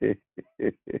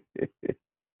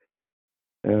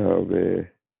 Oh man.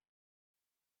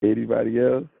 Anybody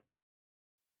else?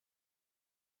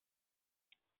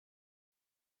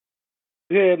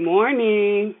 Good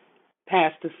morning,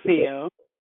 Pastor Phil.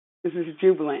 This is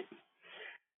Jubilant.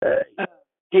 Uh,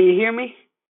 can you hear me?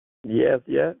 Yes,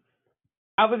 yes.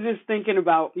 I was just thinking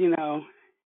about, as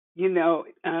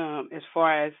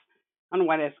far as I don't know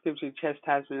why that scripture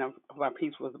chastisement of our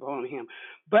peace was upon him,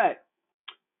 but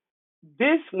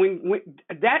this when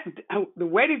that the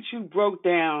way that you broke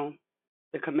down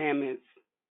the commandments,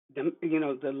 the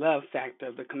love factor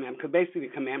of the commandment, because basically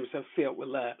the commandments are filled with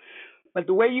love, but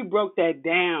the way you broke that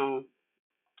down,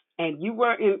 and you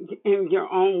were in your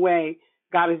own way,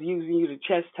 God is using you to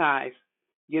chastise,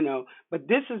 but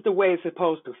this is the way it's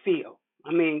supposed to feel.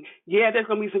 I mean, yeah, there's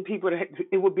gonna be some people that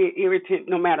it would be an irritant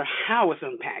no matter how it's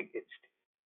unpackaged,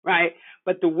 right?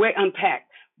 But the way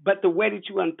that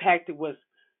you unpacked it was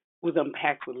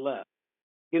unpacked with love.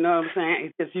 You know what I'm saying?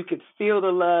 It's just you could feel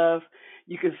the love,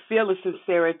 you could feel the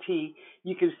sincerity,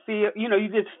 you could feel, you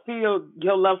just feel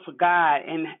your love for God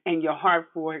and your heart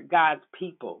for God's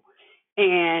people.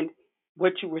 And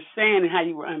what you were saying and how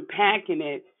you were unpacking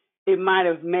it, it might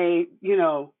have made you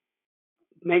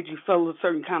feel a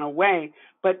certain kind of way.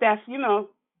 But that's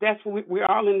what we're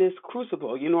all in this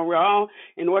crucible. We're all,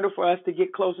 in order for us to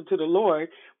get closer to the Lord,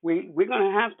 we're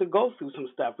gonna have to go through some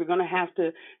stuff. We're gonna have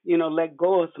to, let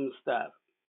go of some stuff.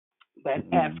 But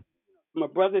as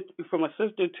from a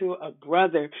sister to a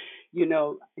brother,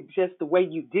 just the way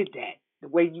you did that, the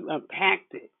way you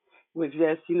unpacked it was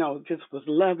just, just was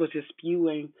love was just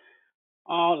spewing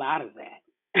all out of that.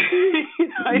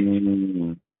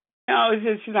 It's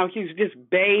just, he's just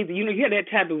bathing. You hear that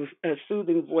type of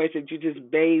soothing voice that you're just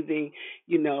bathing.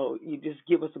 You just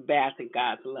give us a bath in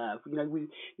God's love.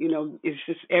 It's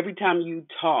just every time you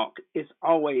talk, it's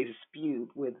always spewed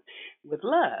with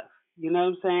love. You know what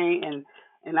I'm saying?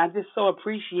 And I just so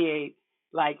appreciate,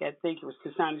 like I think it was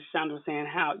Cassandra was saying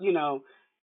how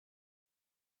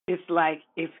it's like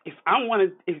if I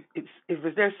want to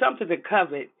if there's something to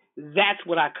covet, that's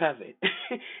what I covet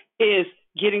is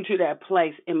getting to that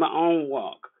place in my own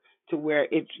walk to where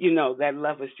it's that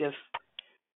love is just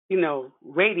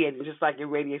radiating just like it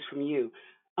radiates from you.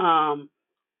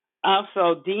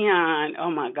 Also, Dion,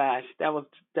 oh my gosh, that was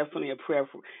definitely a prayer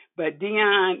for. But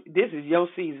Dion, this is your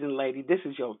season, lady. This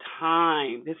is your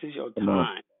time. This is your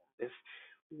time.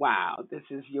 Wow, this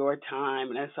is your time,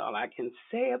 and that's all I can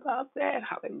say about that.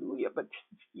 Hallelujah. But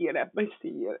yeah, that makes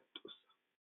the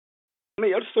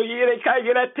me so yere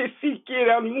kagera te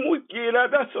sikira mukira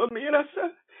da so mira sa.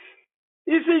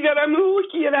 Isigara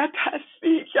mukira ta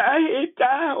sika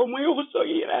eta o mo so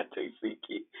yera te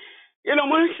siki.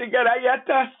 Musigara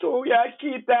yata so ya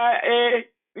kita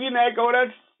ina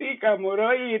gora sika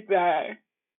moroita.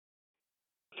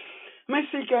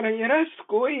 Mesikara yera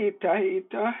skoita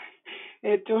ita.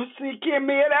 Eto sike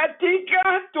mera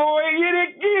tika to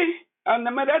yereki.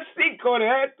 Andamara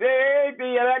sikorete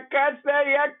yera casa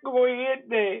ya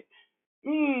koite.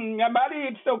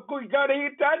 Amari so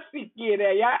kuigarita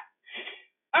sikira ya.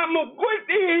 Amo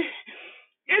kuiti.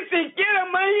 Isikira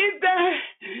maita.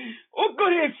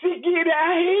 Okore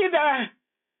sikira hida.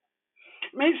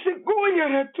 Me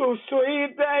sikuya to so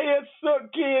ida ya so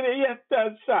kire ya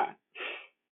tasa.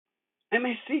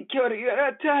 Me sikira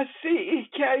ya tasi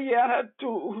ikaya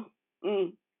tu.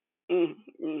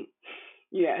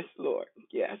 Yes, Lord.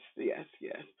 Yes, yes,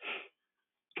 yes.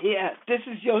 Yeah, this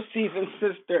is your season,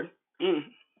 sister.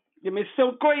 Give me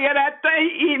so koyerata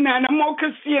ina na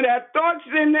mokasira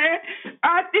totsine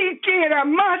atikira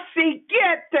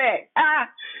masikete.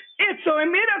 It's a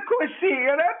miracle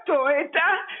sira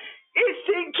toeta.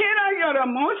 Isikira yora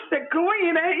moste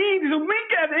koyera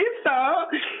izumika disa.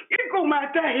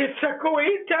 Ikumata hisa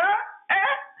koita.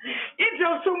 It's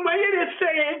also my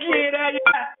say gira ya.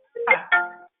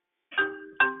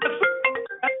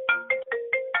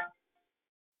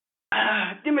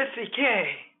 Dimasike.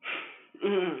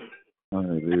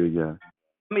 Hallelujah.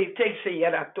 Me take say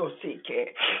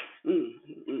yaratosike.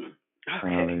 Okay.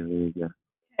 Hallelujah.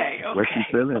 Hey,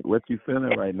 okay. What you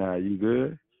feeling right now? You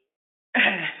good?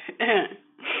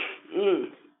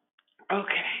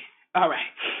 Okay. All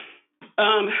right.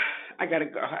 I gotta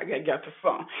go. I gotta get off the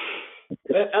phone.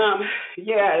 But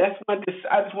yeah, I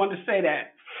just wanted to say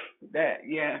that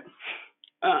yeah.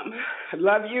 I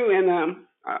love you, and I'm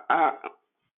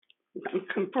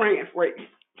praying for you.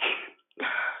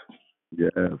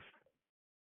 Yes.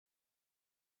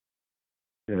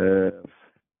 Yes.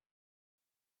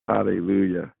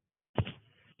 Hallelujah.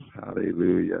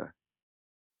 Hallelujah.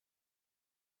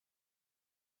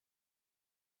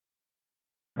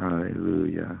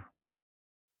 Hallelujah.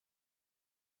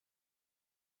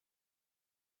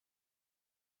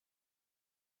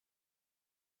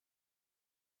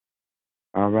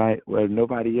 All right. Well, if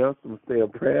nobody else will say a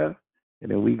prayer, and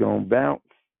then we going to bounce.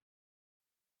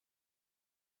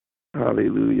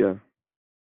 Hallelujah.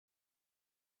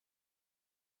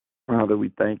 Father,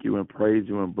 we thank you and praise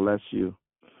you and bless you.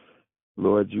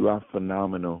 Lord, you are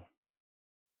phenomenal.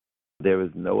 There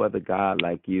is no other God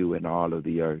like you in all of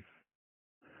the earth.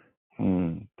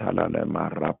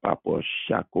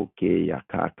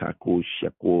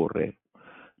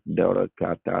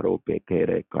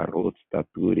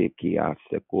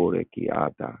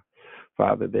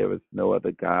 Father, there is no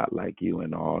other God like you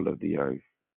in all of the earth.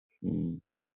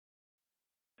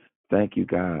 Thank you,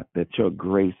 God, that your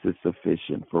grace is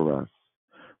sufficient for us.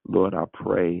 Lord, I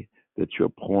pray that you're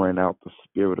pouring out the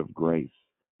spirit of grace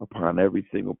upon every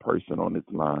single person on this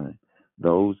line.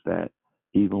 Those that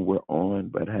even were on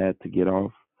but had to get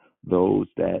off. Those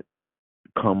that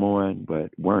come on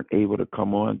but weren't able to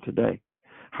come on today.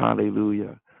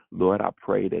 Hallelujah. Lord, I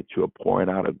pray that you're pouring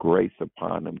out a grace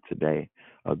upon them today,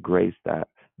 a grace that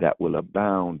will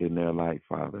abound in their life,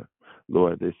 Father.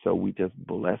 Lord, so we just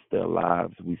bless their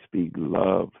lives. We speak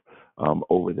love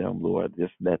over them, Lord.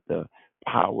 Just let the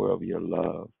power of your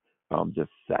love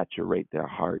just saturate their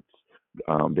hearts,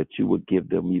 that you would give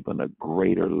them even a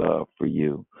greater love for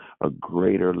you,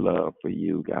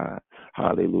 God.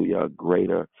 Hallelujah, a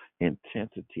greater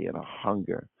intensity and a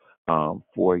hunger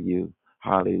for you.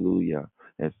 Hallelujah.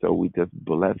 And so we just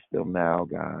bless them now,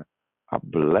 God. I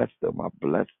bless them.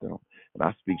 And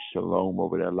I speak shalom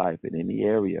over their life in any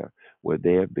area where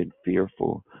they have been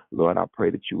fearful. Lord, I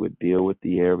pray that you would deal with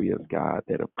the areas, God,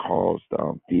 that have caused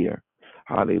fear.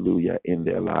 Hallelujah, in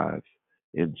their lives.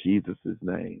 In Jesus'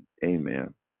 name,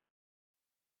 amen.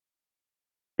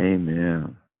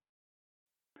 Amen.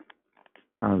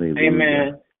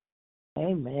 Hallelujah.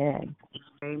 Amen.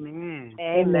 Amen.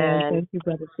 Amen. Thank you,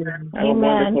 Brother Stephen. Have a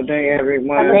wonderful day,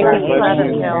 everyone. Thank God you, bless Brother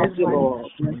you. Bill. Thank you, Lord.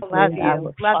 Love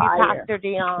you. Love you, Pastor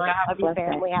Dion. Love you,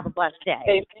 family. Have a blessed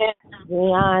day.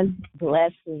 Dion,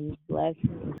 blessings.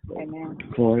 Amen.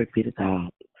 Glory be to God.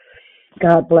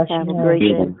 God bless you. Have a great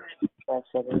day.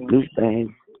 Blue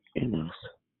thing in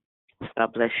us.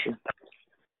 God bless you.